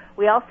Shalemet.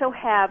 We also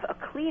have a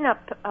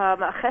cleanup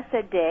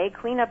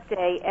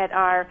day at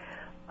our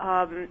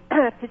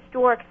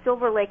historic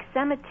Silver Lake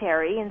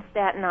Cemetery in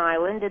Staten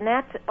Island, and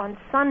that's on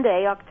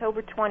Sunday,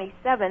 October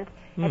 27th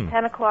at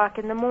 10 o'clock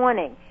in the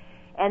morning.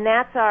 And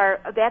that's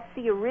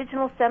the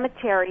original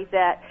cemetery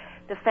that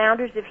the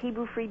founders of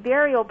Hebrew Free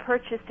Burial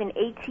purchased in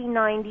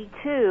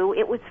 1892.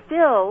 It was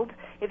filled,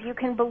 if you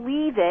can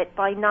believe it,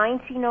 by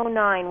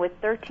 1909 with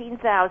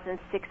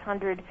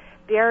 13,600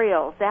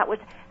 burials. That was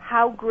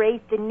how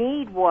great the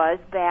need was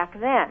back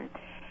then.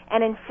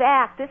 And in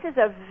fact, this is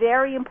a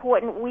very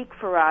important week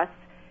for us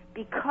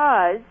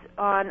because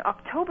on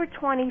October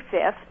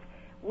 25th,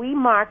 we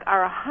mark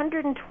our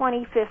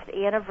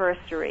 125th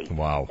anniversary.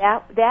 Wow.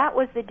 That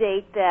was the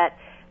date that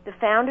the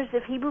founders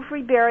of Hebrew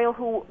Free Burial,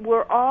 who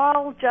were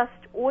all just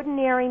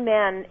ordinary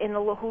men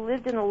who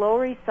lived in the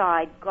Lower East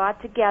Side,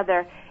 got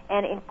together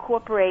and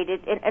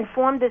incorporated and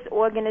formed this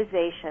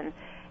organization,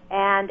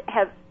 and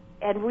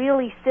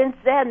really since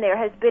then there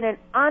has been an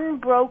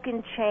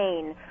unbroken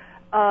chain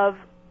of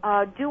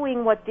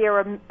doing what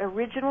their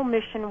original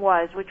mission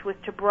was, which was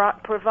to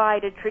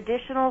provide a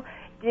traditional,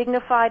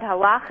 dignified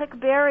halachic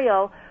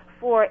burial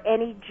for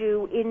any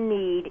Jew in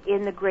need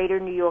in the greater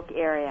New York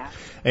area.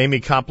 Amy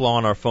Koplow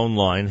on our phone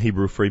line,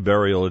 Hebrew Free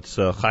Burial. It's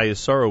Chayei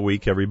Sarah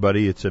Week,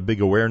 everybody. It's a big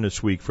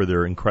awareness week for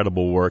their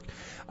incredible work.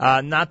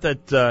 Not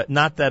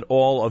that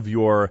all of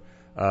your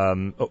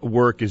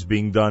work is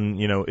being done,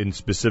 in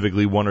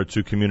specifically one or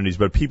two communities,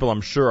 but people,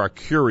 I'm sure, are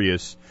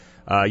curious.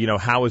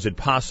 How is it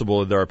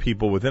possible that there are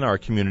people within our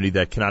community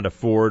that cannot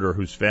afford, or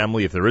whose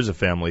family, if there is a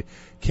family,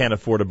 can't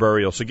afford a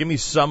burial? So give me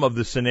some of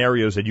the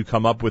scenarios that you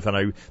come up with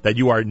that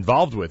you are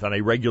involved with on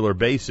a regular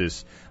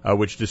basis,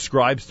 which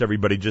describes to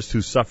everybody just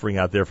who's suffering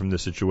out there from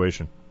this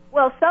situation.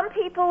 Well, some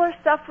people are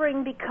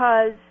suffering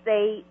because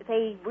they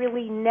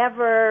really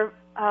never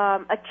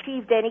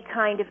achieved any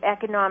kind of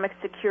economic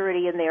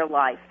security in their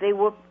life. They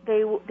were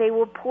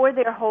poor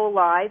their whole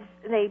lives,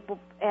 and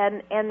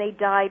they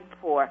died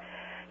poor.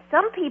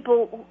 Some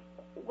people,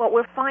 what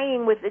we're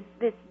finding with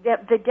the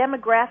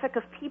demographic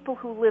of people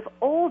who live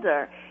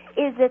older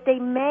is that they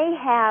may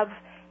have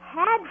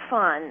had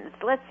funds,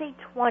 let's say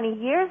 20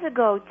 years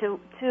ago,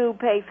 to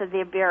pay for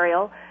their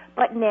burial,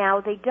 but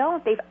now they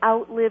don't. They've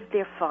outlived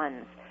their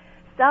funds.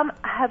 Some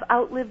have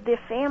outlived their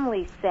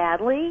families,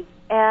 sadly,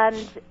 and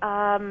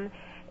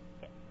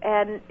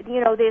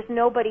there's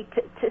nobody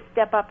to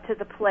step up to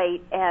the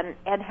plate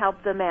and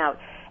help them out.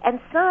 And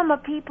some are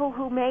people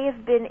who may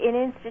have been in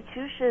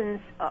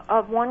institutions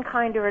of one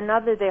kind or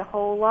another their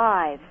whole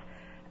lives,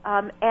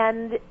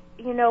 and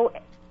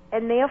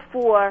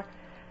therefore,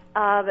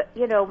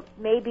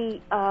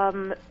 maybe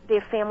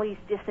their families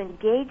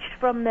disengaged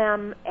from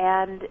them,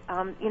 and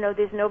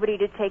there's nobody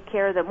to take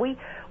care of them. We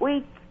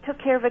took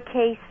care of a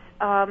case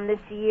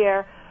this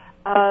year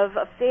of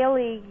a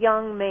fairly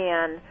young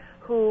man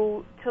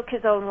who took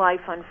his own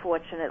life,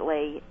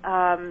 unfortunately.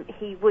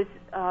 He was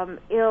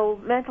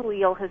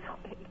mentally ill his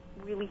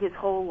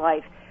whole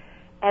life.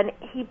 And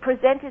he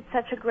presented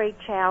such a great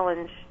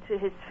challenge to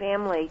his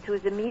family, to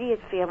his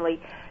immediate family,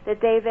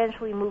 that they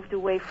eventually moved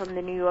away from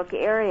the New York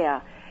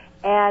area.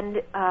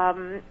 And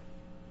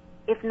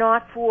if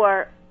not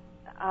for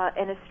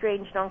an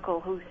estranged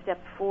uncle who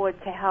stepped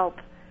forward to help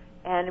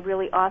and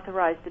really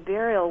authorized the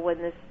burial when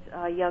this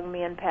young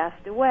man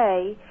passed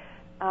away,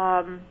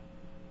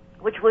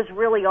 which was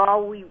really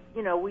all we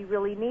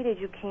really needed.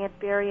 You can't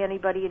bury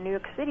anybody in New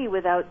York City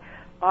without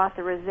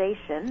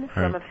authorization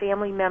from a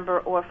family member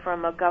or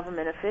from a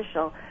government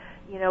official.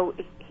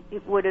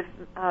 It would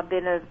have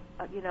been a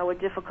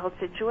difficult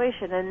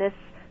situation, and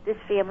this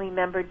family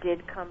member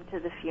did come to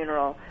the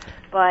funeral.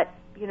 But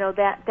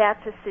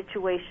that's a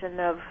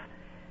situation of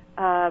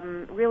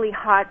really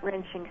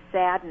heart-wrenching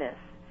sadness.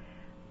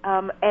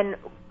 And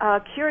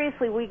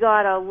curiously, we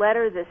got a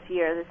letter this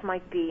year. This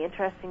might be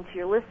interesting to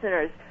your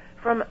listeners,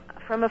 from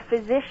a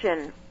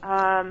physician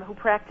who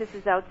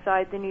practices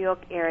outside the New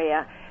York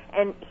area.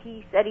 And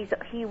he said he's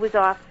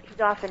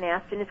often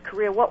asked in his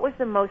career, what was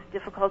the most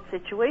difficult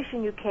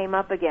situation you came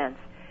up against?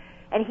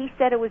 And he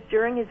said it was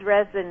during his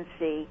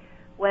residency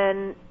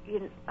when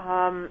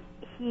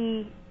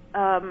he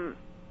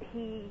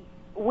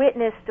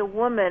witnessed a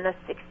woman, a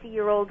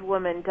 60-year-old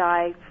woman,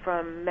 die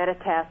from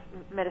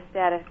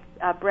metastatic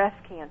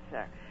breast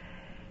cancer.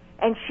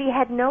 And she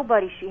had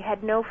nobody. She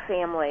had no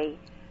family,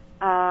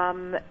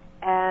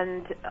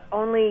 and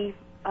only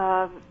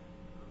her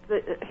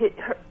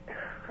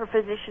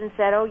physician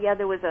said, "Oh yeah,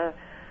 there was a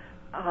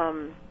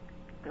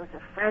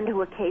friend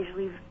who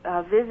occasionally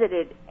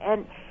visited,"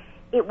 and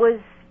it was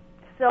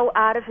so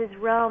out of his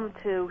realm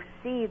to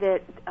see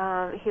that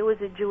here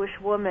was a Jewish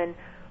woman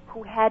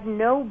who had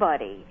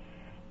nobody,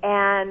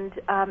 and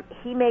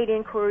he made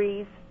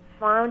inquiries,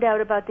 found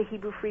out about the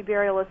Hebrew Free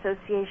Burial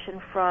Association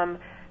from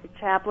the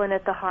chaplain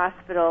at the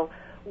hospital.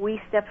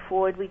 We stepped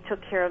forward. We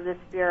took care of this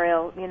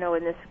burial,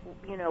 and this,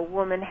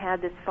 woman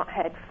had this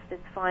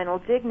final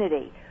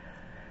dignity.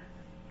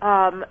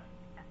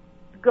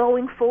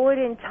 Going forward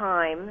in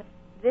time,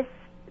 this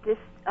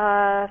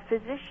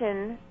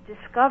physician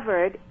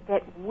discovered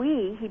that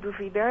we, Hebrew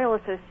Free Burial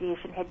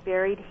Association, had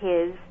buried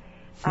his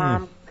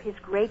his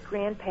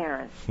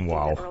great-grandparents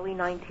Wow. in the early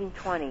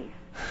 1920s.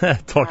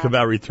 Talk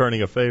about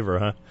returning a favor,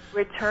 huh?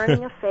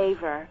 Returning a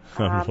favor.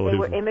 They were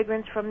Unbelievable.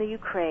 immigrants from the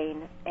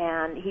Ukraine,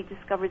 and he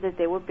discovered that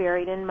they were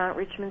buried in Mount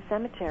Richmond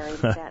Cemetery in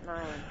Staten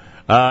Island.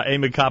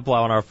 Amy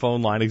Koplow on our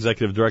phone line,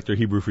 Executive Director,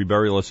 Hebrew Free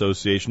Burial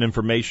Association.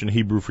 Information,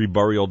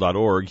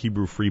 HebrewFreeBurial.org,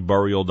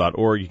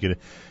 HebrewFreeBurial.org. You can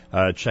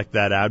check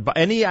that out. But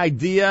any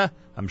idea,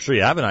 I'm sure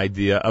you have an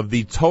idea, of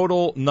the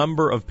total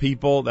number of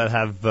people that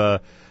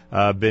have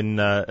been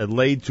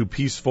laid to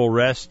peaceful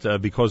rest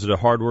because of the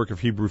hard work of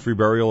Hebrew Free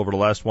Burial over the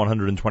last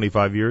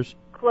 125 years?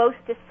 Close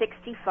to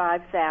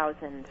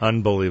 65,000.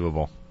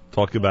 Unbelievable.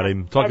 Talk about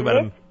him.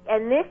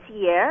 And this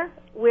year,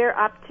 we're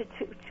up to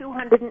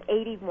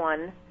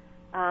 281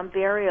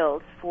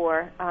 burials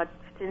for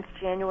since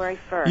January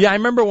 1st. Yeah, I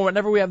remember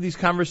whenever we have these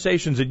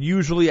conversations, it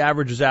usually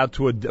averages out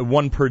to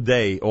one per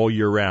day all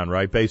year round,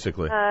 right,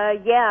 basically?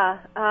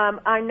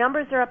 Our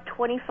numbers are up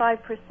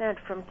 25%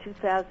 from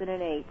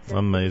 2008, since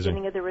Amazing.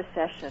 the beginning of the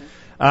recession.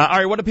 All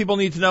right, what do people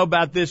need to know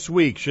about this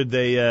week? Should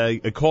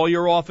they call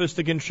your office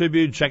to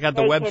contribute? Check out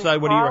the website? They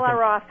can What do you call recommend?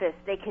 our office.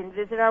 They can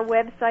visit our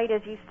website,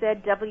 as you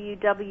said,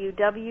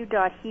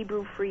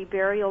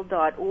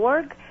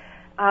 www.hebrewfreeburial.org.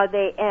 Our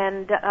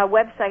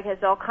website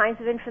has all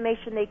kinds of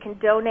information. They can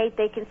donate.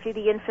 They can see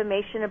the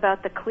information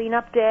about the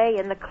cleanup day,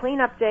 and the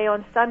cleanup day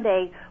on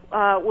Sunday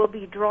will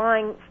be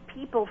drawing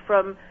people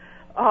from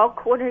all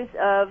corners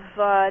of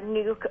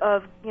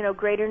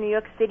Greater New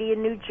York City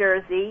and New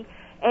Jersey.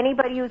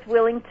 Anybody who's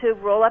willing to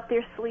roll up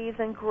their sleeves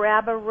and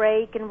grab a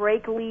rake and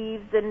rake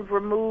leaves and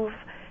remove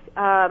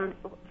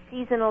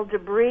seasonal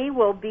debris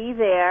will be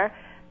there.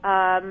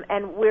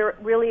 And we're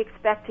really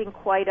expecting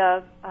quite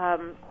a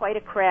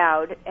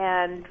crowd,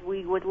 and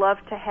we would love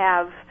to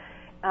have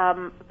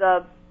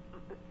the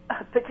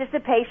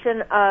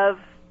participation of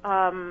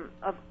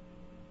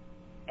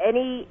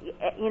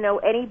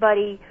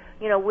anybody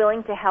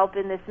willing to help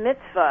in this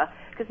mitzvah.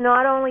 Because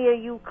not only are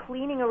you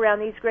cleaning around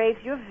these graves,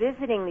 you're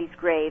visiting these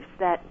graves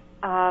that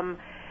are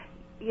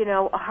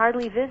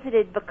hardly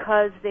visited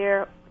because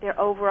they're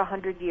over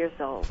 100 years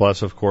old.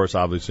 Plus, of course,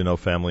 obviously no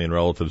family and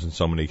relatives in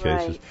so many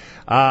cases.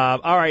 Right.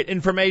 All right,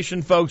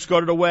 information, folks, go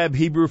to the web,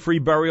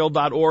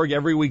 HebrewFreeBurial.org.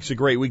 Every week's a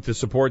great week to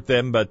support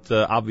them, but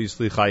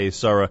obviously Chayei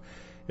Sarah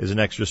is an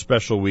extra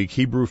special week.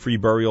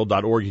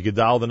 HebrewFreeBurial.org. You can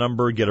dial the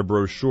number, get a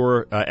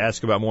brochure,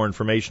 ask about more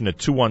information at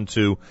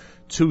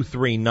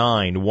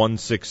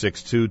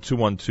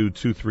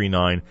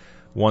 212-239-1662,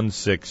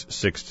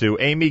 212-239-1662.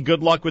 Amy,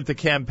 good luck with the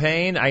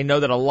campaign. I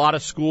know that a lot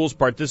of schools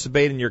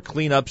participate in your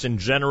cleanups in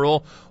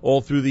general all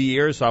through the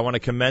year, so I want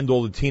to commend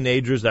all the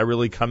teenagers that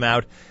really come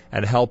out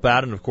and help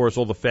out, and, of course,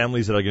 all the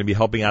families that are going to be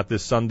helping out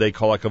this Sunday.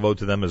 Kol hakavod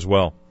to them as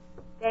well.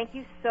 Thank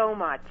you so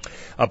much.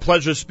 A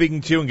pleasure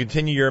speaking to you, and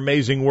continue your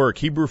amazing work.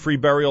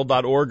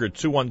 HebrewFreeBurial.org or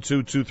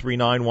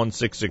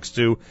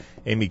 212-239-1662.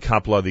 Amy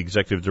Koplow, the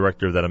Executive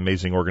Director of that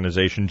amazing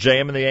organization.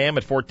 JM in the AM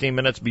at 14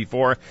 minutes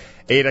before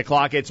 8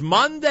 o'clock. It's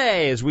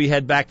Monday as we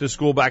head back to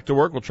school, back to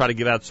work. We'll try to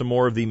give out some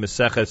more of the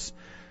Maseches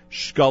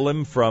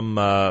Shkalim from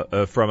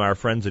our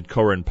friends at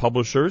Koren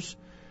Publishers.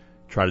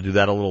 Try to do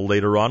that a little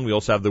later on. We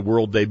also have the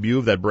world debut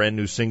of that brand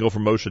new single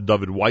from Moshe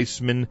David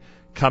Weissman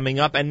coming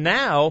up. And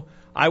now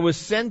I was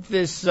sent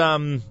this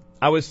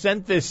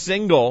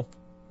single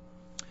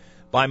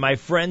by my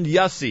friend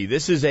Yossi.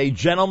 This is a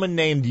gentleman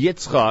named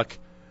Yitzchak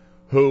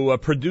who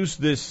produced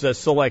this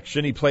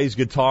selection. He plays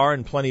guitar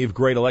and plenty of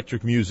great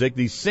electric music.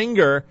 The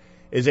singer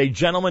is a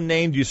gentleman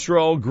named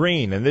Yisrael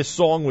Green, and this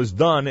song was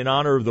done in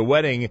honor of the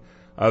wedding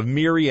of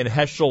Miri and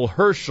Heschel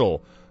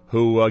Herschel,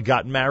 who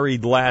got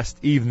married last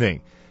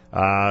evening.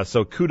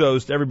 So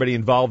kudos to everybody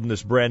involved in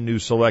this brand new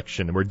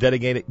selection. And we're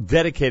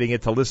dedicating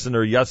it to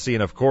listener Yossi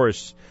and, of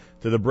course,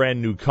 to the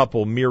brand new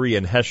couple, Miri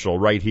and Heschel,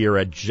 right here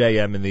at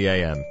JM in the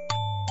AM.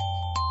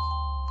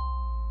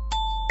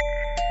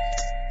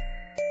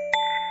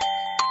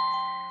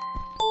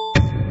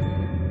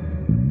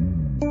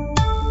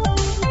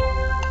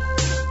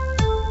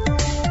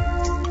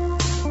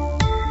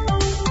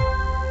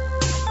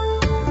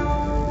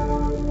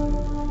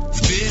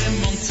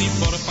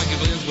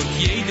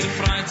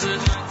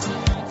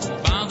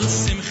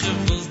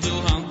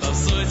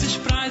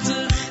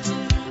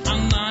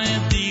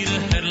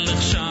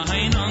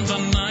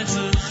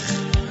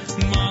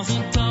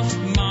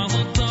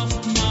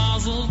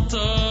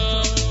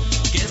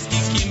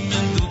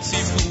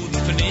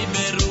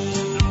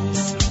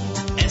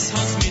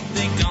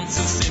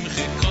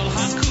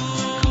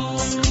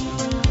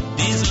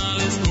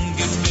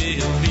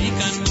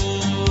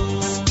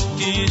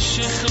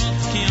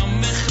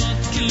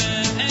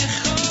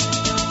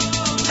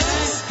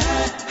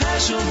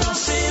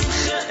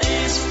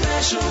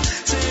 Special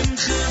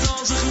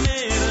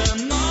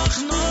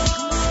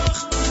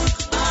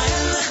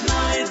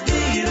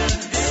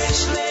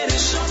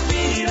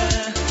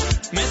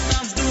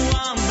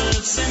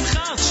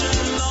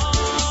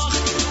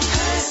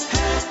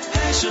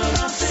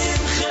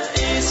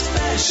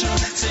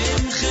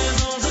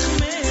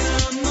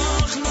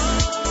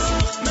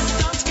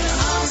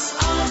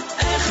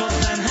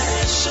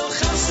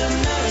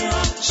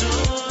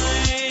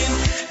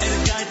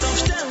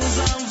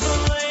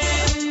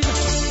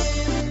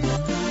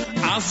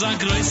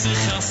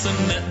Gasse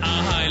mit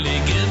a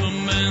heilige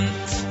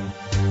Moment.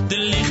 Die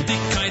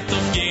Lichtigkeit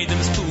auf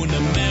jedem Spune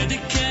mehr die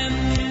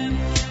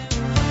kennt.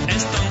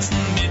 Es tanzen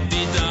mit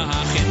die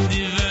Dach in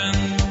die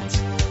Wand.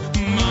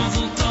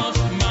 Mazel tov,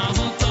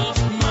 Mazel tov,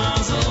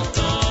 Mazel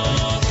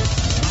tov.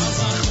 Als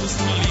Chust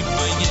mal lieb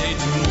bei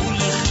jedem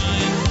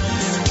Muligkeit.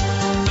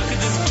 Danke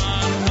des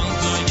Bar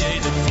unter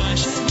jedem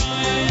Fleisch und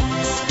Wein.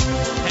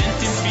 Hand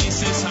in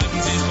Pieces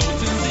halten sie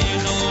rot in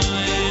sich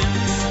allein.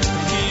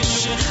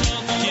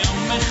 Kishechot,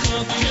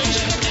 Yamechot,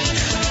 Kishechot.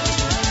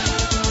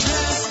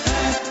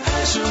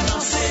 Special,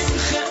 dan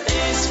Simche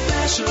is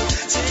special.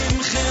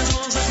 Simche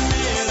zo zeg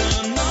meer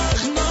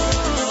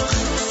nog.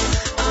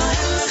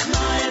 Eilig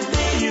naar het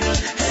dieren,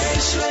 hey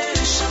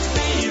schwere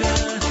Shapira.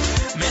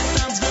 Met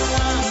dans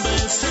belambe,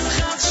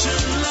 Simchat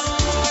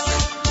Shalom.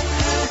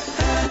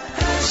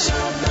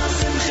 Special, dan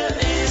Simche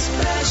is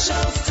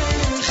special.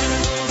 Simche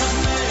zo zeg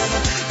meer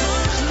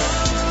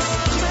nog.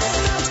 Met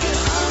dans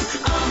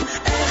geam,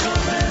 echo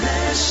ben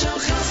Eshel,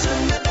 Gasse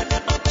met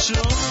Joy.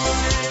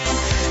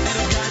 En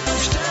het gaat op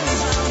stemmen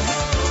van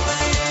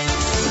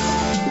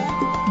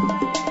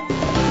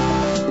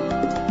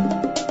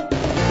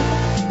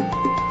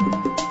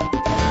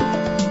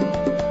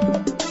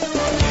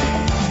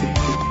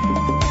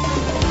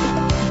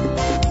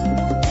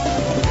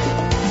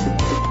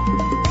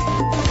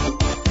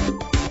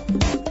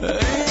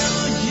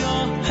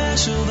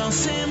Special, dan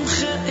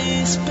Simche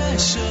is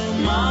special.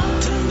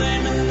 Mountain they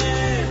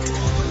minute.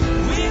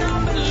 We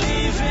don't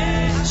believe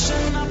it.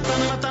 Hashem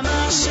natan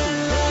matana shel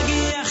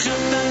legiach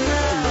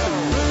etana.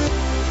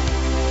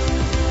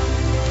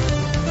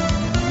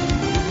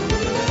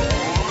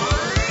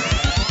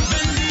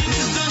 Wenn die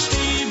ist das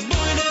die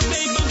Beine,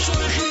 Weg beim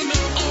Scheuchen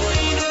mit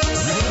Oine.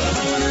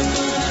 Wohnen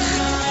durch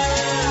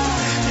Chaya.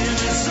 In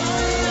der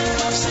Sonne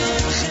auf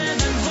Simche,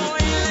 den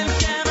Woilen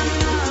kennen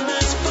alle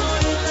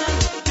Spoilen.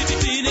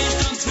 Die nicht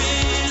ganz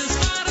viel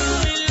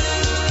Sparoilen.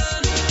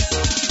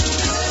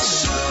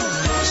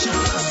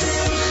 Special,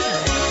 Simche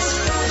is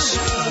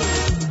special.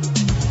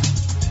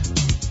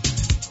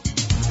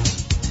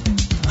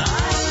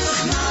 Eilig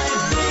naar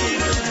het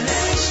dieren,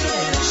 hey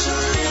schwere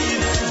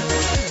Shalom.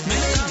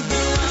 Met dat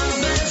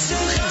belambe,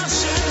 Simchat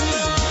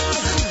Shalom.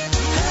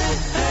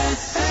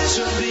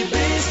 Special, die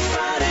beest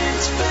waarin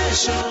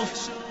special.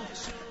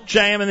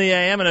 JM in the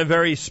AM and a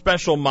very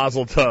special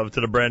mazel tov to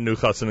the brand new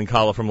Chassan and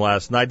Kala from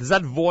last night. Does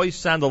that voice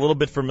sound a little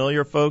bit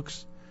familiar,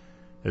 folks?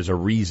 There's a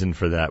reason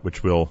for that,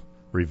 which we'll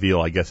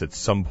reveal, I guess, at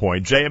some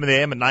point. JM in the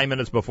AM at 9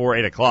 minutes before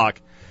 8 o'clock.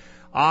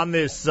 On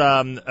this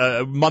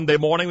Monday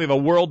morning, we have a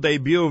world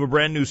debut of a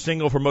brand new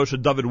single from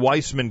Moshe David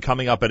Weissman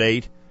coming up at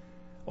 8.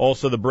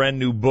 Also, the brand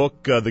new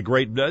book, The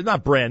Great,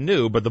 not brand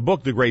new, but the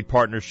book, The Great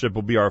Partnership,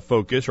 will be our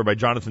focus. Rabbi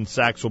Jonathan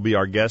Sacks will be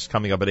our guest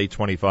coming up at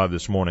 8:25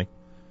 this morning.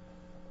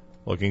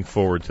 Looking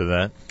forward to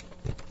that.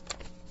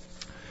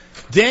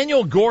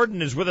 Daniel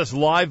Gordon is with us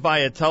live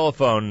via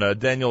telephone.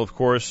 Daniel, of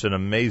course, an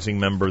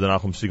amazing member of the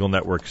Nachum Siegel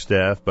Network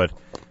staff, but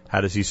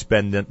how does he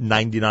spend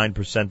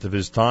 99% of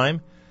his time?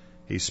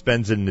 He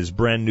spends it in his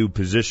brand new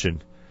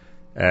position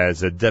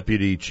as a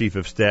Deputy Chief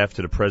of Staff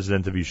to the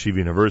President of Yeshiva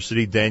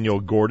University.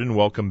 Daniel Gordon,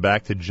 welcome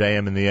back to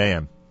JM in the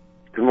AM.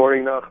 Good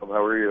morning, Nachum.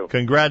 How are you?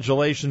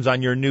 Congratulations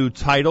on your new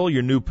title,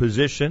 your new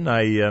position.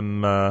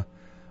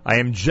 I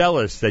am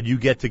jealous that you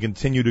get to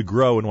continue to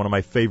grow in one of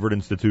my favorite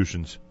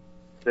institutions.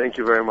 Thank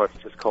you very much.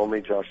 Just call me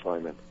Josh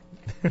Lyman.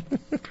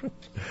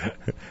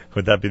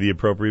 Would that be the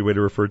appropriate way to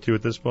refer to you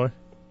at this point?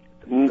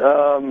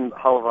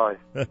 Halavai.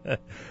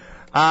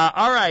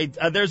 All right.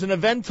 There's an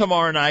event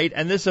tomorrow night,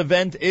 and this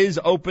event is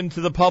open to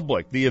the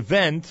public. The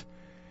event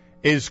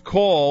is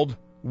called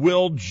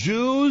Will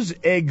Jews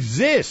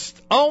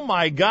Exist? Oh,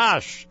 my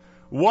gosh.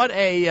 What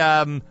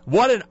an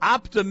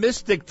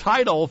optimistic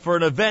title for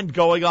an event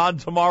going on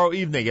tomorrow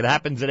evening. It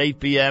happens at 8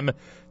 p.m.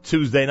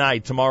 Tuesday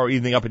night, tomorrow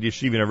evening up at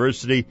Yeshiva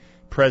University.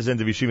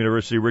 President of Yeshiva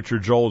University,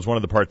 Richard Joel, is one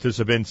of the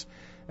participants,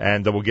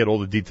 and we'll get all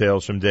the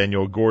details from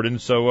Daniel Gordon.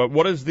 So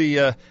what is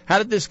how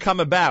did this come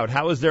about?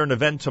 How is there an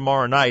event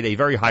tomorrow night, a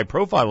very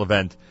high-profile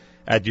event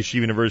at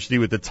Yeshiva University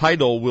with the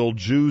title, Will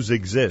Jews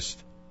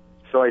Exist?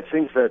 So I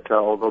think that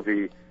although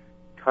the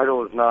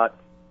title is not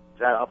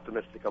that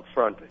optimistic up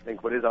front, I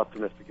think what is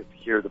optimistic is to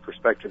hear the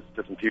perspectives of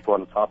different people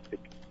on the topic,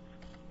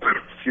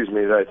 excuse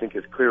me, that I think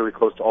is clearly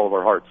close to all of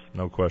our hearts.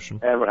 No question.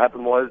 And what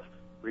happened was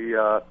we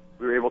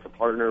were able to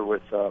partner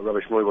with Rabbi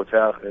Shmuel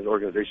Botach and his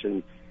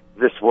organization,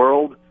 This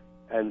World,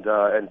 and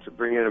to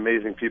bring in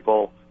amazing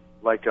people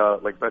like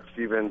Beth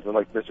Stevens and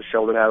like Mr.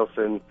 Sheldon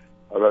Adelson.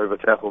 Rabbi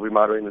Botach will be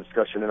moderating the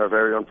discussion, and our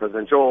very own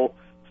President Joel,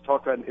 to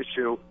talk about an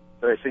issue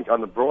that I think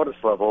on the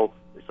broadest level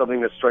is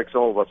something that strikes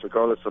all of us,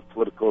 regardless of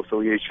political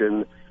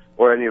affiliation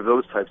or any of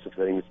those types of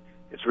things.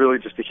 It's really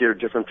just to hear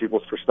different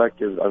people's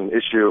perspectives on an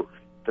issue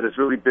that has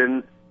really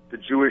been the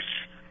Jewish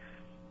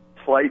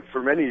plight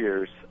for many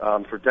years,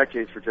 for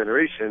decades, for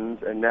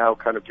generations, and now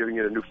kind of giving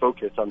it a new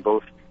focus on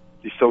both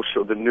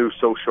the new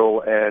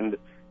social and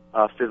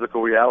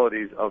physical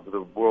realities of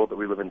the world that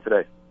we live in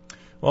today.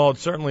 Well,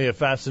 it's certainly a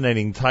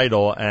fascinating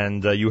title,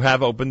 and you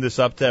have opened this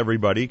up to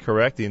everybody,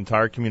 correct? The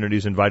entire community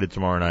is invited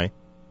tomorrow night.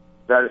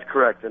 That is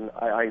correct, and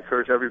I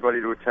encourage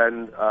everybody to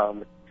attend. If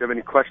you have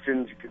any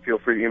questions, you can feel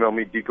free to email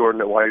me,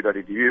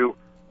 dgordon@yu.edu.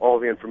 All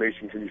the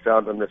information can be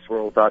found on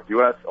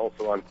thisworld.us,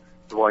 also on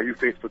the YU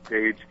Facebook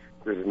page.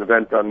 There's an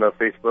event on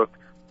Facebook.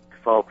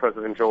 Follow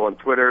President Joel on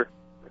Twitter.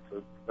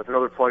 That's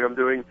another plug I'm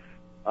doing,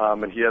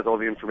 and he has all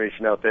the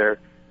information out there.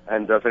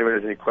 And if anybody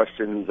has any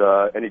questions,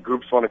 any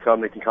groups want to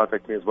come, they can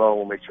contact me as well.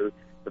 We'll make sure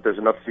that there's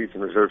enough seats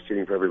and reserved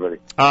seating for everybody.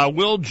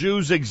 Will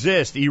Jews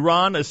exist?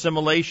 Iran,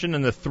 assimilation,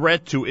 and the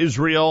threat to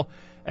Israel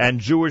and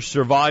Jewish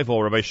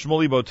survival. Rabbi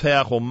Shmuley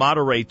Boteach will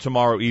moderate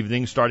tomorrow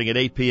evening, starting at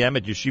 8 p.m.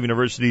 at Yeshiva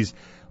University's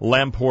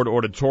Lamport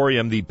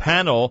Auditorium. The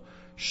panel,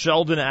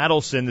 Sheldon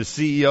Adelson, the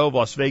CEO of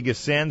Las Vegas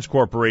Sands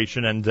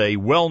Corporation and a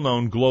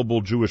well-known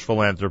global Jewish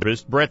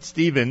philanthropist, Bret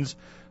Stephens,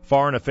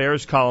 foreign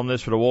affairs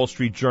columnist for the Wall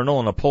Street Journal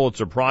and a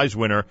Pulitzer Prize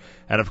winner,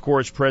 and of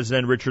course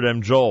President Richard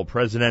M. Joel,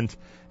 president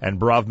and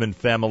Brovman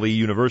Family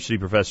University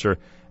professor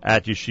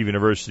at Yeshiva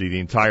University. The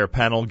entire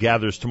panel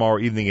gathers tomorrow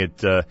evening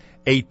at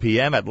 8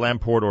 p.m. at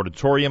Lamport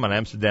Auditorium on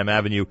Amsterdam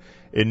Avenue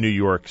in New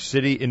York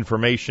City.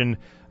 Information,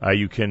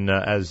 you can,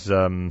 as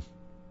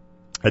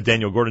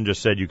Daniel Gordon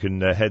just said, you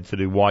can head to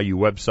the YU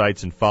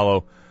websites and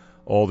follow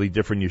all the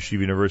different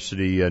Yeshiva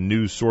University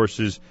news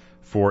sources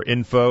for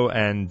info.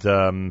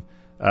 And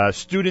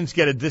students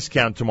get a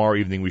discount tomorrow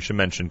evening, we should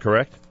mention,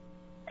 correct?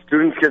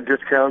 Students get a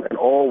discount, and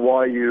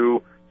all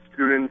YU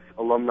students,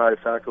 alumni,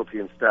 faculty,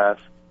 and staff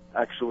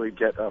actually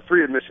get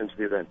free admission to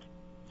the event.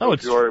 So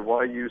if you are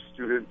a YU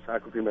student,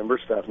 faculty member,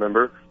 staff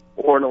member,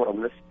 or an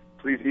alumnus,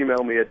 please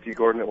email me at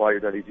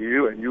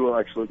dgordon@yu.edu, and you will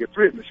actually get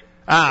free admission.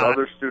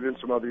 Other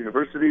students from other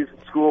universities and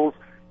schools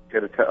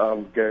get a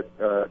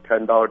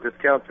 $10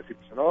 discount,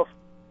 50% off,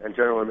 and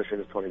general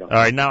admission is $20. All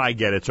right, now I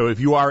get it. So if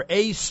you are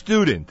a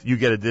student, you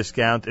get a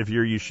discount. If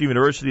you're a Yeshiva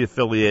University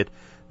affiliate,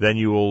 then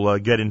you will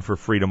get in for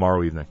free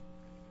tomorrow evening.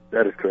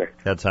 That is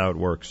correct. That's how it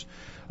works.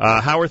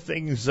 How are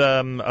things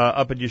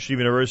up at Yeshiva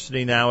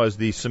University now as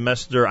the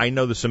semester? I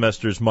know the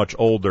semester is much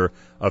older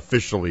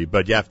officially,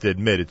 but you have to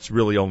admit it's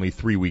really only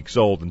 3 weeks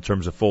old in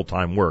terms of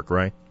full-time work,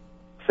 right?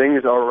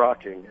 Things are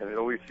rocking, and it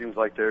always seems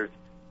like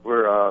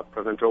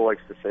President Joel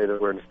likes to say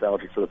that we're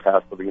nostalgic for the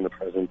past, living in the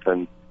present,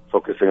 and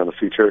focusing on the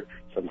future.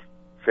 Some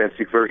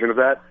fancy version of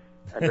that.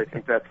 And I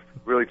think that's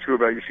really true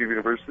about Yeshiva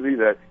University,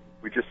 that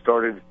we just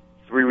started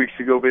 3 weeks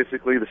ago,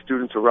 basically. The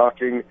students are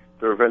rocking.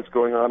 There are events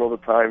going on all the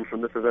time,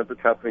 from this event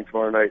that's happening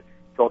tomorrow night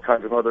to all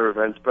kinds of other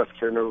events, Breast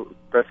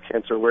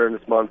Cancer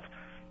Awareness Month.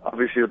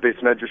 Obviously, the Beis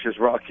Medrash is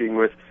rocking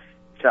with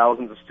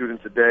thousands of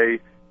students a day.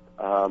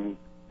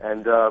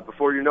 And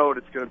before you know it,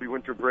 it's going to be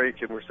winter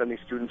break, and we're sending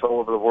students all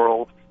over the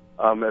world,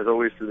 as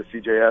always, through the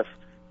CJF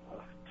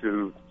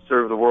to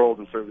serve the world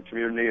and serve the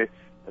community.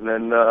 And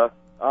then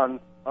on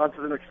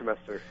to the next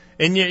semester.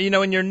 In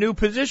your new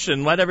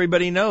position, let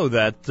everybody know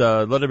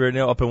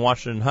up in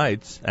Washington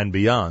Heights and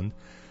beyond,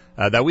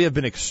 that we have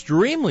been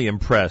extremely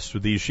impressed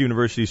with the Yeshiva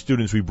University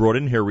students we brought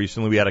in here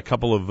recently. We had a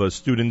couple of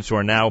students who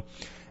are now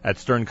at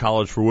Stern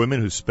College for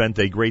Women who spent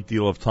a great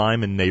deal of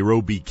time in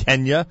Nairobi,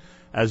 Kenya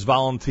as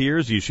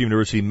volunteers. The Yeshiva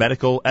University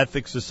Medical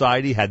Ethics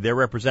Society had their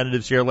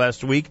representatives here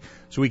last week.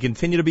 So we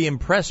continue to be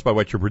impressed by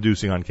what you're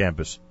producing on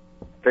campus.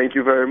 Thank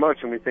you very much,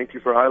 and we thank you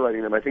for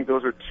highlighting them. I think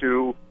those are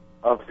two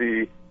of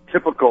the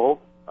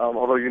typical,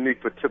 although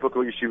unique, but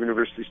typical Yeshiva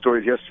University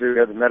stories. Yesterday we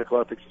had the Medical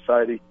Ethics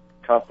Society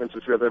conference,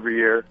 which we have every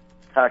year,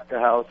 packed the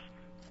house.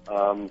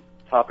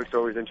 Topics are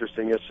always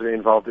interesting. Yesterday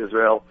involved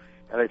Israel.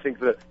 And I think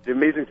the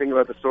amazing thing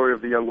about the story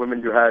of the young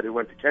women you had who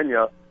went to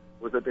Kenya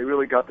was that they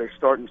really got their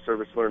start in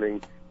service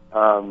learning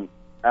on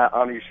a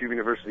Yeshiva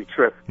University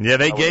trip. Yeah,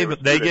 they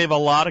gave a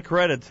lot of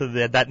credit to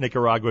that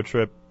Nicaragua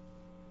trip.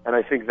 And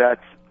I think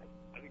that's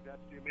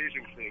the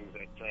amazing thing,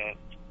 that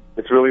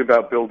it's really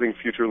about building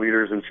future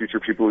leaders and future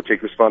people who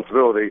take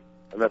responsibility,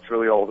 and that's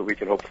really all that we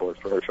can hope for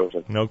our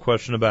children. No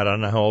question about it. I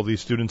don't know how all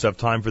these students have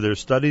time for their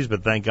studies,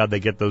 but thank God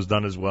they get those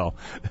done as well.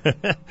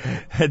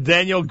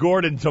 Daniel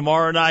Gordon,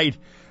 tomorrow night,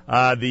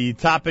 the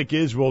topic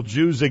is, will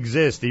Jews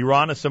exist?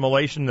 Iran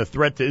assimilation, the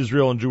threat to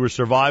Israel and Jewish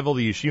survival,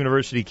 the Yeshiva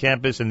University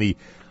campus in the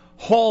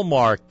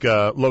Hallmark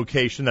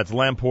location, that's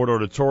Lamport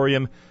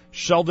Auditorium.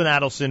 Sheldon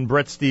Adelson,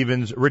 Bret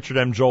Stephens, Richard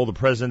M. Joel, the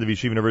president of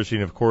Yeshiva University,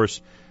 and of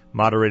course,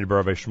 moderated by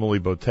Rabbi Shmuley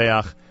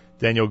Boteach.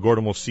 Daniel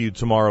Gordon, will see you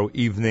tomorrow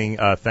evening.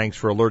 Thanks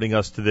for alerting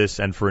us to this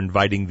and for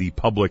inviting the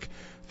public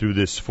through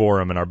this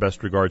forum, and our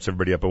best regards to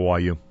everybody up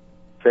at YU.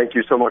 Thank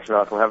you so much,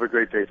 Nachum. Have a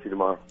great day. See you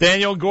tomorrow.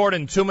 Daniel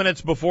Gordon, 2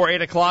 minutes before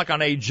 8 o'clock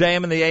on a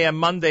JM in the AM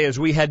Monday as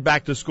we head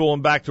back to school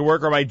and back to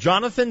work. Rabbi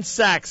Jonathan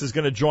Sacks is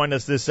going to join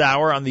us this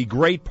hour on the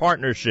great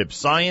partnership,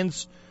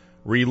 science,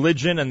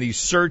 religion, and the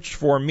search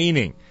for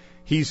meaning.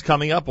 He's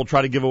coming up. We'll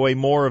try to give away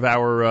more of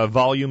our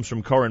volumes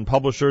from Koren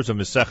Publishers of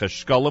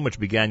Maseches Shkalim, which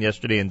began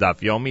yesterday in Daf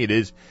Yomi. It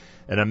is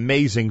an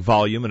amazing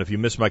volume, and if you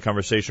missed my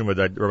conversation with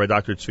Rabbi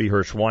Dr. Tzvi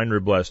Hirsch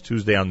Weinrib last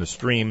Tuesday on the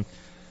stream,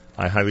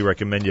 I highly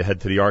recommend you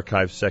head to the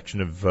archives section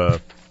of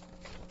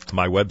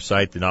my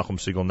website, the Nachum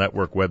Segal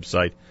Network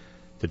website,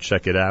 to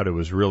check it out. It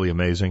was really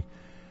amazing.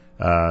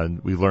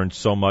 We learned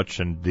so much,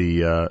 and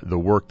the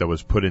work that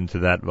was put into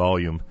that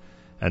volume.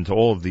 and to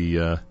all of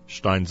the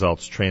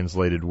Steinsaltz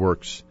translated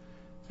works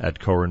at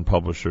Koren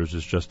Publishers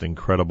is just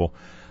incredible.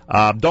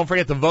 Don't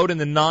forget to vote in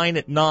the 9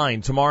 at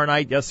 9. Tomorrow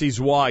night, Yossi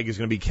Zweig is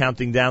going to be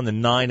counting down the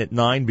 9 at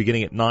 9,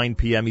 beginning at 9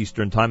 p.m.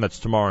 Eastern Time. That's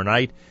tomorrow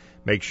night.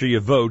 Make sure you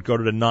vote. Go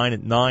to the 9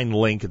 at 9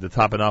 link at the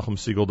top of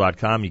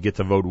NachumSegal.com. You get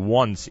to vote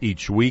once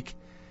each week.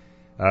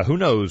 Who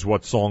knows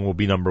what song will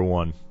be number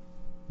one?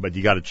 But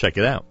you got to check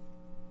it out.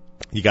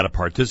 You got to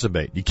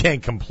participate. You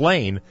can't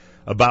complain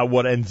about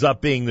what ends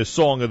up being the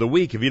song of the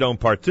week if you don't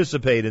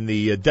participate in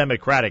the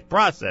democratic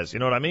process. You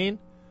know what I mean?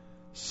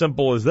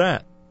 Simple as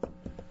that.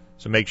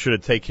 So make sure to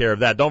take care of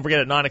that. Don't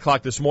forget at 9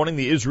 o'clock this morning,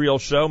 the Israel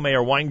Show.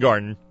 Mayor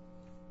Weingarten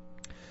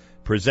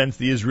presents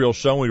the Israel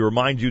Show. We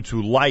remind you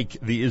to like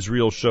the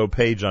Israel Show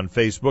page on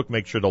Facebook.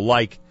 Make sure to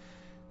like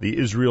the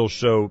Israel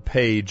Show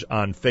page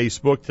on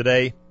Facebook.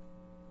 Today,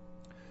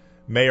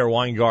 Mayor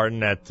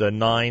Weingarten at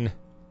 9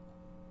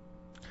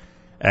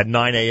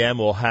 a.m.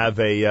 will have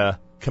a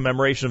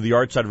commemoration of the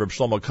art side of Reb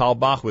Shlomo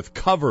Carlebach with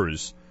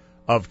covers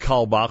of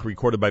Carlebach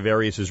recorded by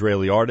various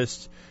Israeli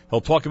artists.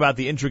 He'll talk about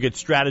the intricate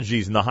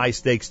strategies in the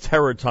high-stakes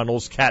terror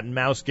tunnels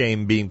cat-and-mouse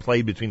game being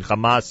played between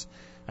Hamas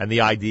and the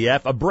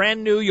IDF. A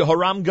brand new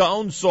Yehoram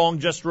Gaon song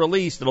just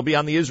released. It'll be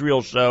on the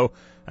Israel Show.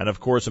 And,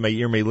 of course, a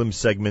Meir Melim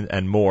segment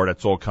and more.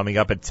 That's all coming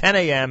up at 10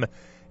 a.m.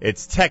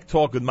 It's Tech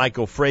Talk with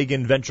Michael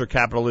Fragan. Venture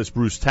capitalist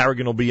Bruce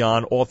Tarragon will be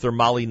on. Author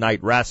Molly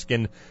Knight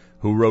Raskin,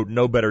 who wrote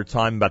No Better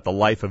Time about the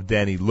life of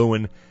Danny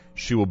Lewin.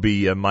 She will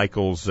be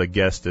Michael's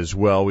guest as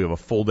well. We have a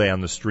full day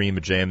on the stream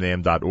at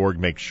jmnam.org.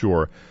 Make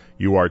sure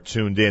you are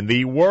tuned in.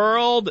 The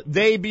world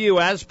debut,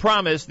 as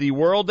promised, the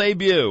world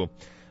debut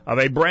of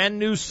a brand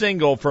new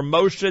single from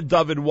Moshe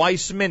David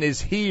Weissman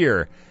is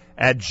here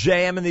at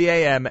JM in the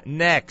AM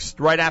next,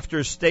 right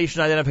after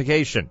station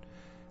identification.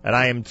 And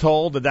I am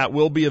told that that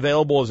will be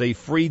available as a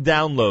free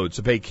download,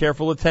 so pay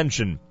careful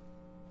attention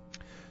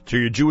to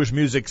your Jewish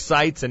music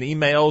sites and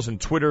emails and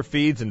Twitter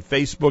feeds and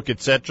Facebook,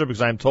 etc.,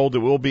 because I am told it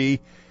will be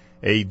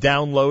a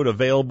download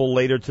available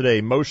later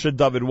today. Moshe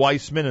David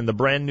Weissman, and the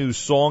brand new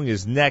song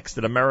is next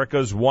at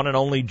America's one and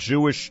only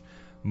Jewish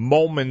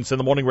Moments in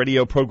the Morning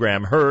radio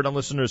program, heard on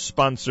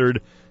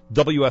listeners-sponsored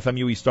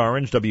WFMU East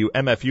Orange,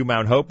 WMFU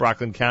Mount Hope,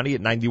 Rockland County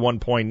at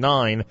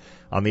 91.9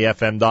 on the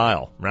FM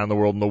dial. Around the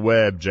world on the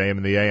web,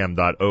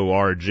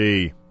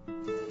 jmintheam.org.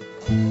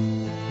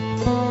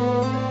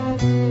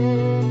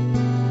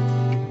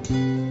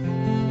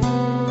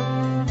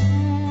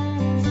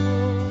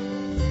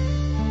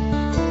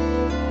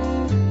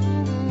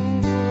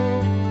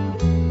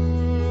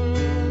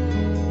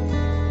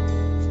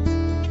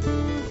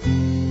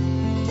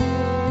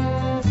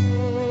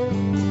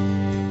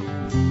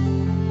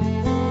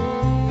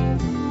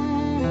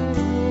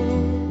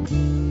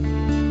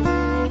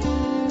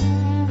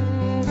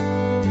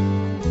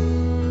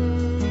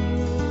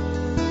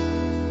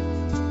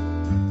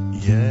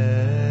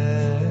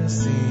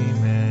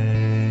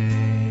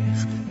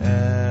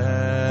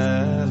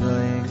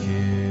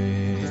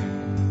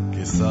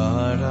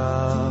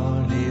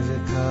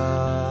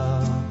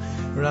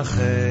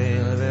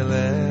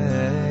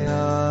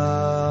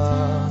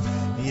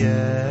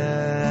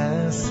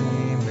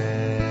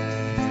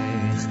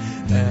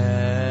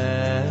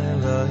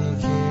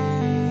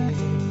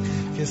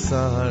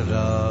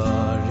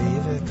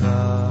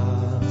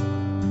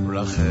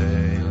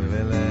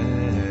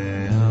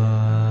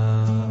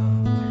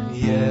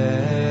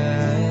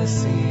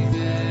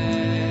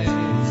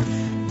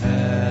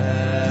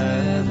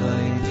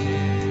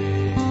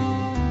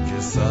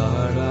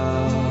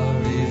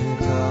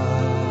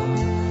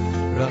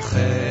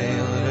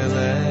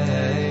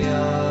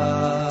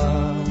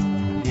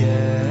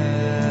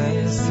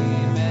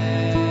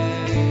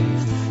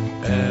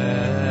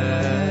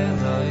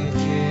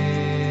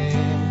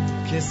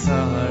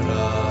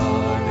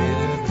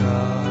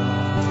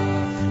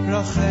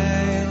 Rachel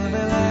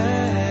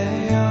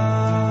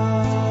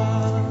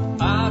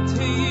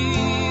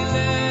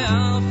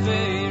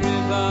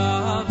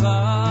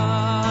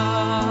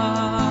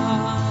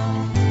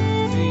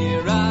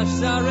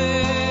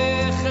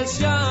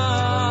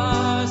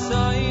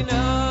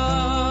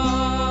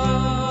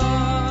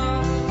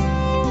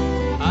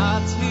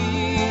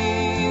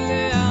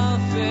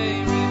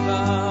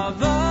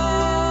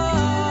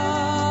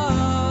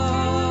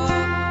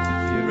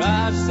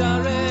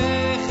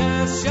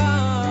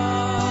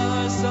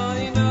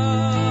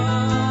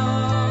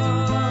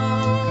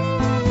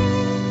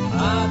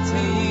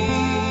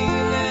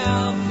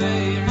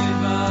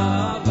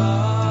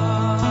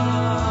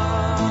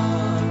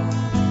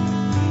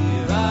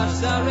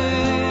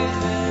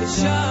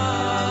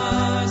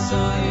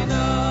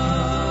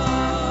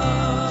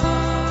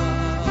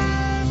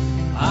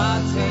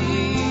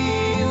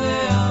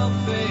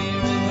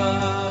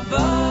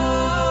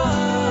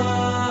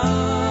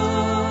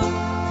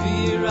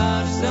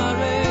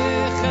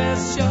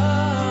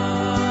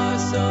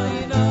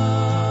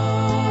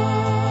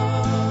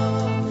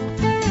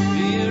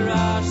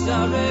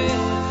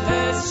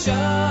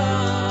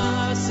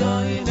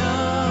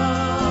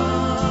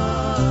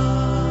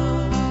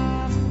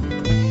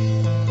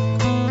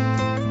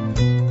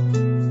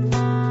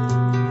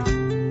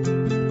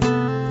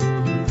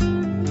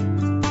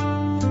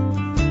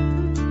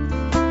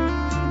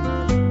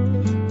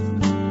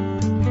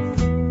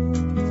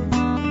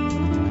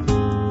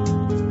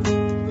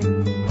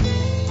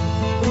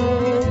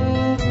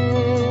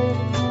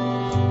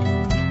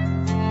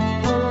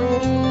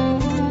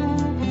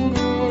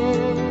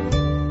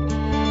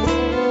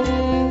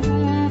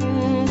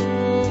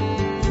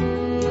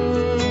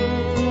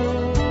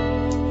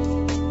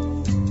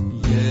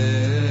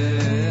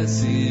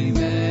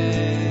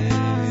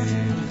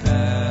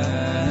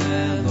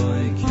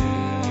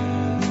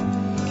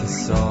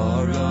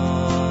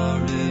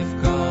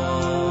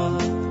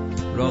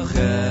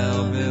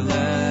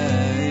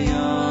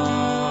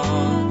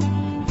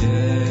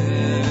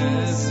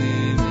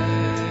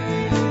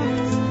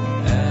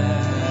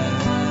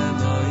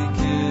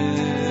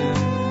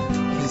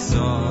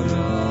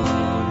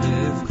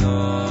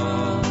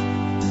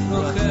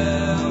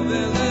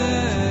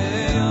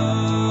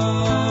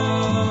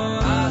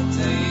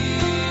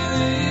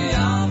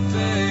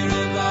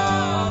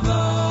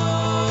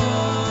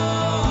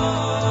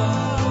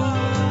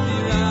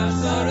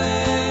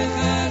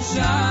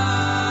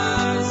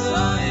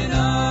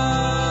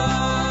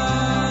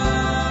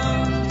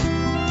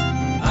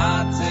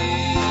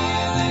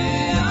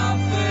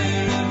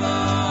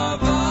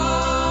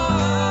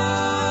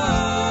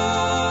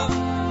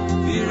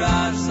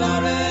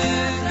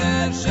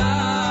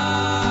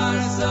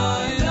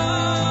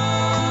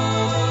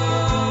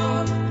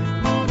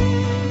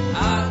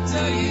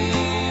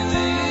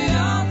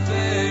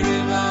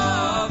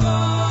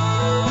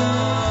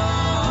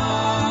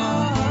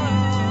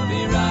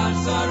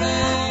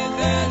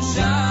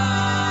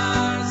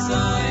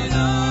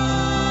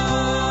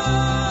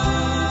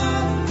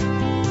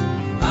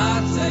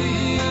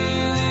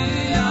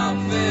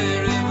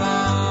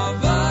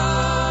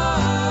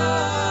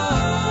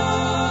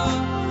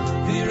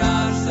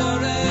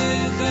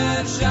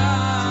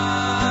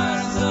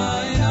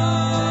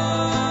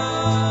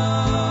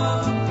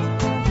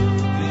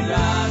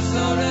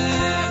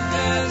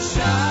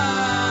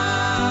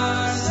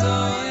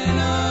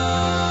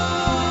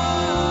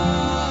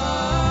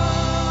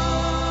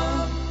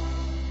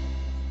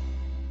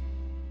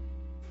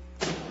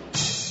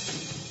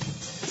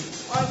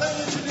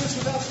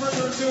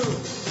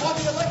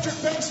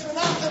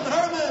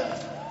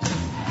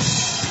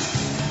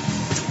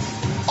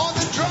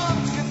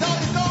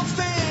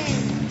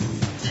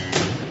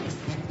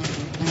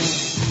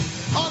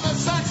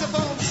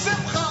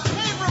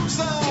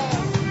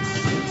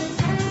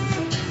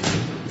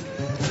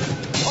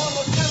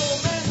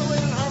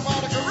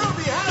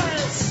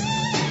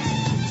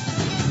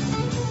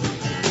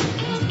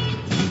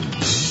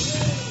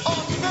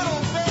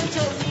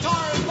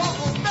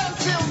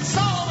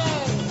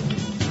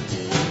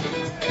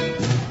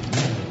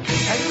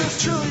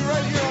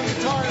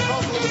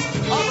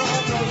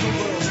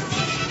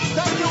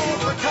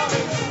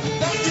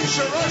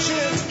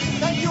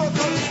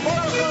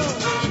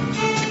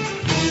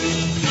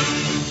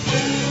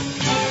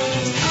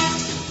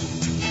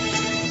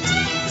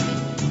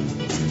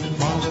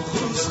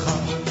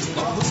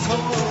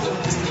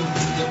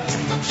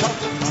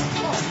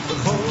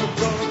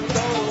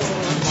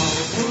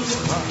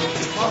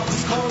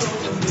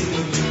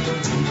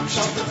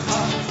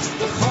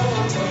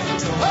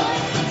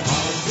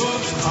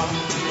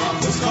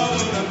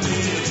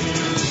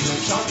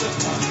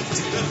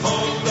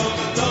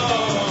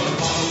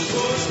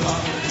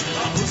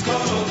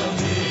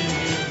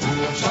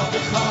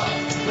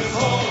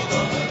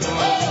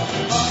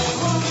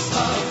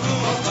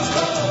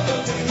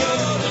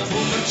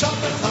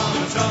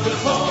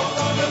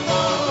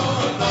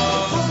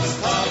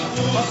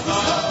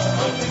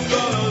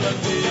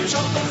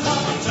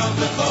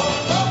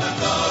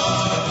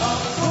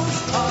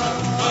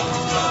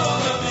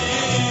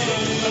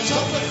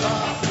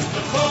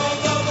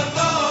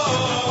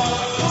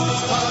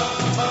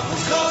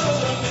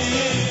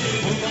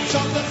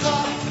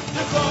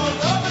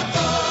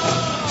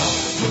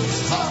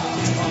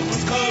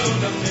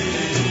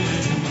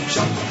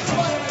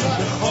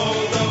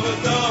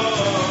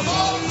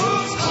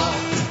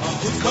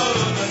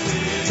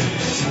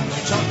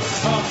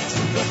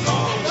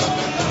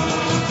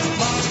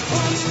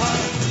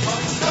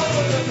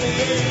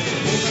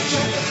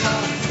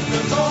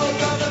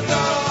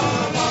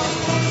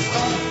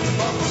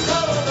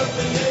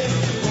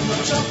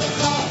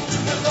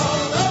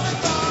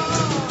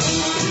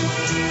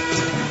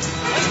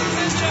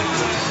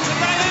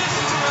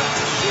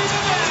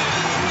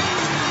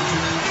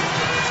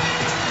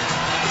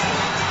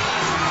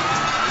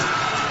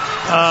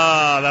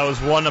That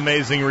was one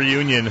amazing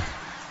reunion.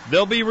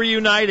 They'll be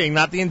reuniting,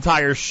 not the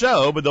entire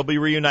show, but they'll be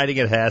reuniting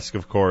at HASC,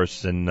 of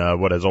course, and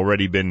what has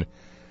already been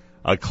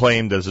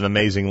acclaimed as an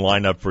amazing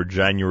lineup for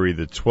January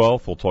the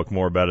 12th. We'll talk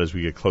more about it as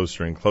we get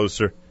closer and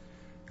closer.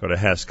 Go to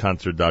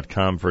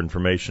HASCconcert.com for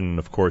information, and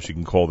of course you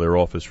can call their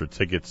office for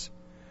tickets.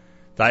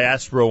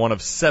 Diaspora, one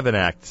of 7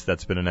 acts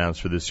that's been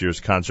announced for this year's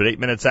concert. 8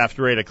 minutes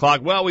after 8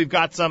 o'clock. Well, we've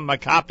got some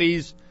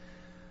copies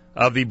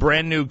of the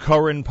brand new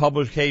Koren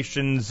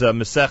Publications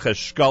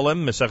Maseches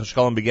Shkalim. Maseches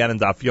Shkalim began in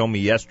Daf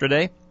Yomi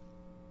yesterday.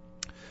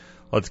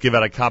 Let's give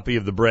out a copy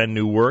of the brand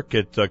new work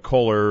at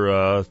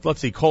caller 10,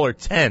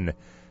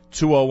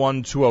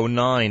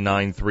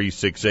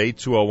 201-209-9368,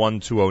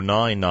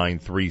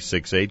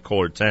 201-209-9368.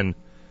 Caller 10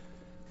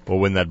 will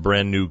win that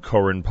brand new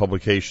Koren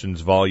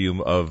Publications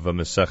volume of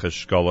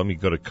Maseches Shkalim. You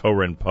go to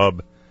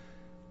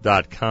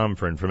korenpub.com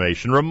for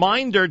information.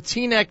 Reminder,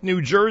 Teaneck,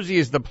 New Jersey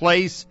is the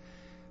place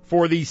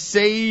for the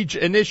SAGE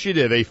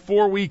Initiative, a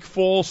 4-week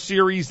fall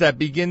series that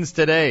begins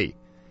today.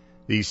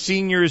 The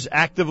Seniors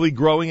Actively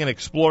Growing and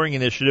Exploring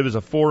Initiative is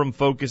a forum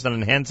focused on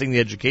enhancing the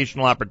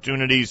educational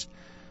opportunities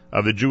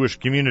of the Jewish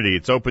community.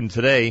 It's open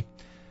today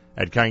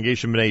at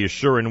Congregation B'nai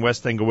Yeshua in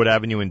West Englewood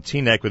Avenue in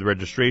Teaneck with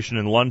registration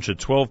and lunch at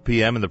 12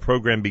 p.m. and the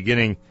program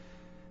beginning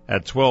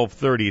at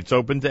 12:30. It's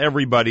open to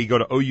everybody. Go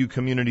to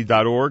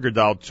oucommunity.org or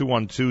dial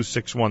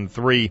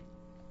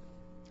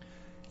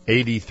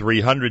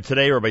 212-613-8300.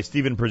 Today, Rabbi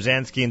Stephen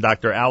Przansky and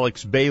Dr.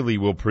 Alex Bailey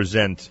will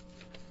present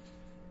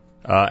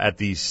at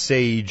the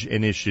SAGE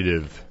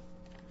Initiative.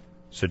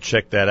 So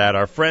check that out.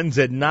 Our friends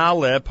at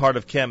Nale, part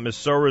of Camp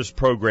Mesorah's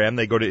program,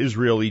 they go to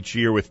Israel each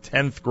year with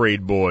 10th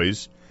grade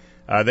boys.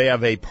 They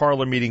have a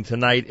parlor meeting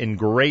tonight in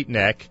Great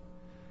Neck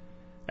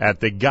at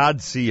the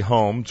Godsey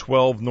Home,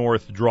 12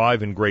 North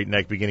Drive in Great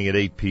Neck, beginning at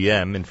 8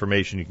 p.m.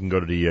 Information, you can go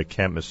to the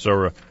Camp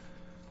Mesorah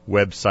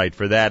website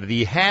for that.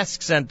 The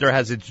HASC Center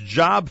has its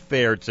job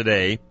fair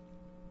today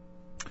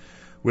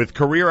with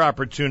career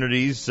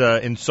opportunities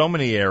in so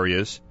many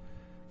areas.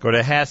 Go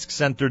to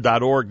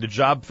HASCcenter.org. The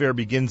job fair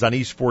begins on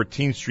East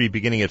 14th Street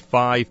beginning at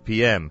 5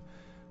 p.m.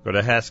 Go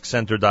to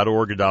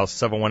HASCcenter.org or dial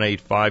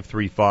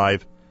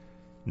 718-535-1937,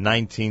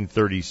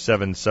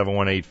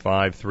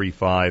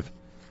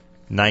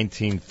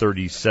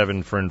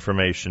 718-535-1937 for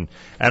information.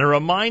 And a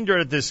reminder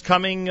that this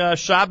coming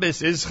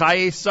Shabbos is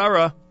Chayei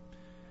Sarah.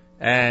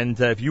 And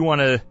if you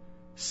want to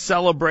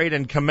celebrate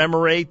and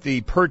commemorate the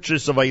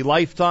purchase of a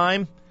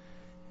lifetime,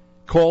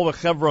 call the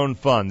Chevron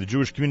Fund. The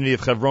Jewish community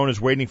of Chevron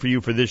is waiting for you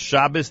for this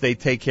Shabbos. They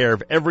take care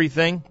of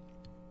everything.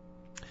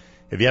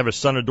 If you have a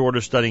son or daughter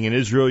studying in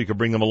Israel, you can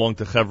bring them along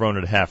to Chevron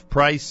at half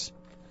price.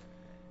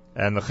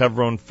 And the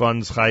Chevron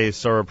Fund's Chayei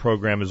Sarah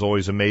program is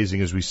always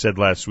amazing, as we said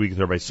last week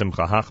there by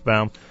Simcha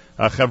Hachbaum.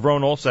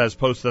 Chevron also has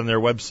posted on their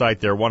website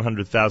their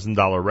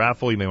 $100,000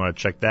 raffle. You may want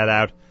to check that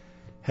out.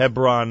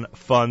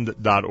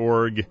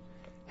 Hebronfund.org.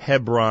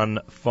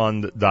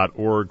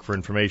 Hebronfund.org for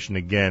information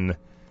again.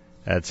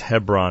 That's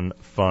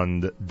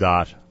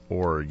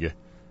Hebronfund.org.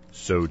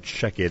 So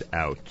check it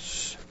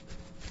out.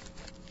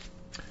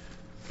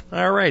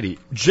 All righty.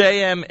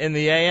 JM in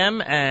the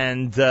AM.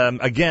 And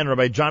again,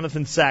 Rabbi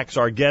Jonathan Sacks,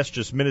 our guest,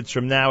 just minutes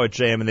from now at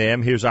JM in the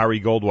AM. Here's Ari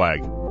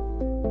Goldwag.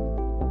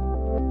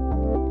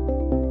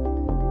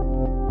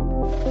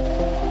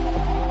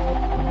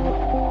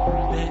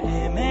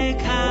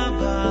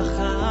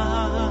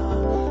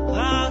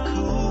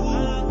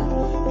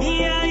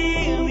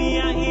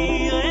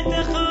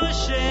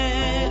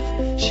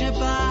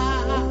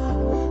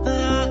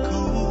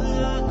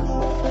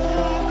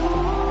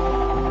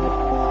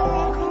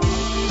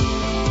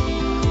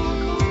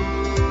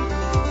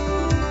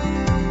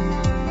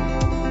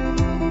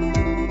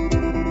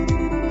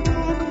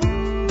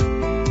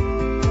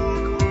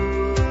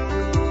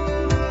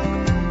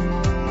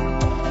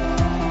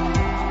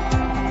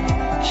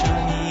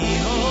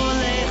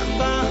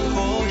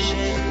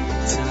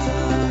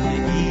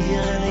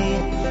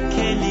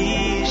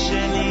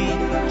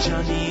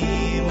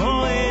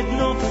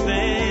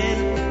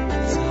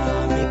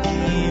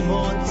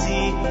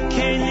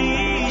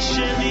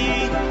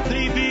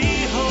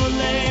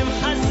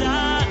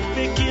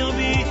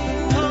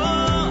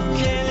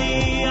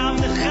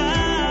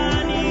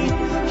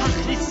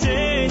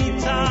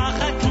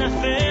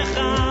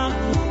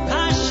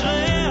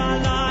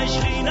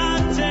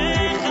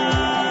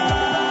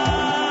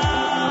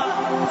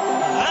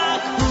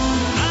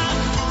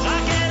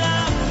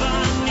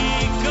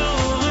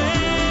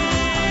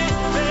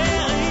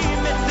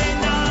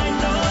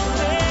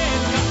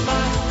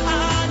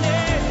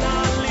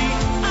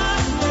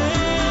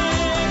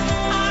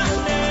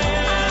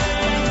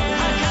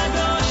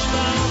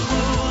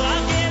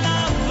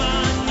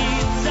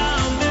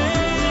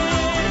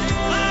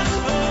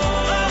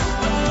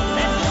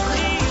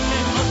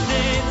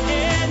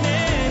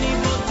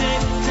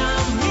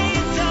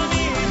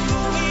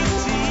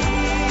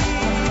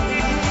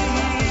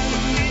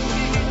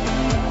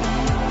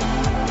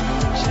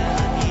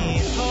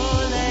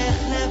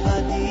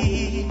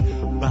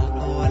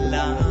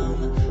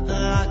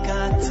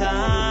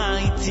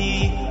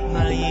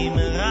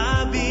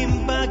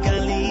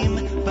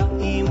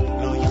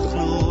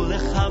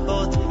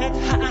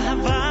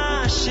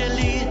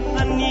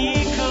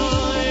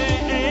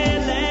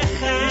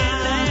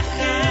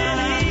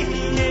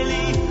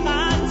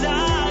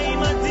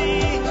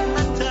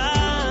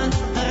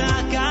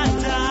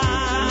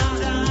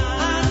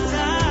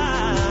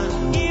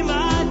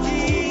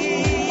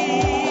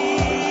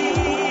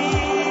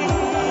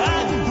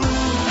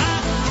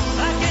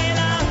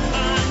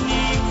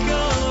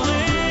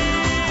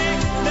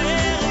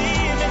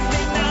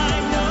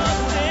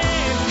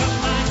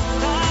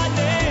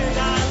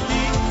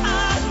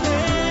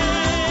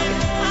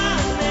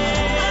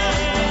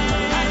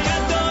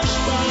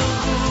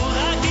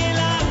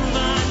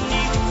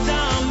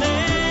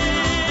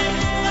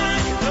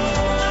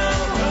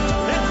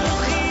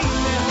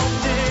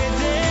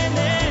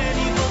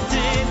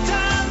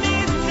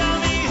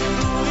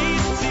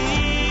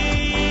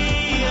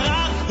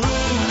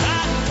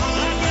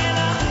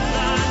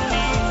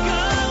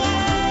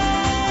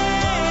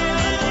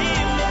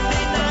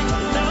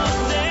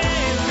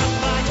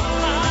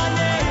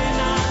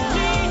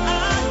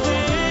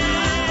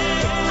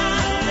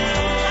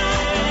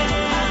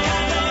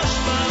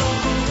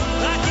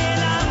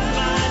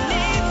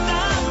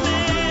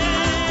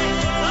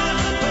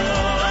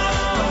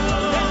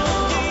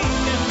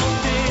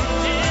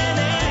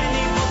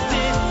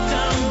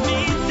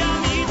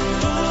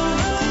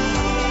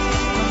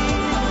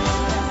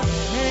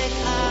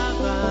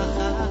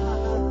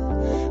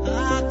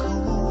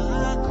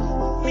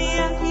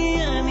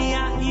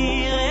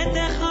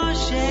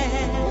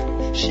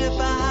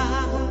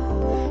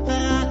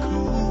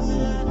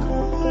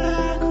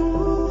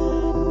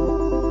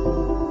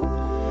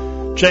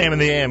 JM in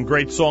the AM,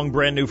 great song,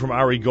 brand new from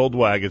Ari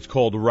Goldwag. It's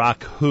called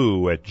Rock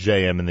Who at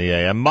JM in the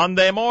AM.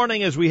 Monday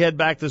morning as we head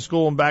back to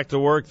school and back to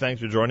work.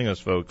 Thanks for joining us,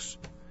 folks.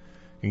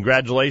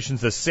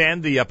 Congratulations to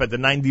Sandy up at the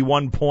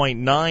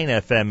 91.9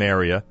 FM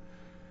area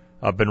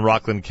up in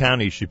Rockland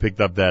County. She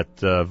picked up that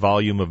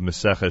volume of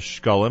Maseches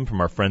Shkalim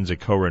from our friends at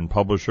Koren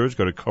Publishers.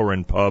 Go to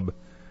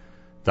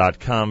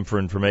korenpub.com for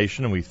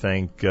information, and we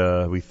thank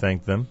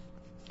them.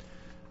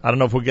 I don't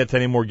know if we'll get to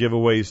any more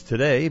giveaways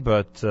today,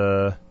 but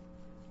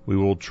we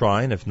will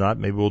try, and if not,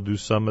 maybe we'll do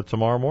some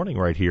tomorrow morning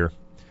right here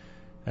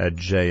at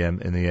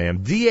JM in the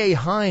AM. D.A.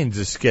 Hines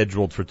is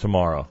scheduled for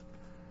tomorrow.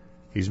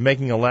 He's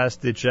making a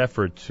last-ditch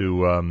effort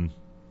to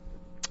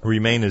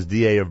remain as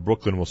DA of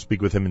Brooklyn. We'll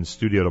speak with him in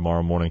studio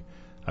tomorrow morning.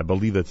 I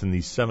believe that's in the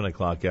 7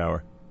 o'clock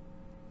hour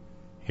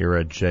here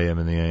at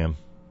JM in the AM.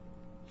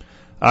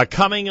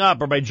 Coming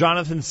up, Rabbi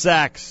Jonathan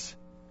Sacks,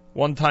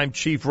 one-time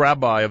Chief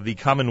Rabbi of the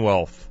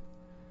Commonwealth,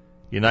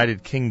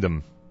 United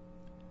Kingdom.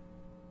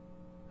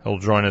 He'll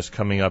join us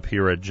coming up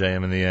here at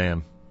JM in the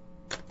AM.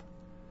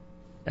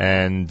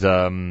 And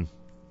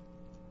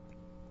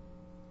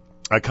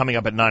coming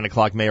up at 9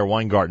 o'clock, Mayor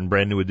Weingarten,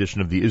 brand new edition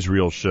of the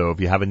Israel Show.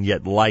 If you haven't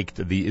yet liked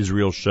the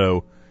Israel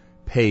Show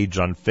page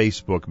on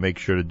Facebook, make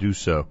sure to do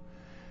so.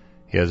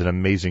 He has an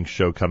amazing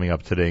show coming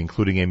up today,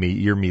 including a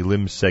Me'ir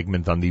Milim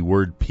segment on the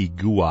word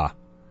pigua.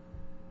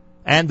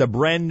 And a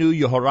brand new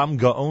Yehoram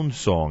Gaon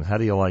song. How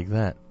do you like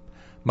that?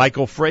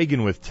 Michael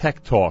Fragan with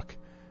Tech Talk,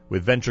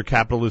 with venture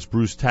capitalist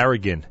Bruce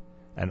Tarragon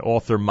and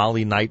author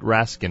Molly Knight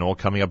Raskin, all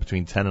coming up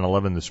between 10 and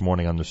 11 this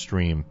morning on the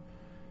stream,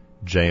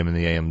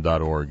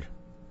 jmintheam.org.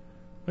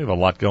 We have a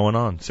lot going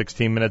on.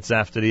 16 minutes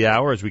after the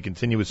hour as we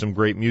continue with some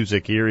great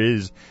music. Here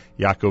is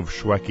Yaakov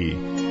Shweki.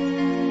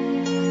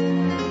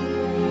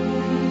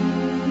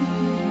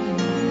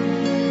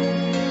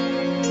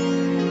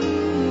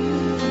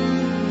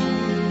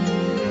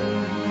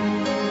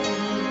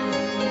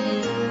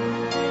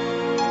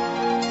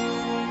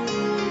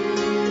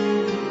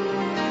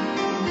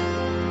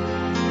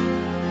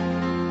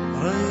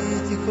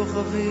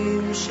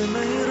 כוכבים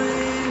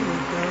שמאירים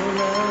את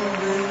העולם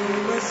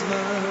ועם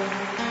הזמן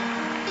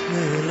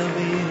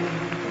נעלמים.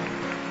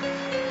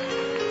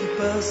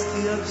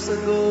 טיפסתי על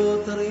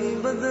פסגות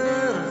הרים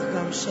בדרך,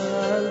 גם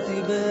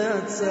שאלתי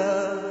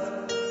בעצב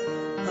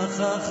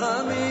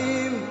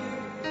החכמים.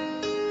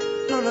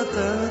 לא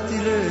נתתי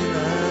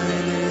לעיניי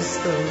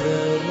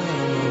להסתבר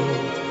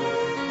לעמוד,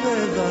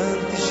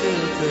 והבנתי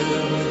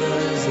שיותר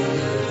מדי זה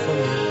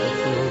לפעמים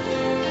פחות.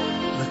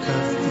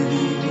 לקחתי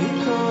לי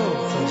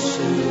מתוך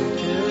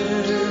השקט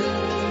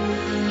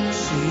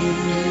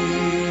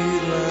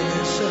שיר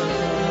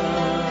לנשמה,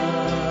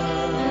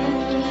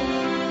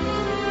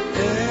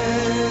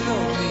 אין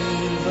עוד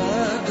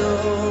מלבדו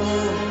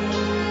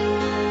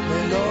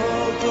ולא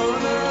כל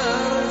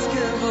הארץ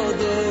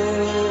כבודו.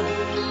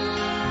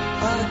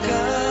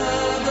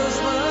 הקדוש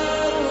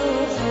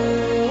ברוך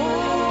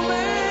הוא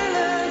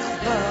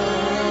מלך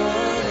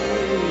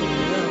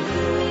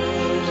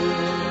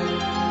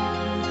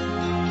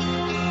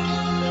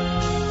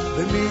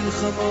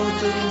במלחמות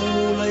אל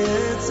מול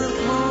היצר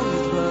כמו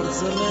מדבר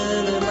צמא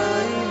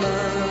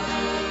ללילה,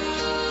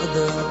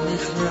 אדם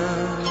נכנע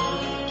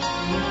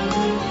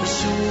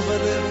ושוב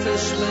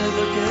הנפש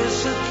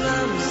מבקשת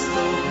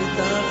למסתור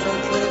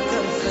מתחת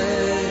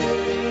לכנפי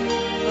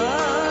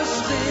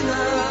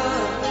השכינה.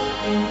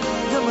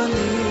 גם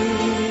אני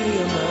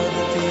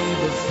עמדתי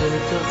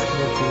בפתח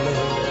כמו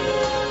כולם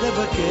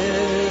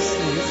לבקש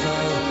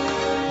סליחה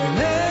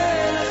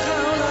ממלך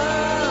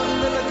העולם,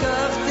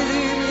 ולקחתי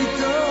לי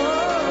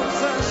מתוך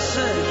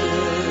השקט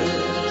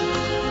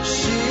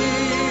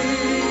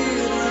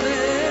שיר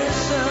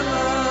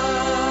לנשמה.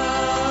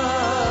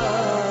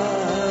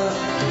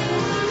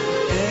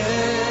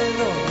 אין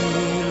עוד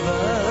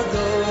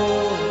מלבדו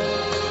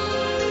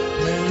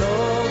ולא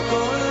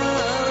כל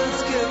הארץ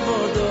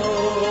כבודו.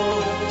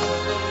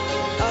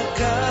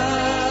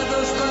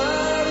 הקדוש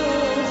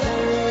ברוך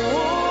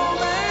הוא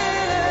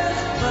מלך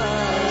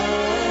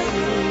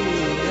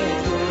בעיר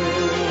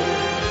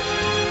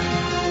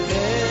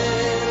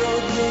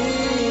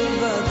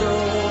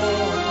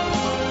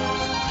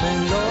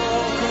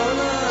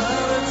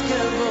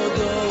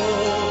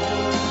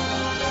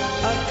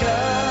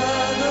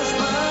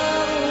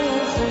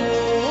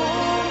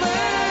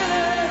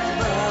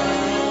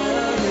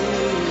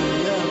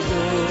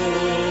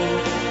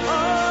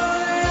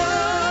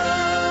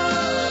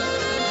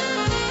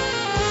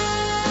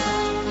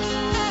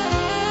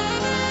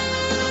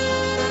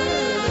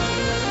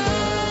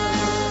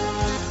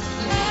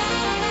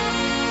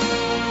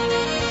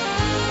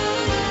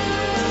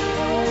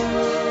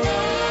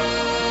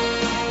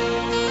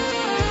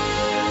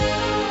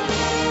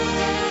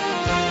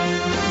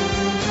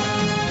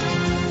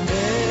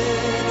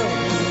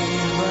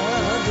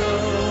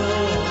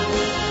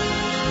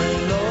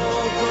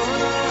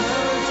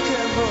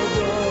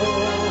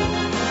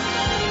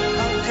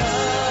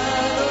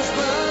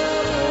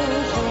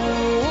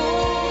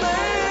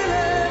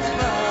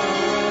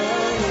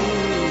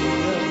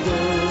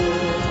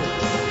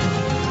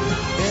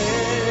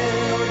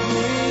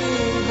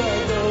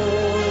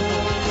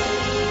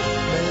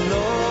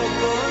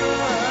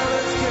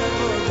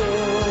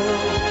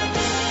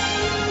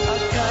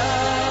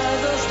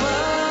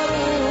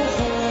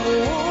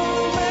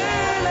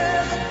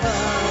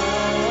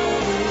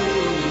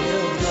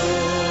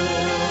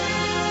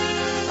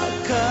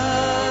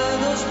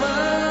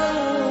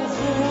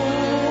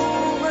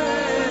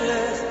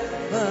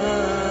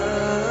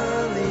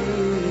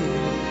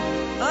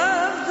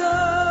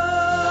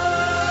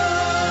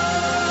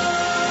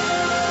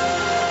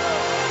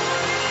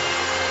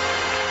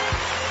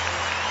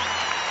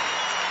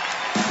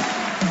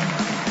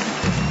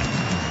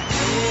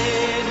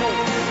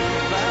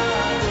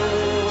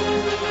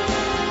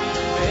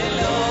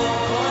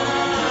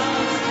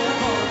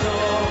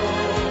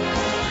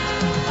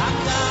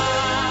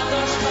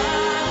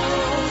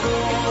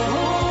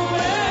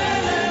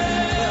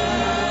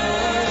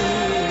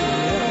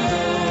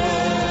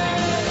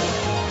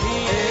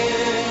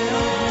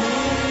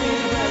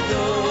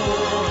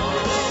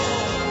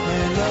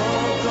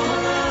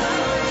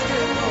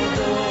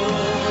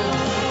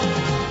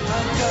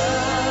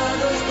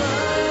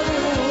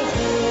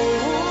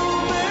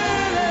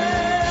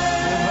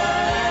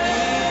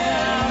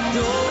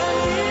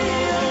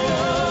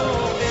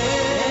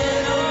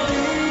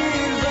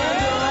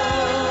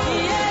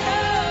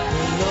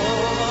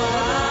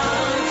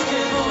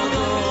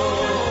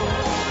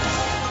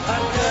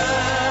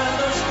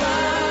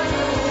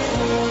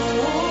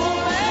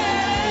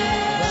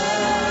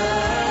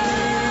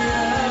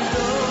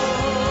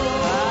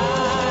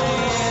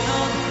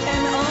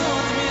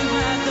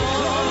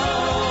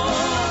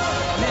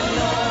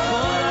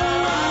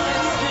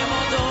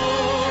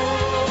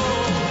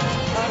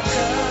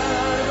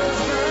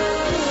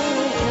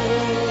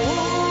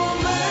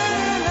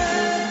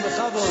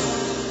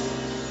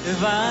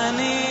תודה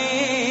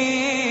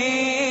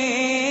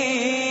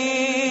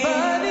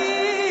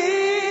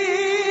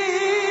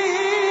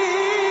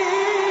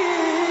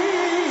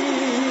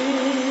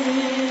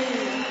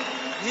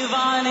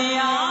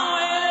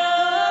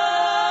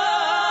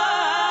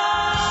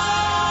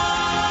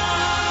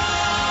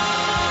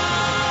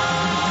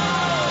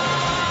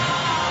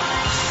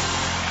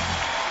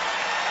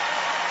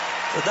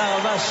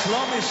רבה,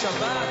 שלומי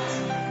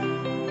שבת.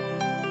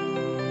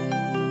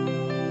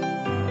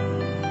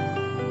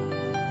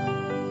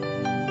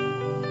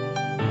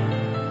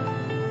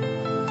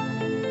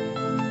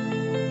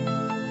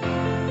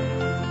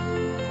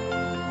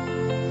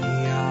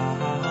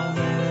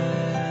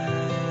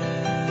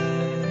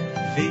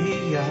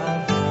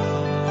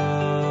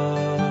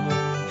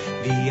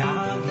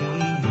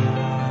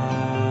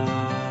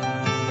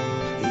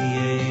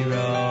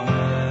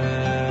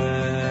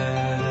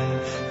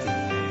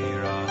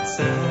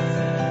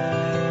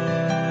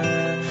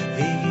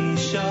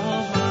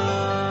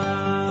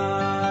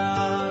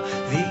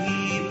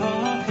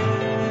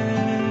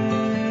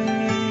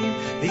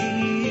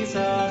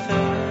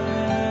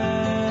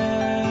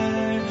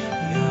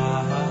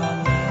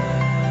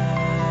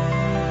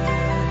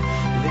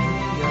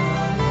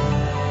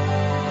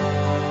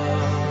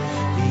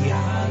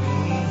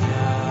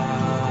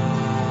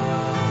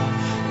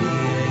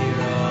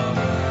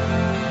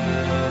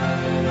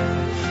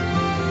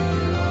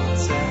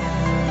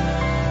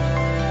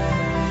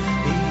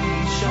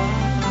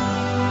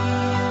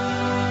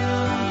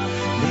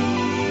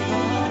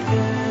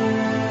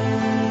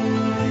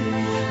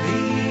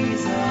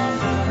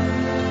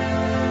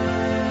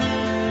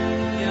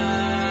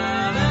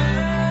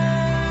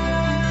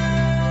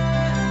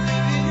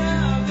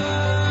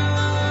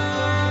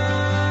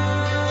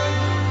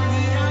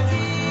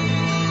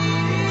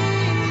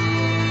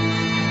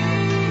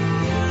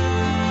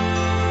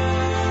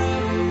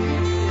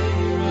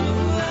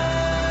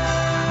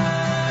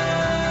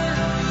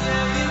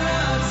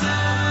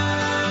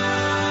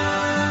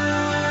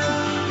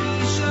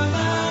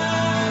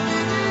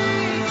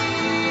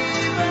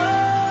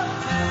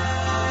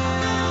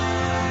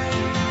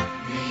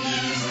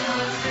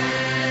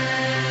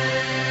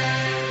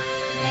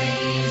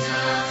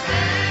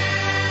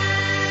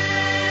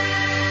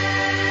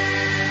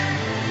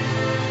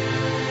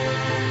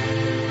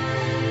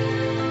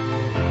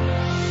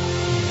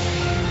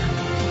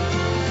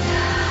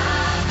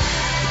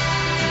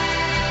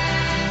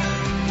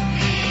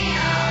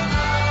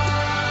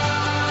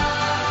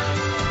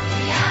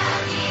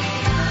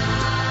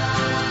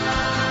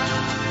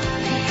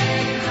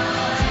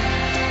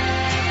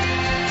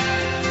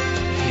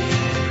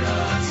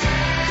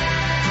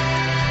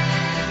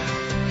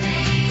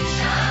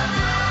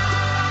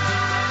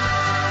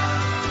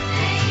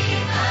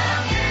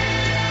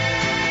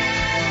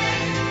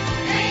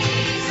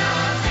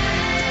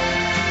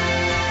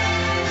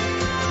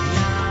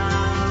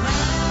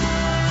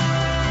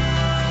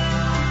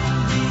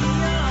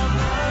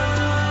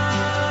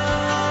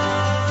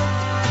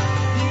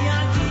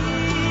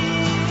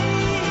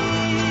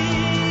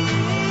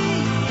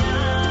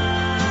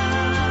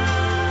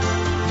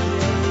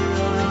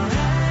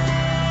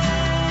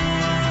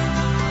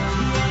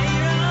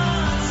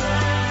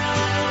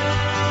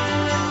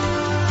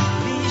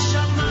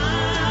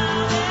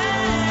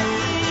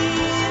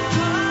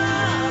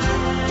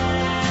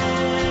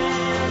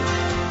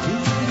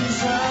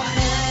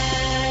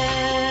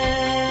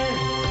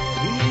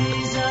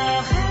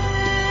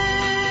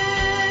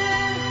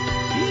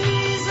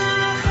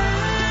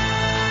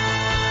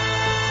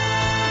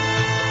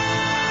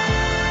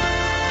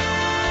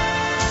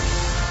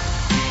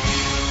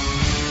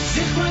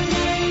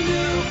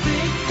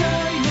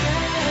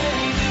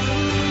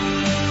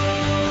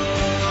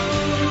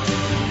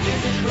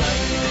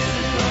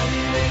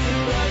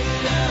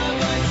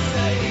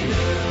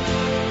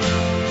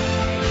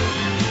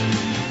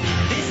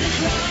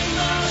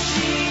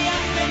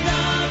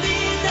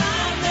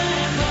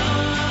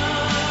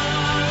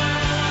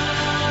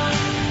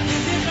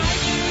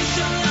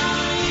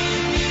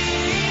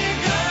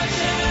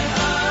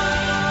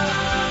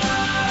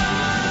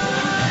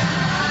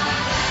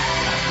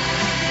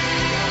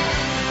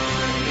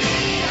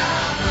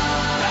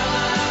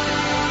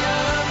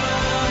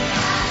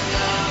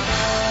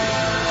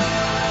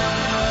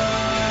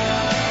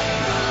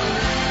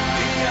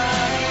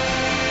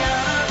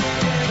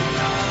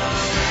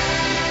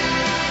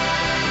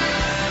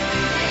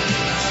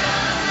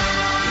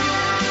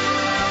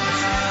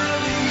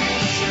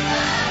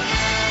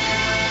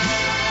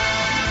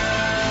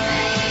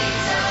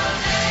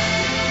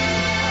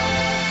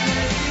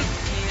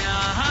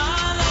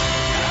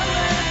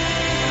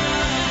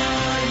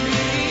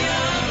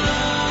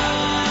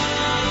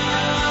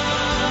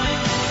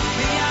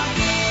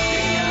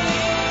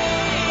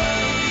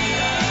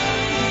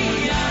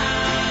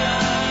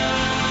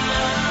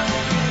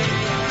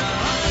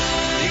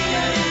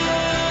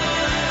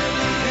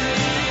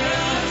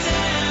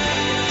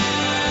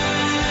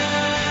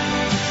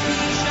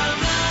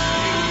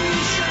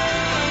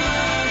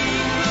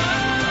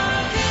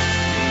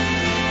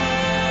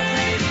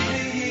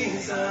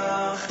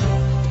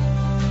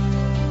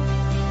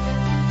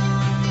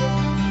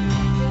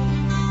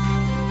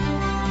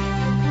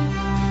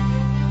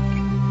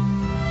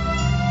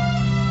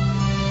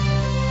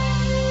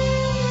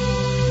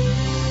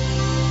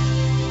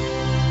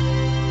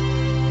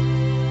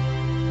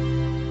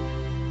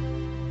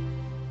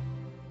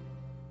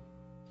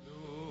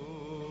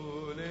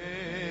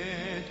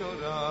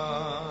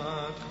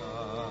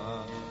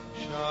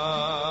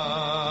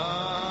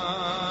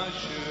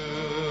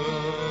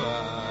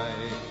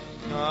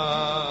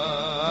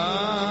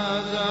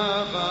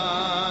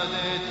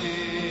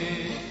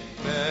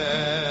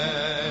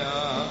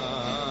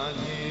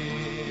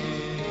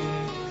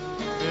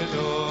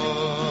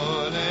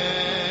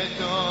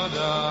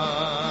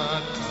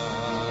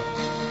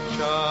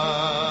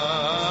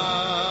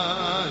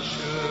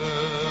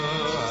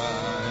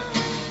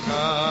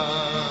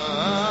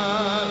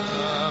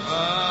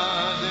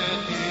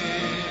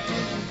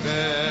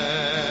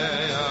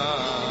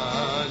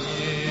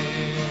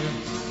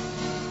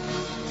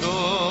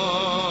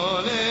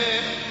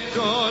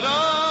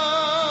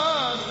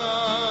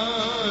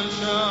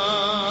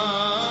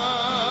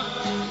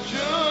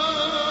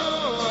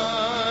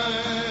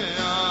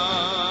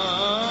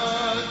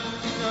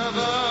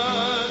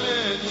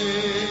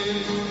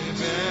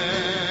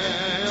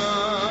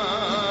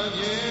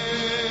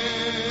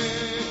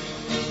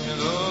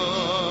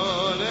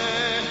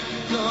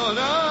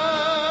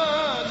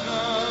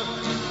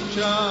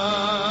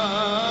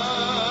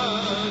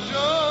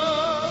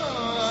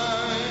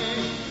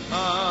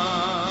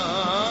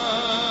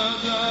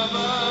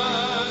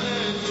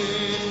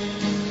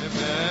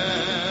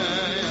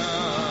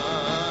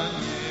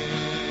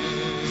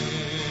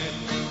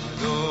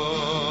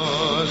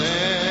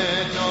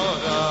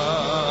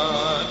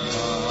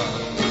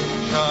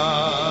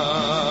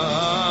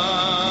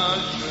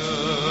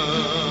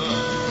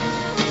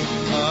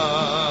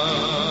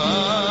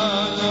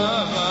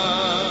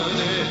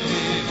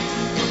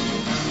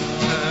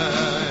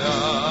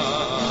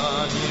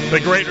 The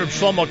great Reb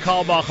Shlomo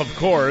Carlebach, of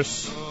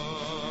course,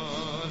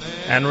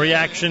 and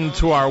reaction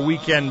to our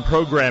weekend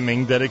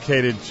programming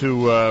dedicated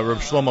to Reb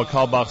Shlomo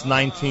Carlebach's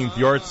 19th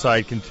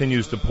yahrzeit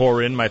continues to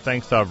pour in. My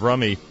thanks to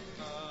Avrami,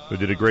 who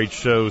did a great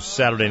show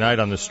Saturday night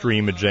on the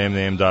stream at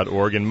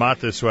jmnam.org, and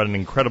Matis, who had an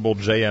incredible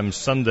JM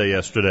Sunday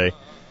yesterday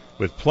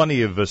with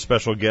plenty of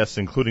special guests,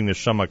 including the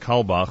Shama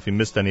Carlebach. If you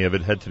missed any of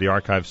it, head to the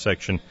archive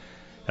section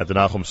at the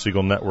Nachum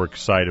Segal Network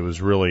site. It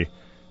was really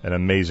an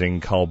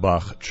amazing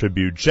Carlebach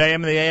tribute. JM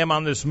and the AM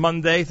on this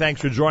Monday. Thanks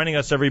for joining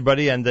us,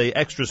 everybody, and a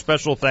extra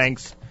special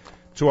thanks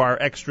to our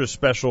extra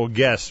special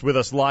guest. With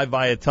us live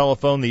via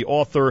telephone, the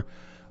author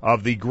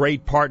of The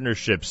Great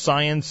Partnership,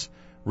 Science,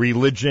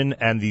 Religion,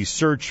 and the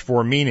Search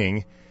for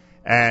Meaning,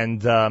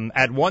 and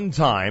at one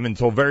time,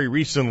 until very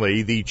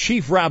recently, the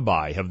Chief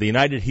Rabbi of the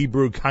United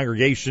Hebrew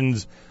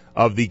Congregations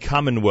of the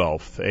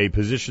Commonwealth, a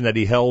position that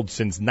he held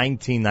since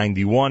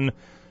 1991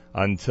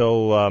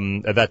 until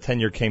that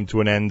tenure came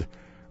to an end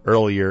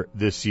earlier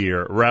this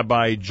year.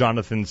 Rabbi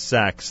Jonathan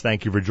Sacks,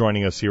 thank you for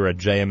joining us here at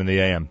JM and the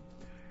AM.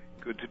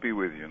 Good to be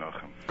with you,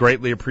 Nachum.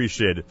 Greatly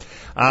appreciated.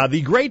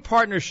 The Great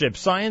Partnership,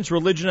 Science,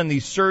 Religion, and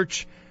the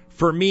Search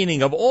for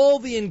Meaning. Of all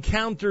the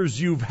encounters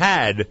you've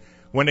had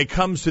when it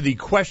comes to the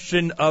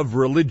question of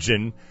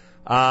religion,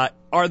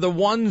 are the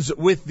ones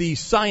with the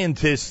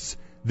scientists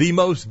the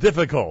most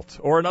difficult?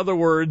 Or in other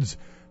words,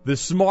 the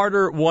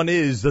smarter one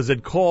is, does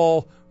it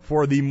call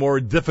for the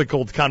more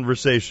difficult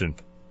conversation?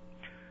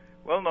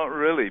 Well, not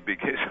really,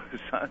 because the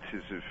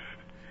scientists have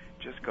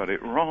just got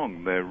it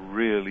wrong. They're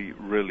really,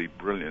 really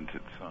brilliant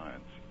at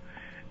science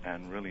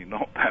and really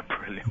not that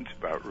brilliant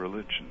about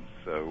religion.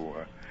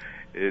 So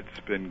it's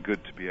been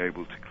good to be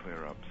able to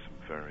clear up some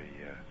very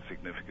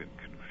significant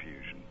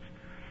confusions.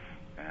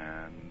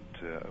 And,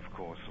 of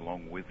course,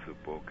 along with the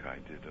book, I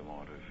did a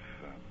lot of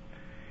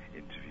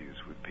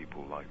interviews with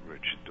people like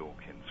Richard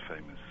Dawkins,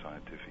 famous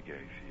scientific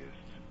atheists.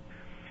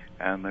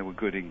 And they were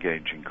good,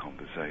 engaging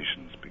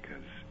conversations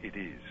because it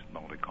is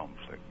not a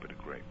conflict but a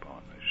great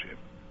partnership.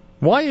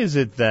 Why is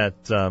it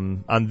that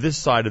on this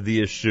side of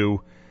the issue,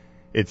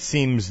 it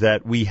seems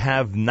that we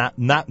have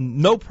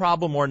no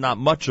problem or not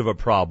much of a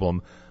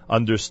problem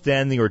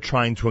understanding or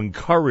trying to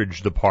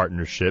encourage the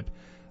partnership,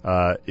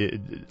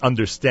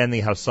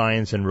 understanding how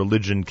science and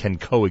religion can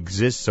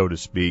coexist, so to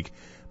speak.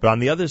 But on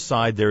the other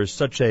side, there is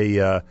such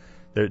a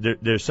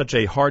there's such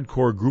a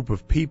hardcore group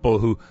of people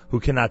who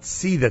cannot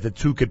see that the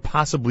two could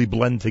possibly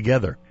blend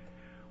together.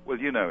 Well,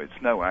 you know,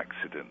 it's no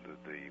accident that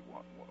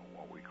what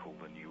we call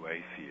the new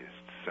atheists,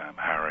 Sam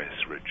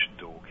Harris, Richard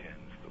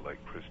Dawkins, the late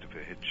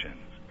Christopher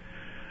Hitchens,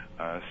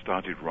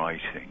 started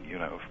writing, you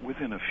know,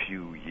 within a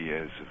few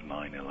years of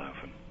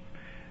 9/11.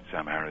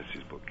 Sam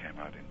Harris's book came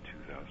out in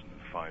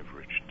 2005,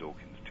 Richard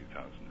Dawkins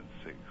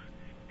 2006,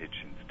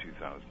 Hitchens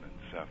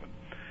 2007.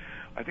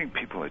 I think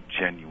people are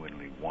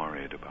genuinely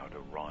worried about a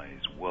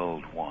rise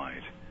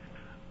worldwide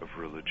of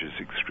religious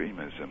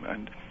extremism.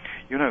 And,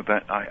 you know,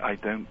 that I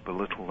don't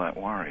belittle that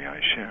worry.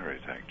 I share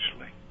it,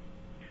 actually.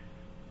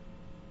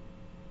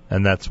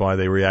 And that's why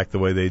they react the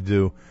way they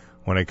do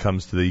when it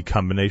comes to the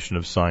combination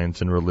of science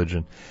and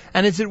religion.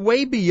 And is it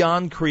way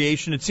beyond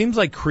creation? It seems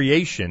like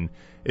creation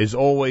is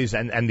always,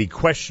 and the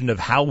question of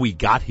how we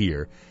got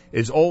here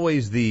is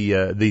always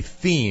the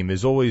theme,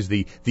 is always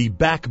the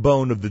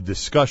backbone of the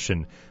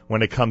discussion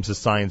when it comes to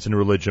science and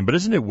religion. But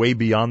isn't it way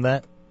beyond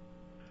that?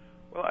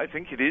 Well, I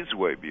think it is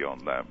way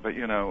beyond that. But,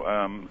 you know,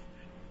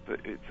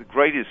 the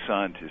greatest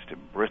scientist in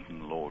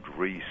Britain, Lord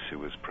Rees, who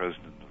was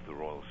president of the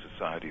Royal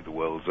Society, the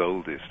world's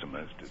oldest and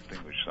most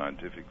distinguished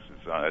scientific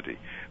society,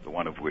 the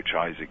one of which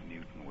Isaac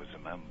Newton was a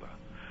member,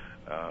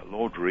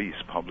 Lord Rees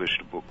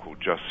published a book called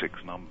Just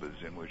Six Numbers,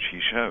 in which he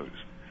shows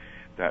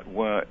that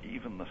were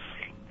even the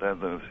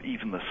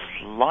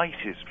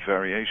slightest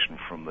variation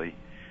from the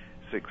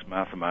six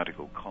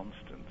mathematical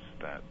constants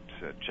that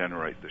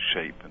generate the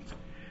shape and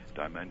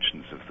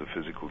dimensions of the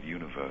physical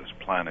universe,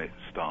 planets,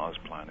 stars,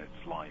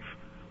 planets, life,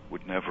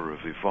 would never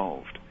have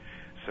evolved.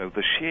 So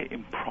the sheer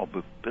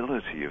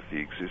improbability of the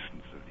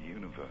existence of the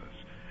universe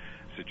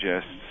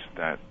suggests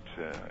that,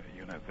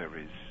 you know, there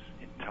is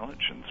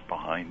intelligence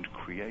behind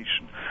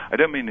creation. I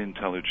don't mean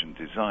intelligent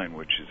design,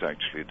 which is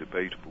actually a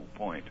debatable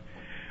point,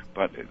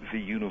 but the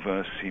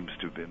universe seems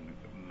to have been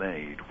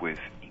made with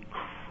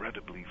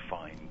incredibly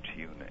fine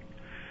tuning.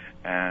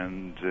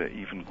 And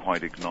even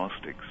quite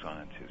agnostic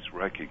scientists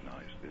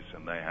recognize this,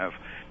 and they have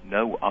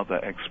no other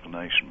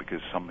explanation,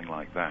 because something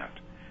like that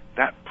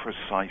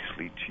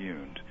precisely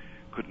tuned,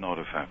 could not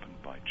have happened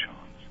by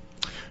chance.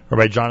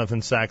 Rabbi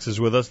Jonathan Sacks is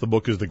with us. The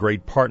book is The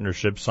Great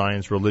Partnership,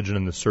 Science, Religion,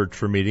 and the Search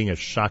for Meaning, a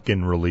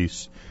Shokin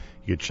release.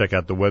 You can check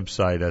out the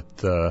website at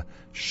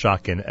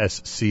Shokin,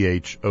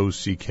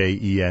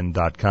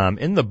 SCHOCKEN.com.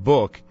 In the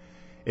book,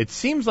 it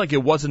seems like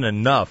it wasn't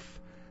enough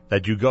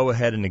that you go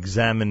ahead and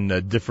examine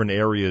different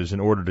areas in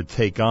order to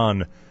take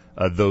on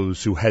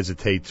those who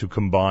hesitate to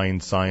combine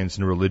science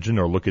and religion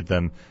or look at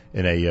them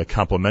in a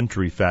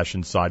complementary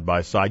fashion side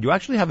by side. You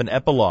actually have an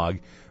epilogue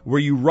where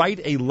you write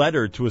a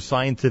letter to a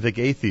scientific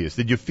atheist.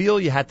 Did you feel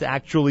you had to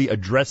actually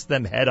address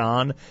them head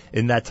on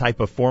in that type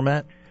of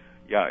format?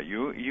 Yeah,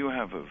 you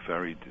have a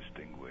very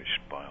distinguished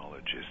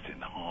biologist in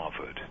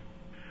Harvard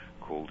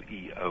called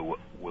E.O.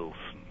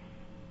 Wilson,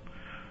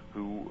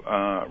 who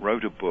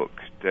wrote a book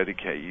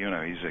dedicated,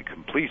 he's a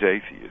complete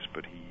atheist,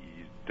 but he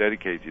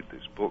dedicated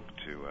this book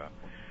to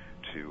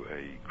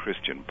a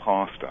Christian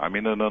pastor,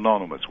 an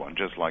anonymous one,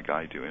 just like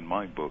I do in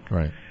my book,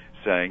 right,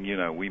 saying,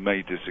 we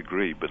may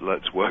disagree, but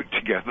let's work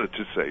together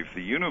to save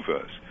the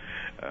universe,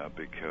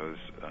 because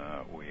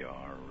we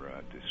are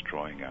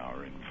destroying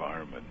our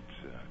environment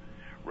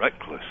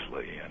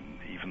recklessly, and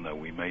even though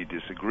we may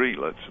disagree,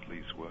 let's at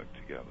least work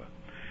together.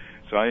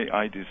 So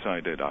I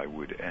decided I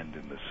would end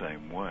in the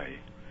same way,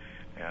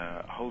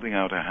 holding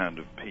out a hand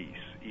of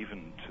peace,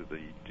 even to the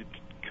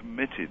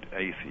committed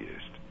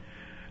atheist,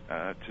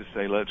 to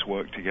say, let's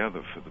work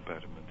together for the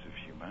betterment of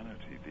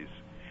humanity. This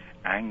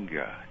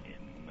anger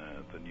in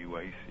the new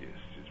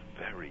atheists is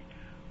very,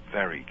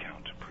 very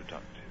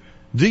counterproductive.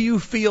 Do you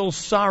feel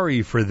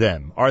sorry for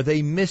them? Are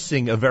they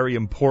missing a very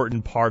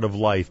important part of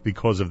life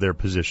because of their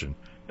position?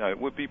 No, it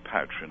would be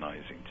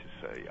patronizing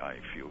to say, I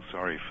feel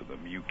sorry for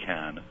them. You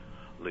can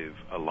live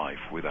a life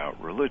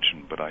without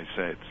religion, but I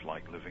say it's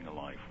like living a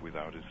life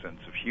without a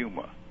sense of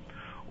humor,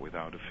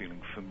 without a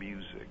feeling for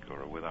music,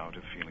 or without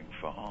a feeling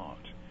for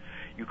art.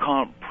 You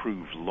can't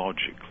prove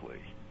logically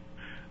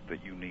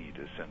that you need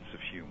a sense of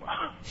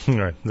humor.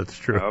 Right, that's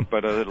true.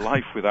 But a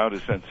life without a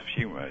sense of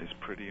humor is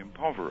pretty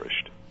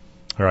impoverished.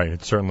 Right,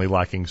 it's certainly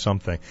lacking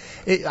something.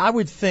 I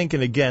would think,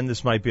 and again,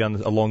 this might be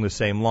along the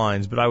same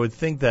lines, but I would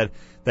think that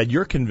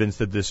you're convinced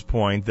at this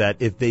point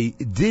that if they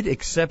did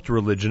accept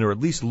religion, or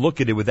at least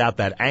look at it without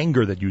that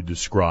anger that you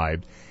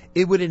described,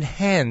 it would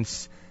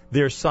enhance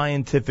their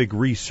scientific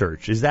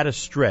research. Is that a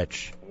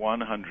stretch?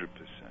 100%.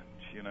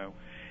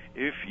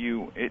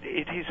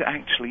 It is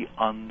actually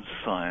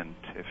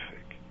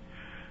unscientific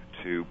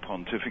to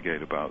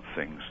pontificate about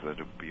things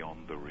that are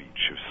beyond the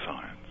reach of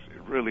science.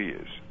 It really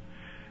is.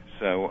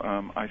 So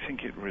I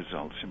think it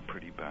results in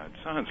pretty bad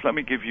science. Let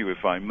me give you,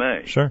 if I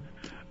may, sure,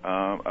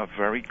 a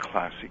very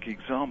classic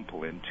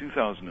example. In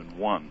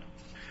 2001,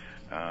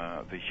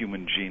 the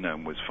human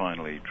genome was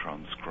finally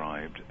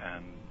transcribed,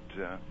 and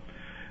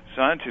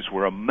scientists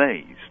were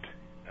amazed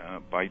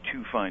by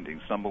two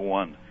findings. Number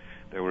one,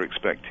 they were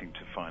expecting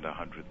to find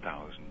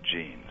 100,000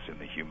 genes in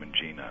the human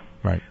genome.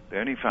 Right. They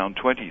only found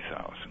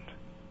 20,000,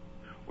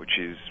 which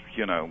is,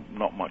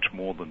 not much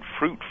more than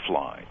fruit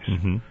flies.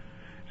 Mm-hmm.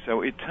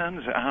 So it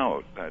turns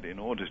out that in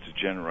order to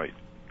generate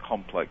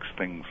complex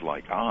things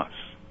like us,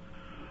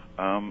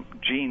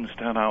 genes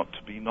turn out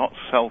to be not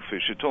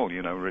selfish at all.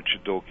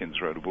 Richard Dawkins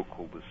wrote a book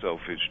called The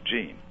Selfish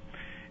Gene.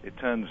 It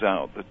turns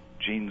out that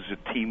genes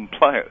are team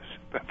players.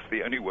 That's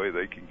the only way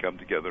they can come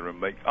together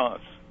and make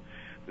us.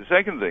 The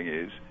second thing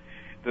is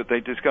that they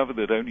discovered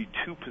that only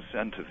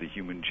 2% of the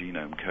human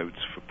genome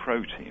codes for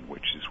protein,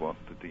 which is what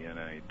the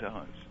DNA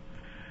does.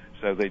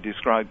 So they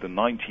described the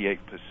 98%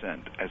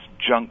 as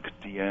junk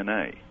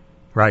DNA.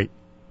 Right.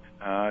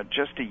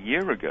 Just a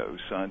year ago,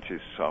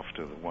 scientists,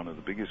 after one of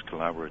the biggest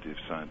collaborative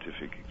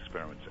scientific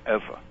experiments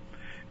ever,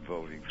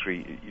 involving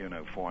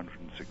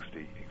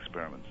 460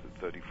 experiments at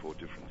 34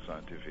 different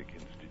scientific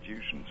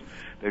institutions,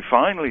 they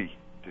finally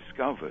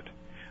discovered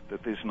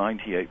that this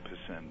 98%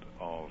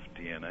 of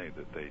DNA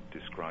that they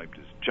described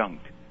as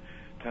junk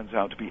turns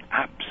out to be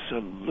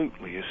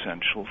absolutely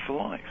essential for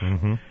life.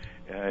 Mm-hmm.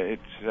 It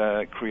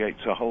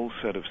creates a whole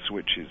set of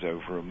switches,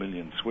 over 1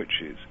 million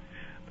switches,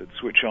 that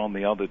switch on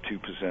the other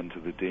 2%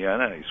 of the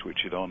DNA,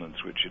 switch it on and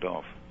switch it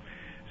off.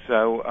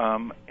 So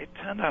it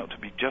turned out to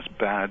be just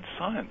bad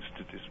science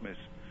to dismiss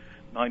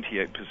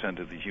 98%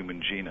 of the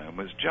human genome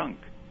as junk.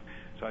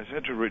 So I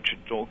said to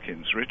Richard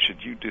Dawkins,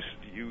 Richard, you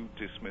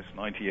dismiss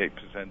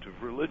 98%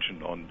 of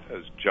religion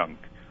as junk.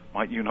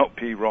 Might you not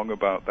be wrong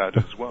about that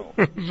as well?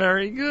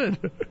 Very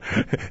good.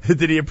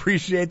 Did he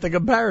appreciate the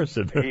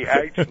comparison? He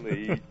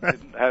actually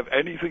didn't have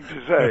anything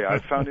to say. I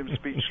found him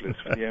speechless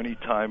for the only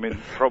time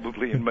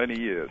probably in many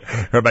years.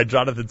 Rabbi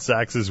Jonathan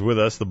Sacks is with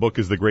us. The book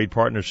is The Great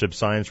Partnership,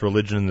 Science,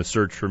 Religion, and the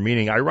Search for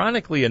Meaning.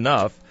 Ironically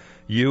enough,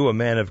 you, a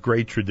man of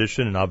great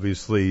tradition and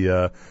obviously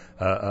a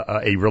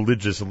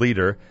religious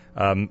leader,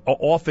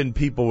 often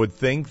people would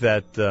think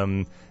that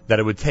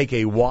it would take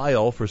a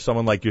while for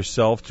someone like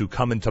yourself to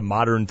come into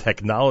modern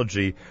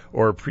technology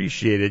or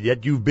appreciate it,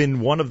 yet you've been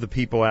one of the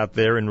people out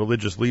there in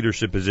religious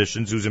leadership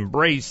positions who's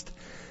embraced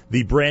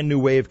the brand new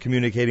way of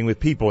communicating with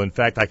people. In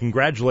fact, I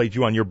congratulate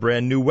you on your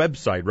brand new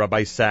website,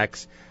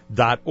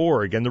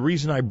 rabbisacks.org. And the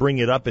reason I bring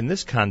it up in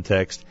this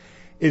context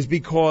is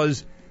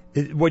because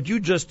what you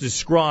just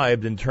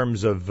described in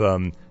terms of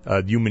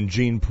human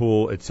gene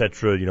pool,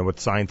 etc.,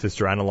 what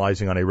scientists are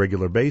analyzing on a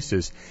regular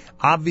basis,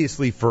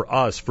 obviously for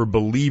us, for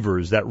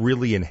believers, that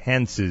really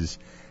enhances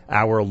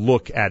our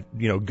look at,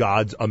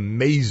 God's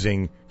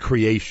amazing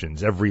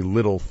creations. Every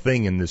little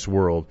thing in this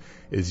world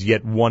is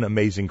yet one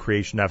amazing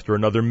creation after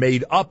another,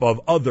 made up of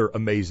other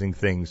amazing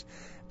things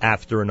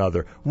after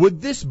another.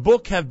 Would this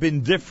book have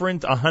been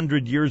different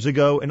 100 years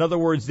ago? In other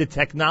words, the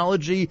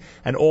technology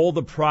and all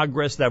the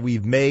progress that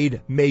we've made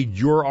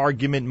your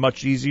argument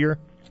much easier?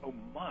 Oh,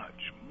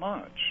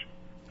 much.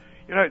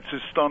 It's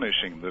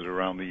astonishing that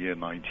around the year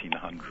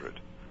 1900,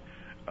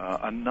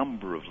 a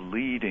number of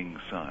leading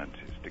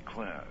scientists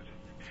declared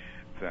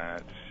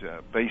that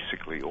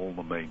basically all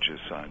the major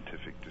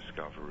scientific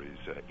discoveries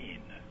are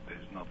in.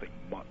 There's nothing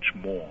much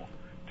more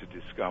to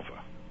discover.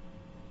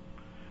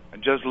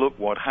 And just look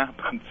what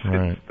happened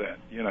since then.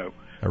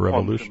 A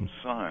revolution.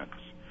 Quantum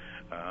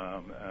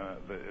science,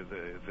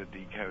 the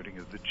decoding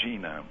of the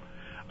genome.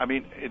 I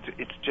mean,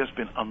 it's just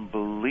been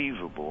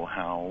unbelievable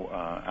how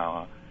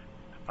our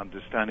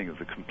understanding of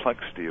the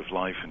complexity of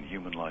life and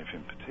human life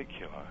in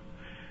particular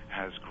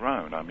has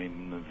grown. I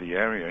mean, the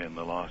area in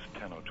the last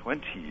 10 or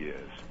 20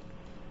 years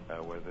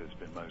where there's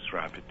been most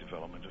rapid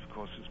development, of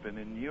course, has been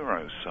in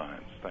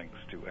neuroscience, thanks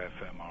to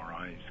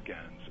fMRI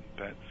scans and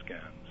PET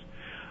scans.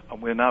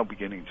 And we're now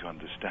beginning to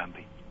understand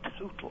the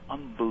total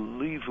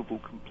unbelievable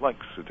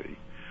complexity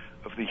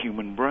of the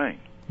human brain.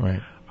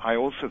 Right. I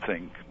also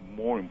think,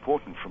 more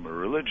important from a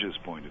religious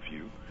point of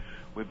view,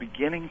 we're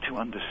beginning to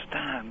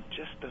understand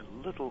just a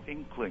little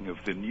inkling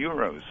of the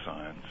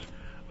neuroscience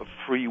of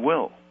free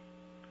will.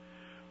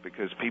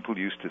 Because people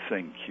used to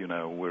think,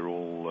 we're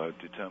all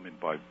determined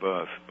by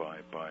birth, by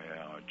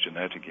our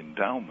genetic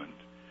endowment.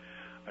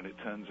 And it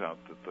turns out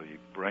that the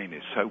brain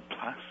is so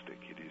plastic,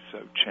 it is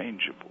so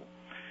changeable,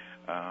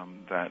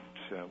 that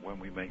when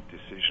we make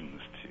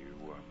decisions to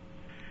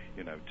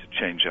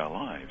change our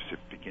lives, it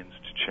begins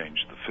to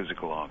change the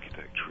physical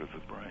architecture of the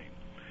brain.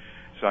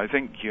 So I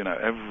think,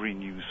 every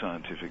new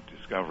scientific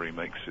discovery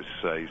makes us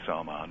say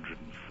Psalm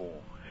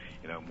 104,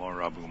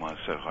 Morabu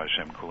Masech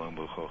Hashem Kolom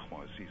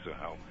B'Chochma Aziza,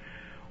 how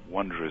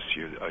wondrous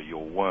are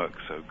your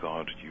works, O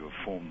God, you have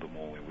formed them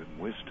all with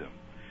wisdom.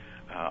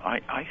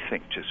 I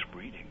think just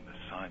reading the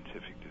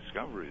scientific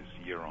discoveries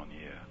year on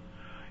year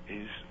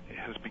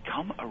has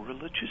become a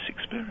religious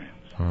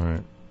experience. All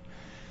right.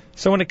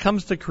 So when it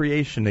comes to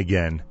creation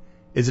again,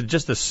 is it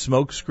just a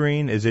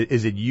smokescreen? Is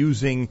it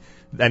using?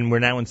 And we're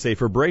now in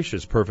Sefer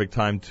Bereshis, perfect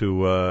time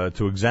to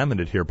examine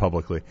it here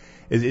publicly.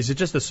 Is it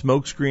just a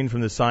smokescreen from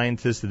the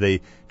scientists that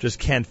they just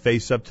can't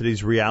face up to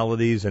these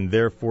realities, and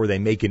therefore they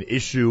make an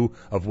issue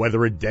of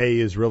whether a day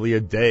is really a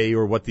day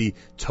or what the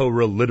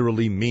Torah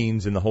literally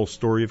means in the whole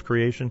story of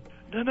creation?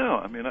 No.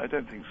 I mean, I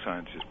don't think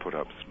scientists put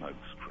up smoke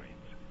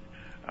screens.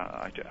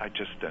 I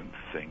just don't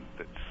think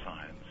that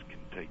science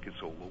can take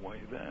us all the way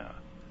there.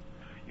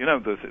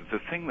 The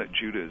thing that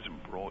Judaism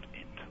brought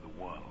into the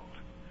world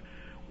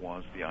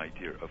was the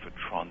idea of a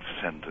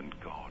transcendent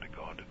God, a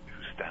God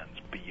who stands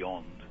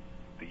beyond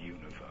the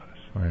universe.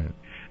 Right.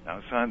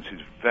 Now, science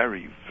is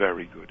very,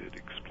 very good at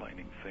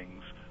explaining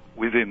things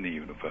within the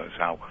universe,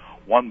 how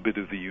one bit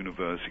of the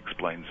universe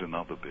explains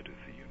another bit of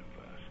the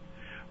universe.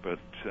 But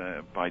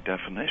by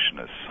definition,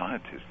 a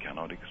scientist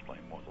cannot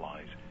explain what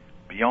lies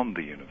beyond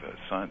the universe.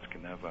 Science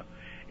can never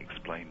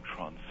explain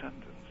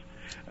transcendence.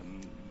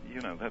 And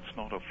that's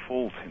not a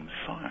fault in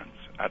science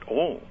at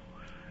all.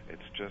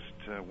 It's just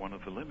one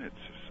of the limits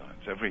of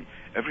science.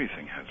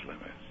 Everything has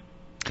limits.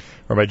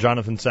 Rabbi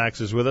Jonathan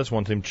Sacks is with us,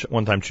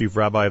 one-time Chief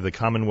Rabbi of the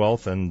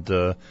Commonwealth and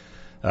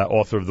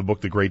author of the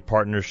book The Great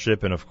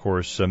Partnership, and of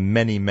course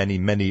many, many,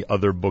 many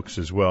other books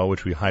as well,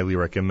 which we highly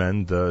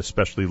recommend.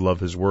 Especially love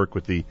his work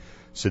with the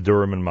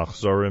Siddurim and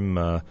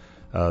Machzorim,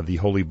 the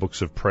holy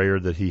books of prayer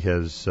that he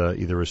has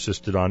either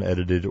assisted on,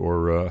 edited,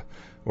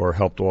 or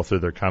helped author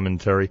their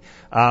commentary.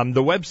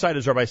 The website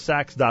is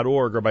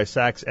rabbisacks.org,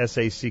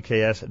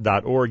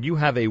 rabbisacks.org. You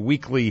have a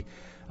weekly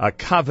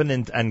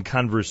Covenant and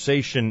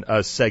Conversation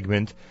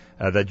segment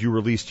that you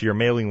release to your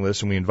mailing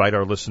list, and we invite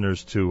our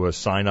listeners to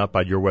sign up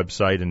at your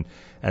website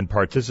and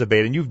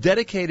participate. And you've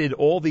dedicated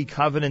all the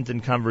Covenant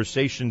and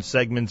Conversation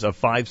segments of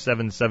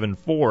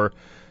 5774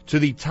 to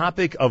the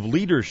topic of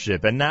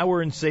leadership. And now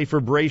we're in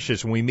Sefer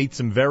Bereshis, when we meet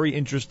some very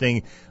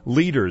interesting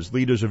leaders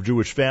of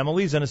Jewish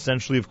families, and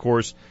essentially, of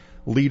course,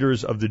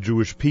 leaders of the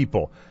Jewish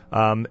people.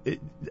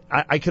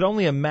 I could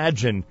only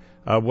imagine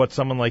what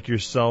someone like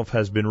yourself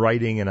has been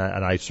writing, and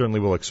I certainly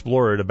will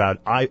explore it, about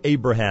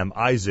Abraham,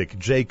 Isaac,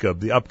 Jacob,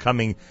 the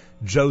upcoming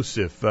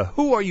Joseph.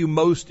 Who are you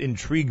most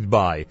intrigued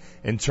by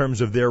in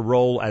terms of their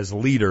role as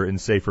leader in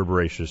Sefer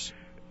Bereshis?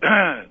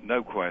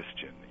 No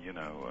question.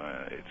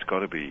 It's got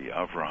to be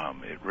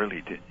Avraham. It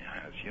really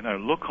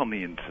has. Look on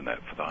the internet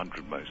for the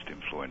 100 most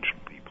influential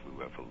people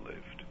who ever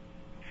lived.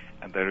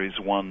 And there is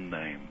one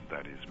name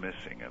that is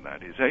missing, and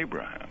that is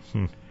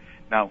Abraham.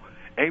 Now,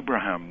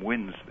 Abraham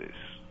wins this,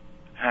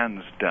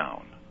 hands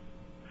down,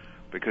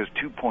 because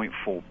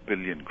 2.4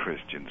 billion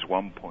Christians,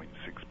 1.6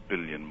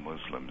 billion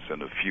Muslims,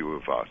 and a few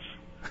of us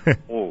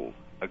all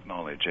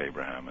acknowledge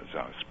Abraham as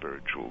our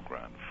spiritual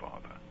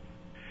grandfather.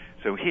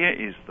 So here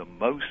is the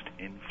most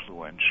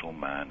influential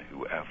man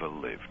who ever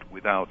lived,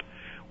 without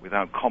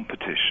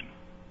competition.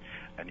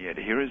 And yet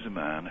here is a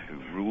man who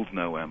ruled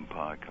no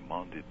empire,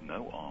 commanded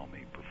no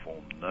army,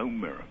 performed no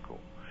miracle,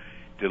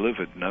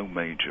 delivered no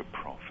major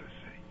prophecy.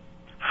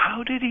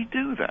 How did he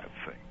do that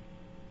thing?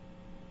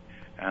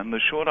 And the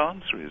short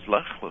answer is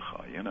Lech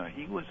Lecha.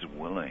 He was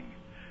willing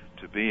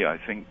to be, I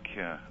think,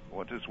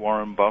 what does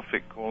Warren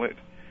Buffett call it?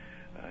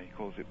 He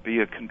calls it be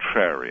a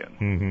contrarian.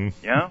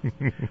 Mm-hmm. Yeah?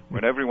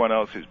 When everyone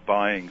else is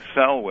buying,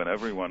 sell. When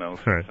everyone else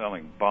is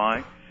selling,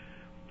 buy.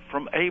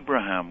 From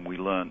Abraham, we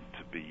learned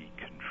to be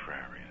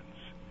contrarians.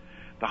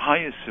 The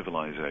highest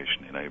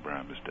civilization in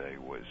Abraham's day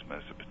was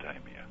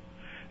Mesopotamia.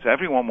 So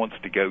everyone wants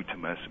to go to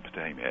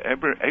Mesopotamia.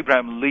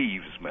 Abraham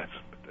leaves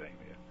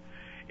Mesopotamia.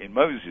 In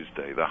Moses'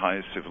 day, the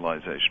highest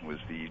civilization was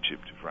the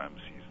Egypt of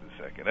Ramses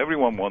II.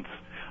 Everyone wants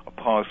a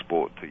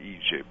passport to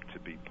Egypt to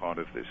be part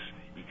of this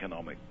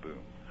economic boom.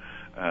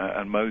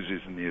 And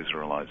Moses and the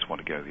Israelites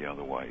want to go the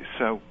other way.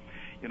 So,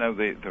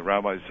 the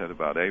rabbis said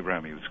about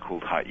Abraham, he was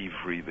called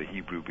Ha'ivri, the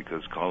Hebrew,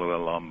 because Kol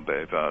Olam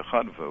Be'ever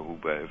Echad V'hu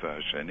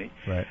Be'ever Sheni.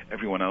 Right.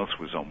 Everyone else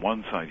was on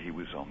one side, he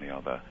was on the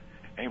other.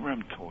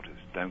 Abraham taught us,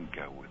 don't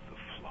go with the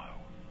flow.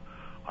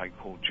 I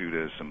call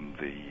Judaism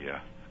the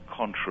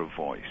contra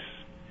voice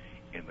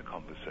in the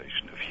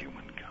conversation of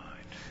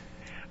humankind.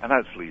 And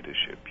that's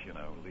leadership,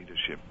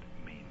 Leadership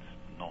means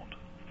not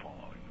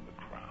following the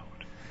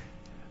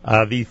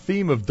crowd. The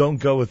theme of don't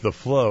go with the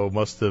flow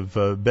must have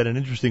been an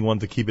interesting one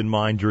to keep in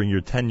mind during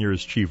your tenure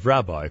as Chief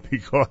Rabbi,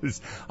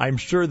 because I'm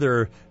sure there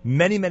are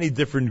many, many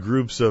different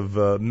groups of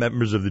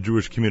members of the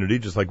Jewish community,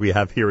 just like we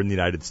have here in the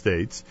United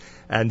States,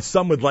 and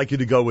some would like you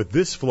to go with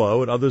this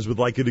flow, and others would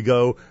like you to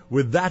go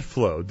with that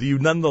flow. Do you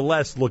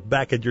nonetheless look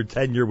back at your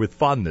tenure with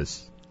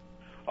fondness?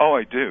 Oh,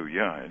 I do,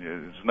 yeah.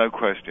 There's no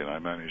question I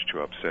managed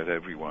to upset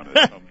everyone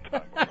at some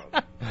time or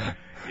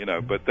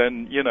other. But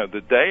then,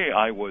 the day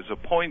I was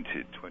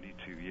appointed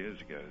 22 years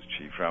ago as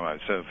Chief Rabbi, I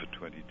served for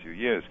 22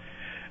 years,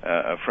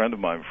 a friend of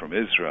mine from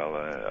Israel,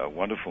 a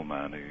wonderful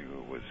man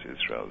who was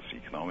Israel's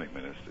economic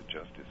minister,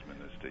 justice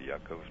minister,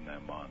 Yaakov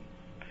Ne'eman,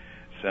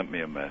 sent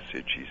me a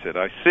message. He said,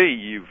 I see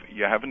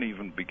you haven't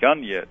even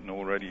begun yet, and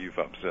already you've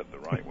upset the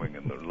right wing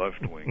and the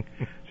left wing,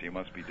 so you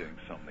must be doing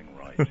something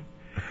right.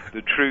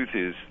 The truth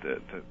is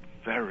that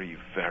very,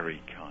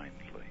 very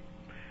kindly,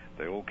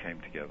 they all came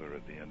together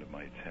at the end of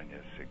my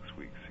tenure 6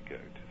 weeks ago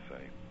to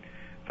say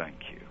thank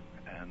you.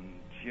 And,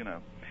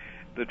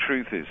 the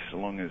truth is, so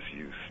long as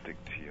you stick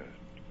to your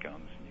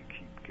guns and you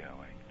keep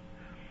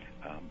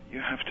going, you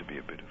have to be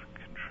a bit of a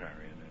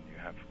contrarian, and you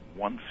have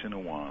once in a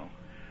while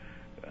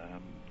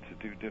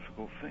to do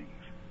difficult things.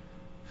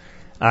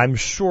 I'm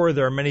sure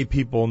there are many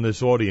people in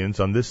this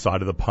audience on this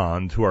side of the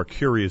pond who are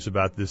curious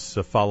about this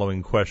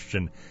following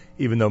question,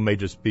 even though it may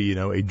just be,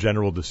 a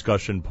general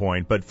discussion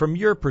point. But from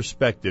your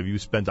perspective, you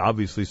spent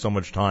obviously so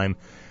much time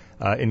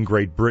in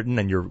Great Britain,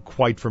 and you're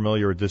quite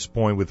familiar at this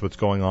point with what's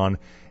going on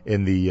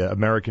in the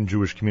American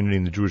Jewish community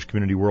and the Jewish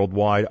community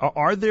worldwide.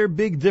 Are there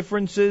big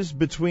differences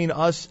between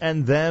us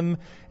and them?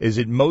 Is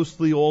it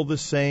mostly all the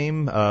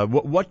same?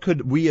 What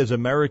could we as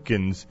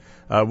Americans,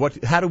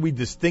 how do we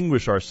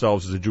distinguish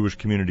ourselves as a Jewish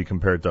community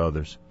compared to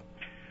others?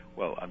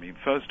 Well,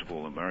 first of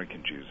all,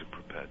 American Jews are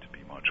prepared to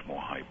be much more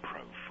high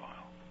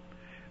profile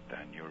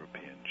than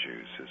European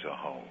Jews as a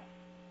whole.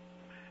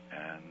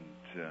 And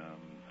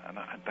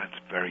that's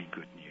very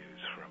good news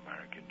for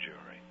American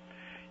Jewry.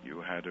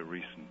 You had a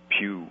recent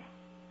Pew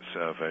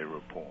survey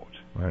report,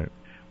 right,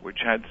 which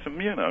had some,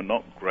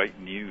 not great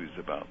news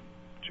about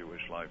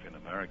Jewish life in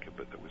America,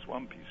 but there was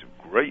one piece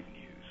of great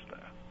news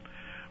there,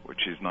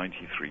 which is 93%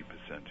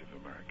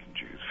 of American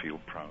Jews feel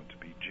proud to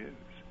be Jews.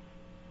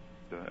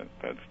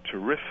 That's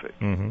terrific.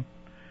 Mm-hmm.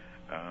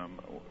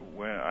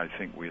 Where I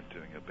think we're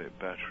doing a bit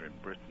better in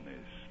Britain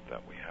is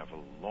that we have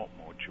a lot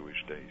more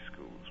Jewish day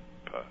schools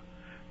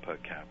per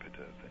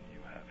capita than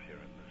you have here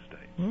in the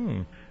States.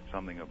 Mm.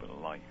 Something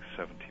about like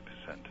 70%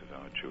 of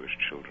our Jewish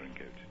children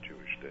go to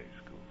Jewish day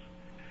schools.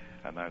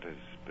 And that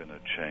has been a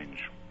change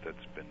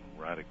that's been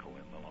radical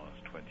in the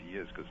last 20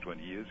 years, because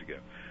 20 years ago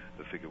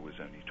the figure was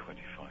only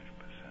 25%.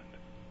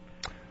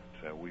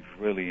 So we've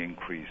really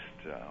increased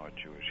our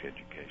Jewish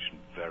education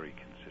very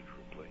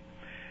considerably.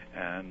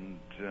 And,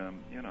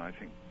 I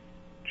think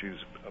Jews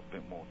are a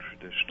bit more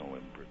traditional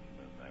in Britain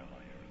than they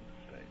are here in the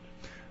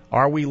States.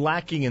 Are we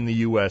lacking in the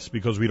U.S.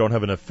 because we don't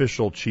have an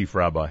official Chief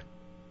Rabbi?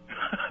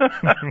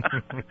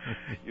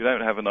 You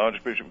don't have an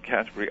Archbishop of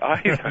Canterbury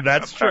either.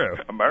 That's true.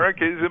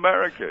 America is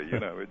America.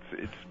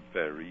 It's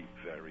very,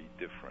 very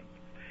different.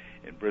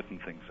 In Britain,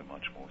 things are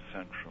much more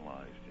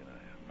centralized.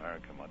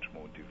 America much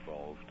more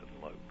devolved and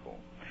local,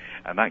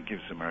 and that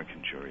gives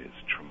American Jewry its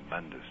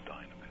tremendous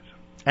dynamism.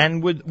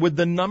 And would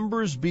the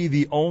numbers be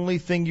the only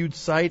thing you'd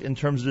cite in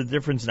terms of the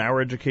difference in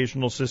our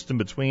educational system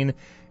between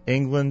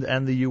England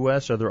and the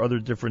U.S.? Are there other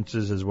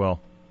differences as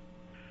well?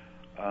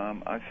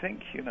 I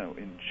think,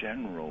 in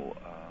general,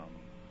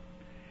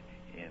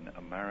 in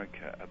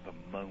America at the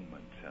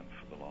moment and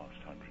for the last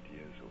 100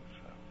 years or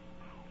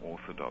so,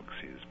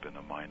 Orthodoxy has been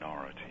a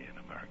minority in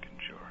American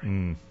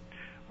Jewry,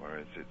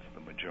 whereas it's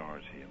the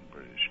majority in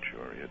British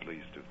Jewry, at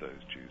least of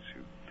those Jews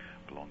who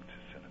belong to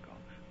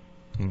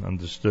synagogues.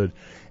 Understood.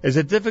 Is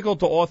it difficult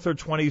to author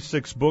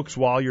 26 books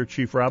while you're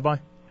Chief Rabbi?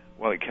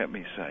 Well, it kept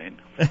me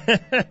sane.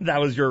 That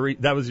was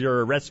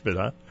your respite,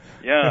 huh?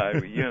 Yeah,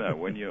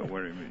 when you're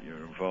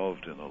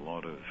involved in a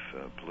lot of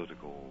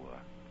political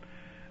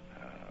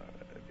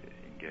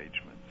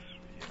engagements,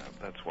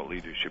 that's what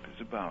leadership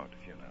is about.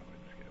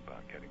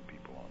 about getting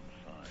people on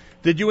side.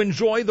 Did you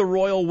enjoy the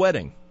royal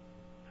wedding?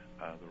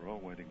 The royal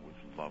wedding was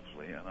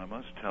lovely, and I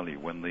must tell you,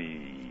 when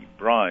the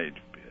bride,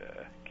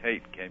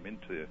 Kate, came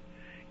into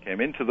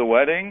the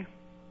wedding,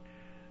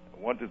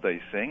 what did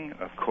they sing?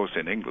 Of course,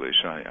 in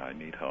English, I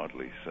need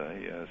hardly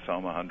say,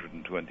 Psalm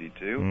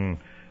 122.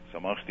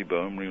 Samachti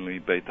ba'omrim li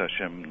Beit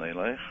Hashem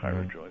nelech. I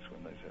rejoiced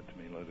when they said to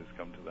me, let us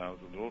come to the house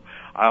of the Lord.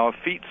 Our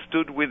feet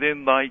stood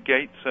within thy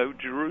gates, O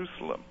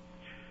Jerusalem.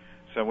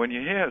 So when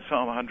you hear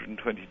Psalm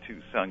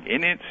 122 sung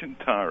in its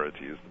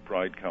entirety as the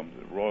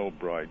royal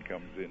bride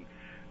comes in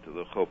to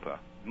the chuppah,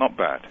 not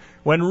bad.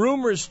 When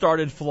rumors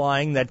started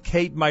flying that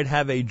Kate might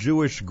have a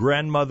Jewish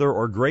grandmother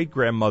or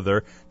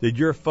great-grandmother, did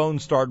your phone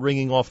start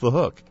ringing off the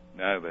hook?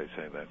 No, they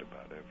say that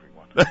about everyone.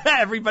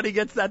 Everybody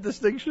gets that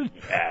distinction?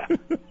 Yeah.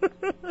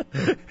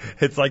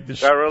 It's like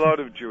there are a lot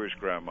of Jewish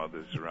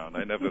grandmothers around.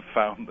 I never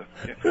found them.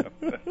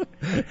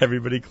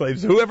 Everybody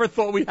claims. Whoever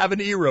thought we have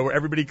an era where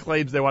everybody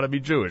claims they want to be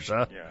Jewish,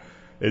 huh? Yeah.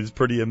 It's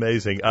pretty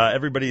amazing.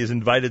 Everybody is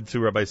invited to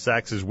Rabbi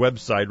Sacks'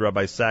 website,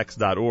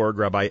 rabbisacks.org,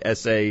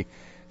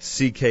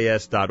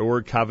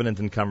 rabbisacks.org. Covenant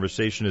and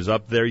Conversation is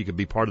up there. You can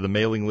be part of the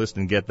mailing list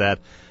and get that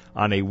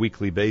on a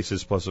weekly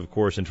basis. Plus, of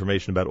course,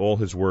 information about all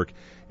his work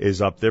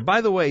is up there. By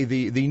the way,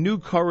 the new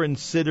Koran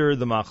Siddur,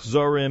 the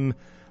Machzorim,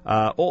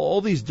 all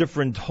these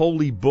different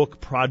holy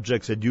book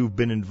projects that you've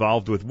been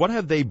involved with, what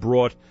have they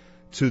brought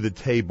to the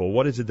table?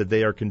 What is it that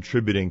they are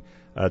contributing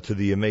to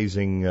the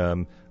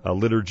amazing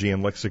liturgy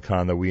and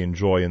lexicon that we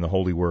enjoy in the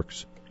holy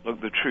works?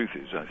 Look, the truth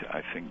is,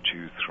 I think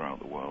Jews throughout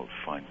the world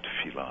find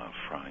tefillah,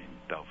 Ephraim,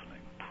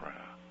 davening,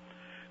 prayer,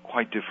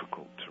 quite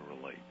difficult to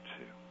relate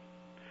to.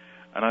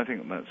 And I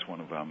think that's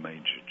one of our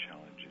major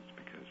challenges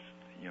because,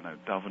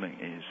 davening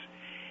is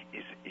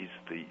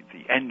the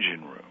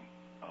engine room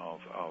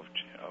of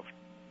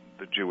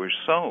the Jewish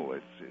soul.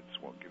 It's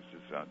what gives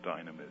us our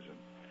dynamism,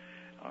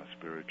 our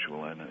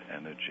spiritual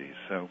energy.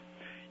 So,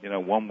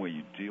 one way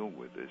you deal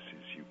with this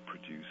is you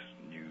produce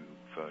new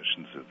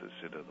versions of the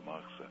Siddur, the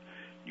Machzor,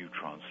 new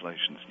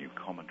translations, new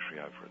commentary.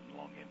 I've written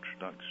long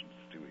introductions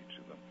to each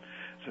of them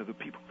so that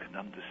people can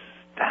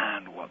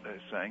understand what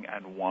they're saying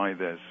and why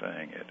they're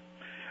saying it.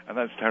 And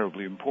that's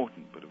terribly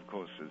important. But, of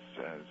course,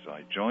 as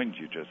I joined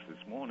you just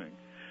this morning,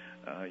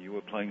 you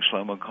were playing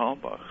Shlomo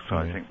Carlebach. So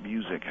I think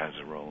music has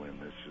a role in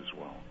this as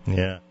well.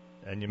 Yeah.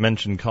 And you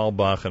mentioned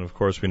Carlebach, and, of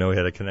course, we know he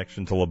had a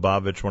connection to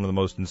Lubavitch. One of the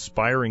most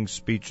inspiring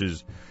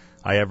speeches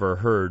I ever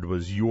heard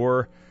was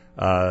your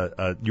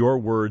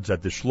words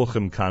at the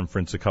Shluchim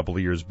conference a couple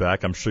of years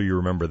back. I'm sure you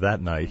remember that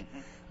night.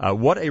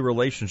 What a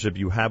relationship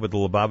you have with the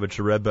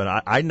Lubavitcher Rebbe,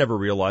 and I never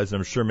realized, and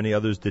I'm sure many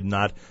others did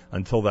not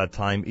until that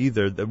time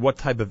either, what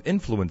type of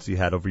influence he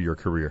had over your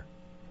career.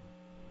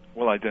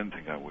 Well, I don't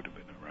think I would have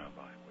been a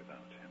rabbi without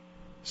him.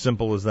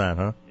 Simple as that,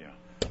 huh? Yeah,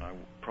 and I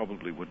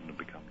probably wouldn't have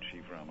become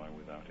Chief Rabbi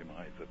without him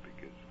either,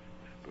 because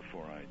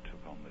before I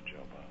took on the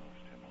job, I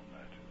asked him on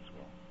that as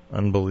well.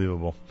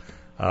 Unbelievable.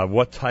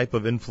 What type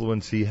of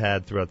influence he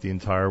had throughout the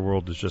entire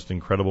world is just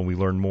incredible. We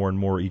learn more and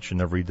more each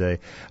and every day.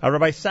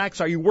 Rabbi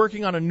Sacks, are you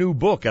working on a new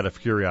book, out of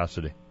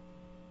curiosity?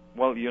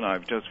 Well,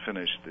 I've just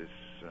finished this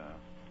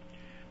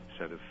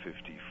set of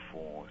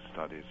 54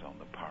 studies on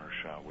the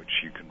parasha, which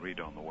you can read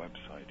on the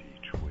website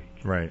each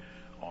week. Right.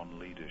 On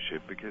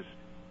leadership, because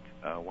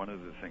one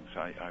of the things,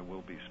 I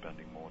will be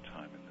spending more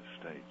time in the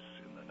States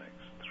in the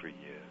next 3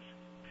 years.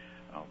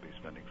 I'll be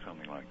spending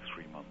something like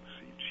 3 months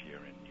each year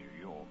in New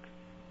York,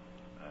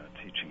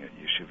 teaching at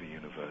Yeshiva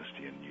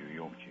University and New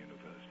York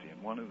University.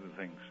 And one of the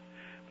things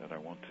that I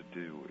want to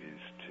do is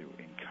to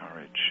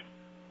encourage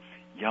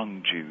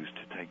young Jews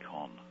to take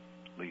on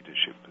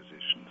leadership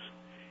positions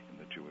in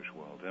the Jewish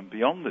world and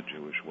beyond the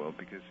Jewish world,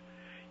 because,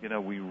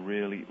 we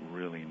really,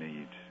 really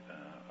need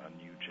a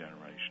new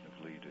generation of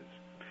leaders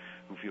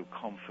who feel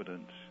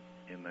confident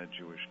in their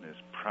Jewishness,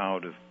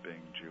 proud of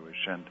being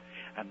Jewish, and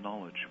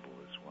knowledgeable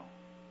as well.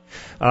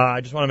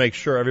 I just want to make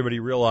sure everybody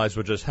realized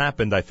what just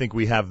happened. I think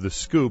we have the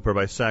scoop.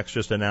 Rabbi Sacks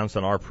just announced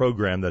on our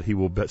program that he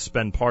will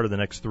spend part of the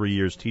next 3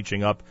 years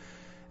teaching up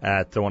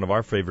at one of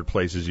our favorite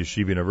places,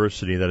 Yeshiva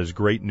University. That is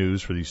great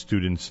news for the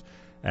students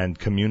and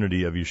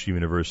community of Yeshiva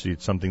University.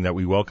 It's something that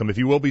we welcome. If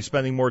you will be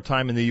spending more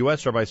time in the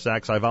U.S., Rabbi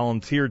Sacks, I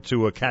volunteered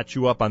to catch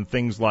you up on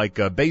things like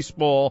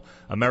baseball,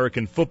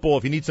 American football.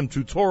 If you need some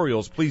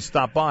tutorials, please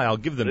stop by. I'll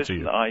give them to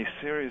you. I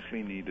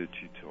seriously need a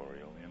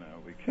tutorial,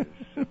 because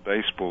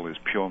baseball is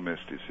pure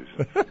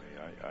mysticism for me.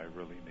 I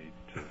really need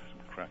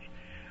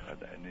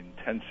an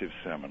intensive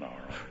seminar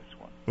on this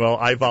one. Well,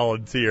 I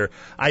volunteer.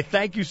 I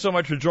thank you so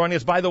much for joining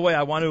us. By the way,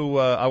 I want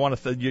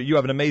to you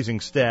have an amazing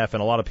staff,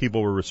 and a lot of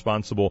people were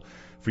responsible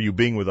for you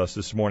being with us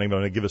this morning. But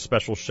I'm going to give a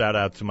special shout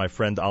out to my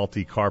friend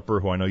Alti Carper,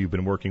 who I know you've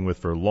been working with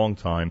for a long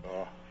time.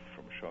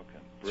 From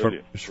Shokin.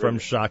 Brilliant. From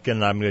Shokin.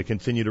 And I'm going to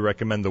continue to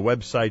recommend the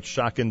website,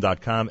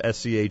 shokin.com,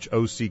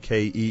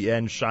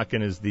 SCHOCKEN.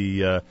 Shokin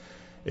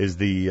is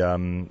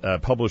the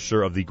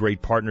publisher of the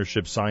great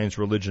partnership, Science,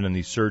 Religion, and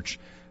the Search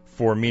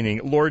for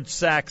Meaning. Lord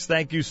Sacks,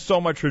 thank you so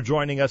much for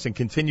joining us, and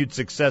continued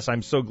success.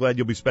 I'm so glad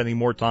you'll be spending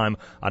more time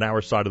on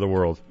our side of the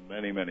world.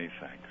 Many, many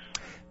thanks.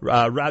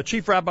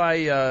 Chief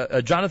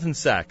Rabbi Jonathan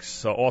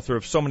Sacks, author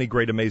of so many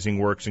great, amazing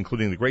works,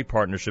 including The Great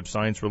Partnership,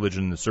 Science,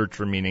 Religion, and the Search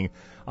for Meaning,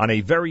 on a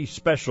very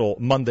special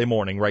Monday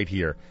morning right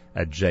here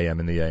at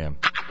JM in the AM.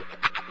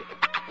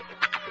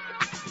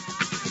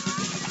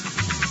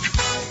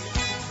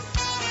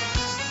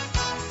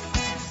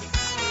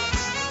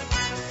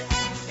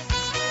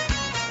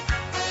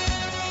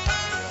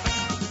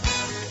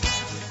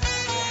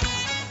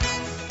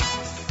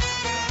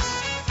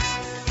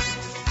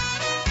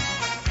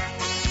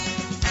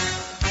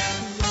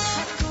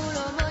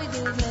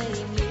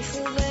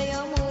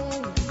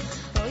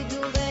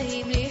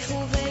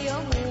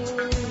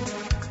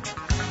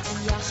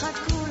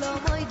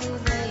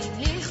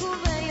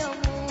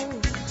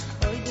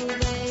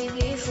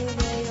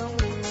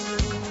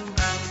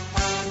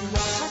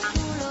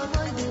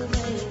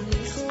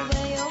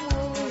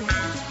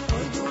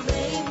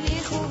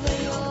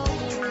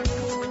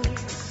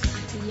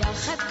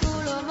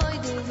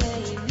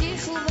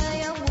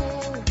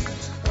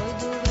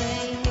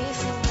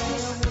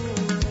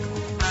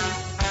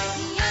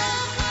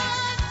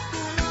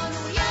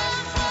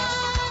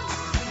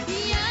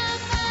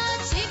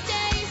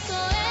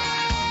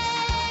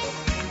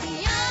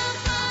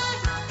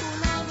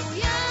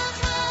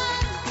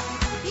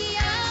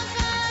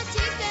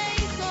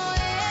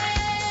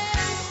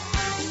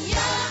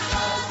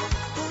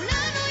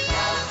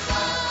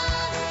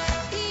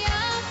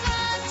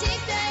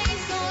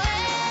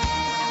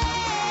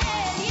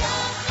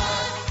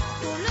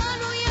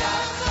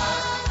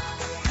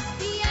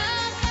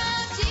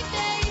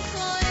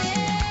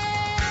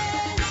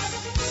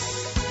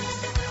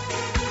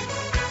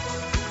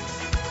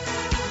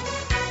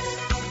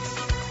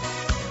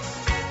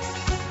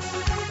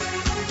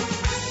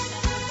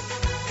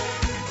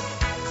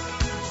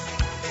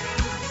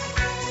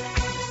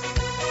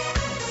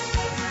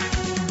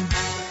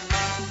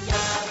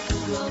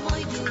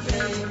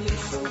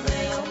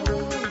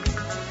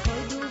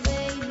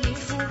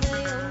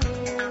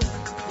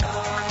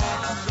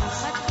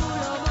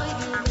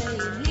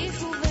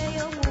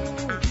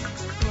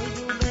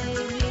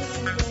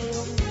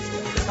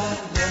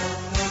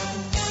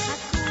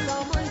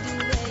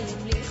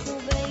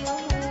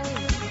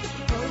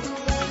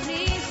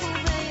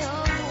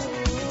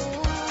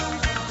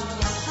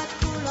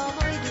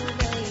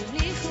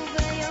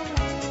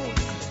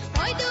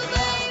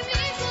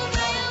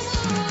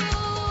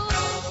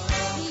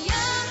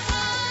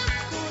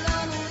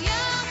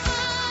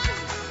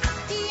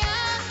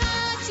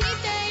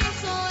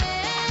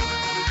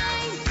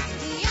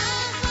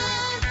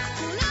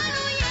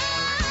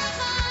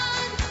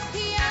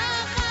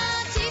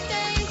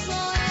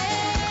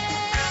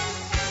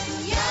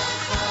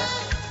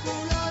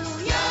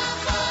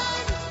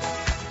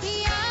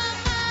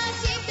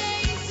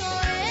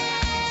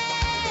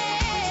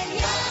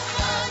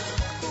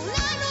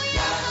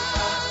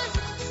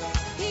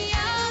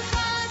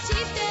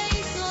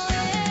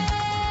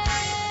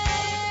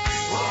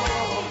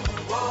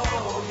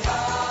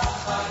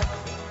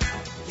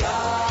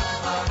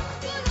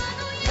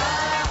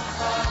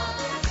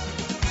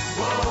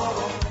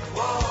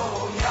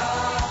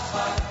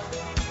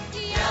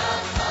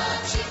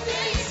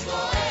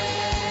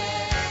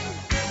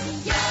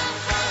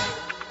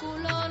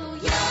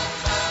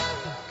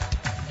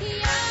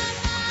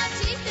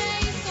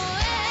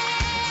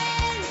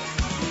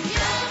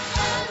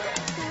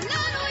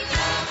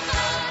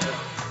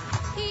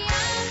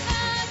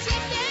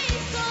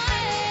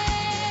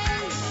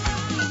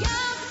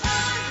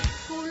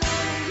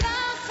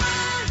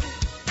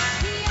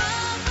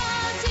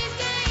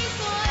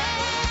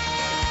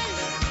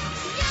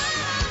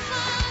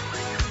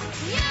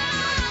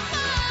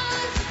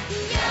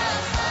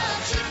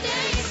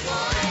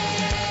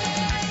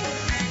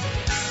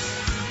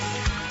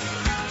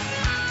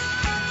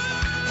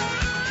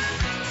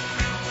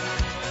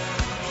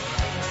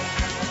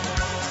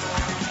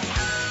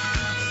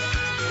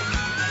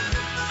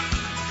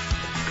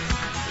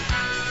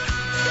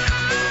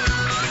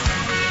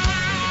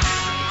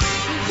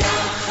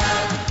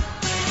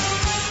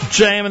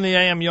 JM in the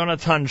AM,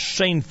 Jonathan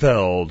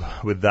Schoenfeld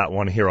with that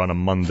one here on a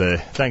Monday.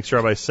 Thanks,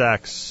 Rabbi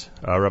Sacks,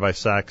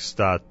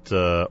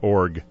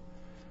 rabbisacks.org,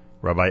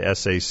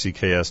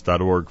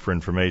 rabbisacks.org for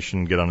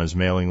information. Get on his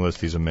mailing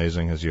list. He's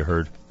amazing, as you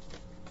heard.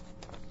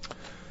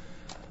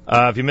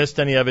 If you missed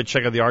any of it,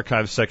 check out the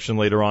archives section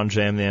later on,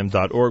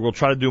 jmnam.org. We'll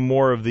try to do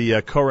more of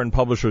the Koren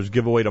Publishers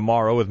giveaway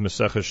tomorrow with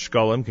Maseches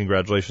Shkolim.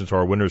 Congratulations to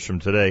our winners from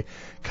today.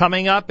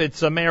 Coming up,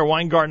 it's Meir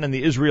Weingarten and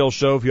the Israel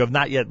Show. If you have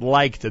not yet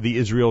liked the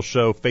Israel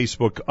Show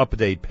Facebook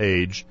update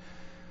page,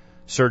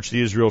 search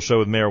the Israel Show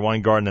with Meir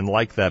Weingarten and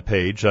like that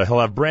page.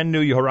 He'll have brand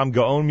new Yehoram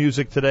Gaon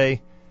music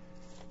today.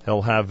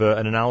 He'll have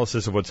an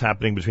analysis of what's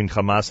happening between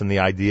Hamas and the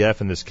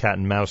IDF in this cat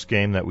and mouse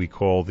game that we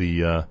call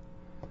the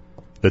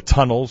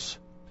tunnels.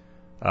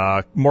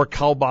 More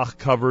Kalbach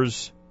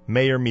covers,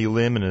 Meir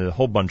Milim, and a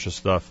whole bunch of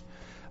stuff.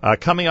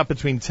 Coming up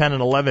between 10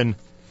 and 11,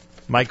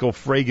 Michael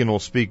Fragan will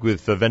speak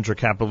with venture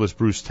capitalist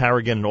Bruce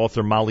Tarragon and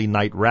author Molly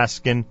Knight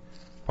Raskin,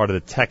 part of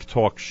the Tech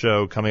Talk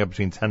show, coming up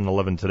between 10 and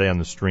 11 today on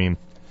the stream.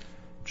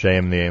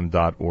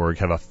 jmtheam.org.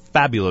 Have a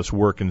fabulous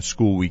work and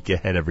school week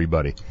ahead,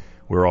 everybody.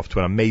 We're off to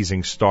an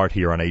amazing start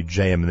here on a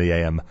JM in the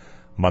AM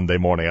Monday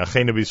morning.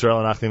 Achenu b'Yisrael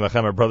and Achim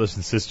Lachem, our brothers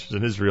and sisters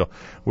in Israel.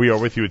 We are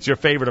with you. It's your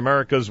favorite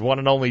America's one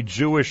and only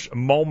Jewish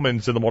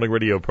Moments in the Morning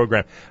radio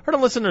program. Heard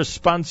on listeners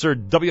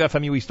sponsored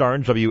WFMU East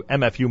Orange,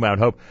 WMFU Mount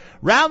Hope.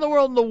 Round the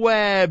world on the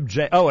web,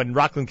 and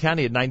Rockland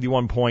County at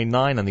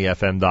 91.9 on the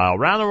FM dial.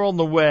 Round the world on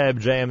the web,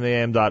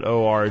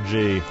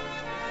 jmtheam.org.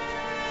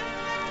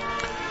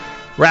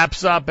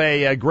 Wraps up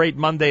a great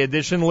Monday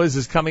edition. Liz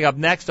is coming up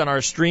next on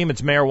our stream.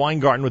 It's Mayor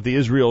Weingarten with the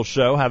Israel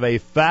Show. Have a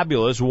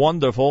fabulous,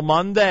 wonderful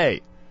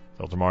Monday.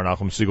 Till tomorrow,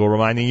 Nachum Siegel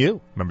reminding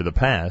you, remember the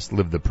past,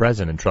 live the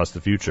present, and trust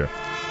the future.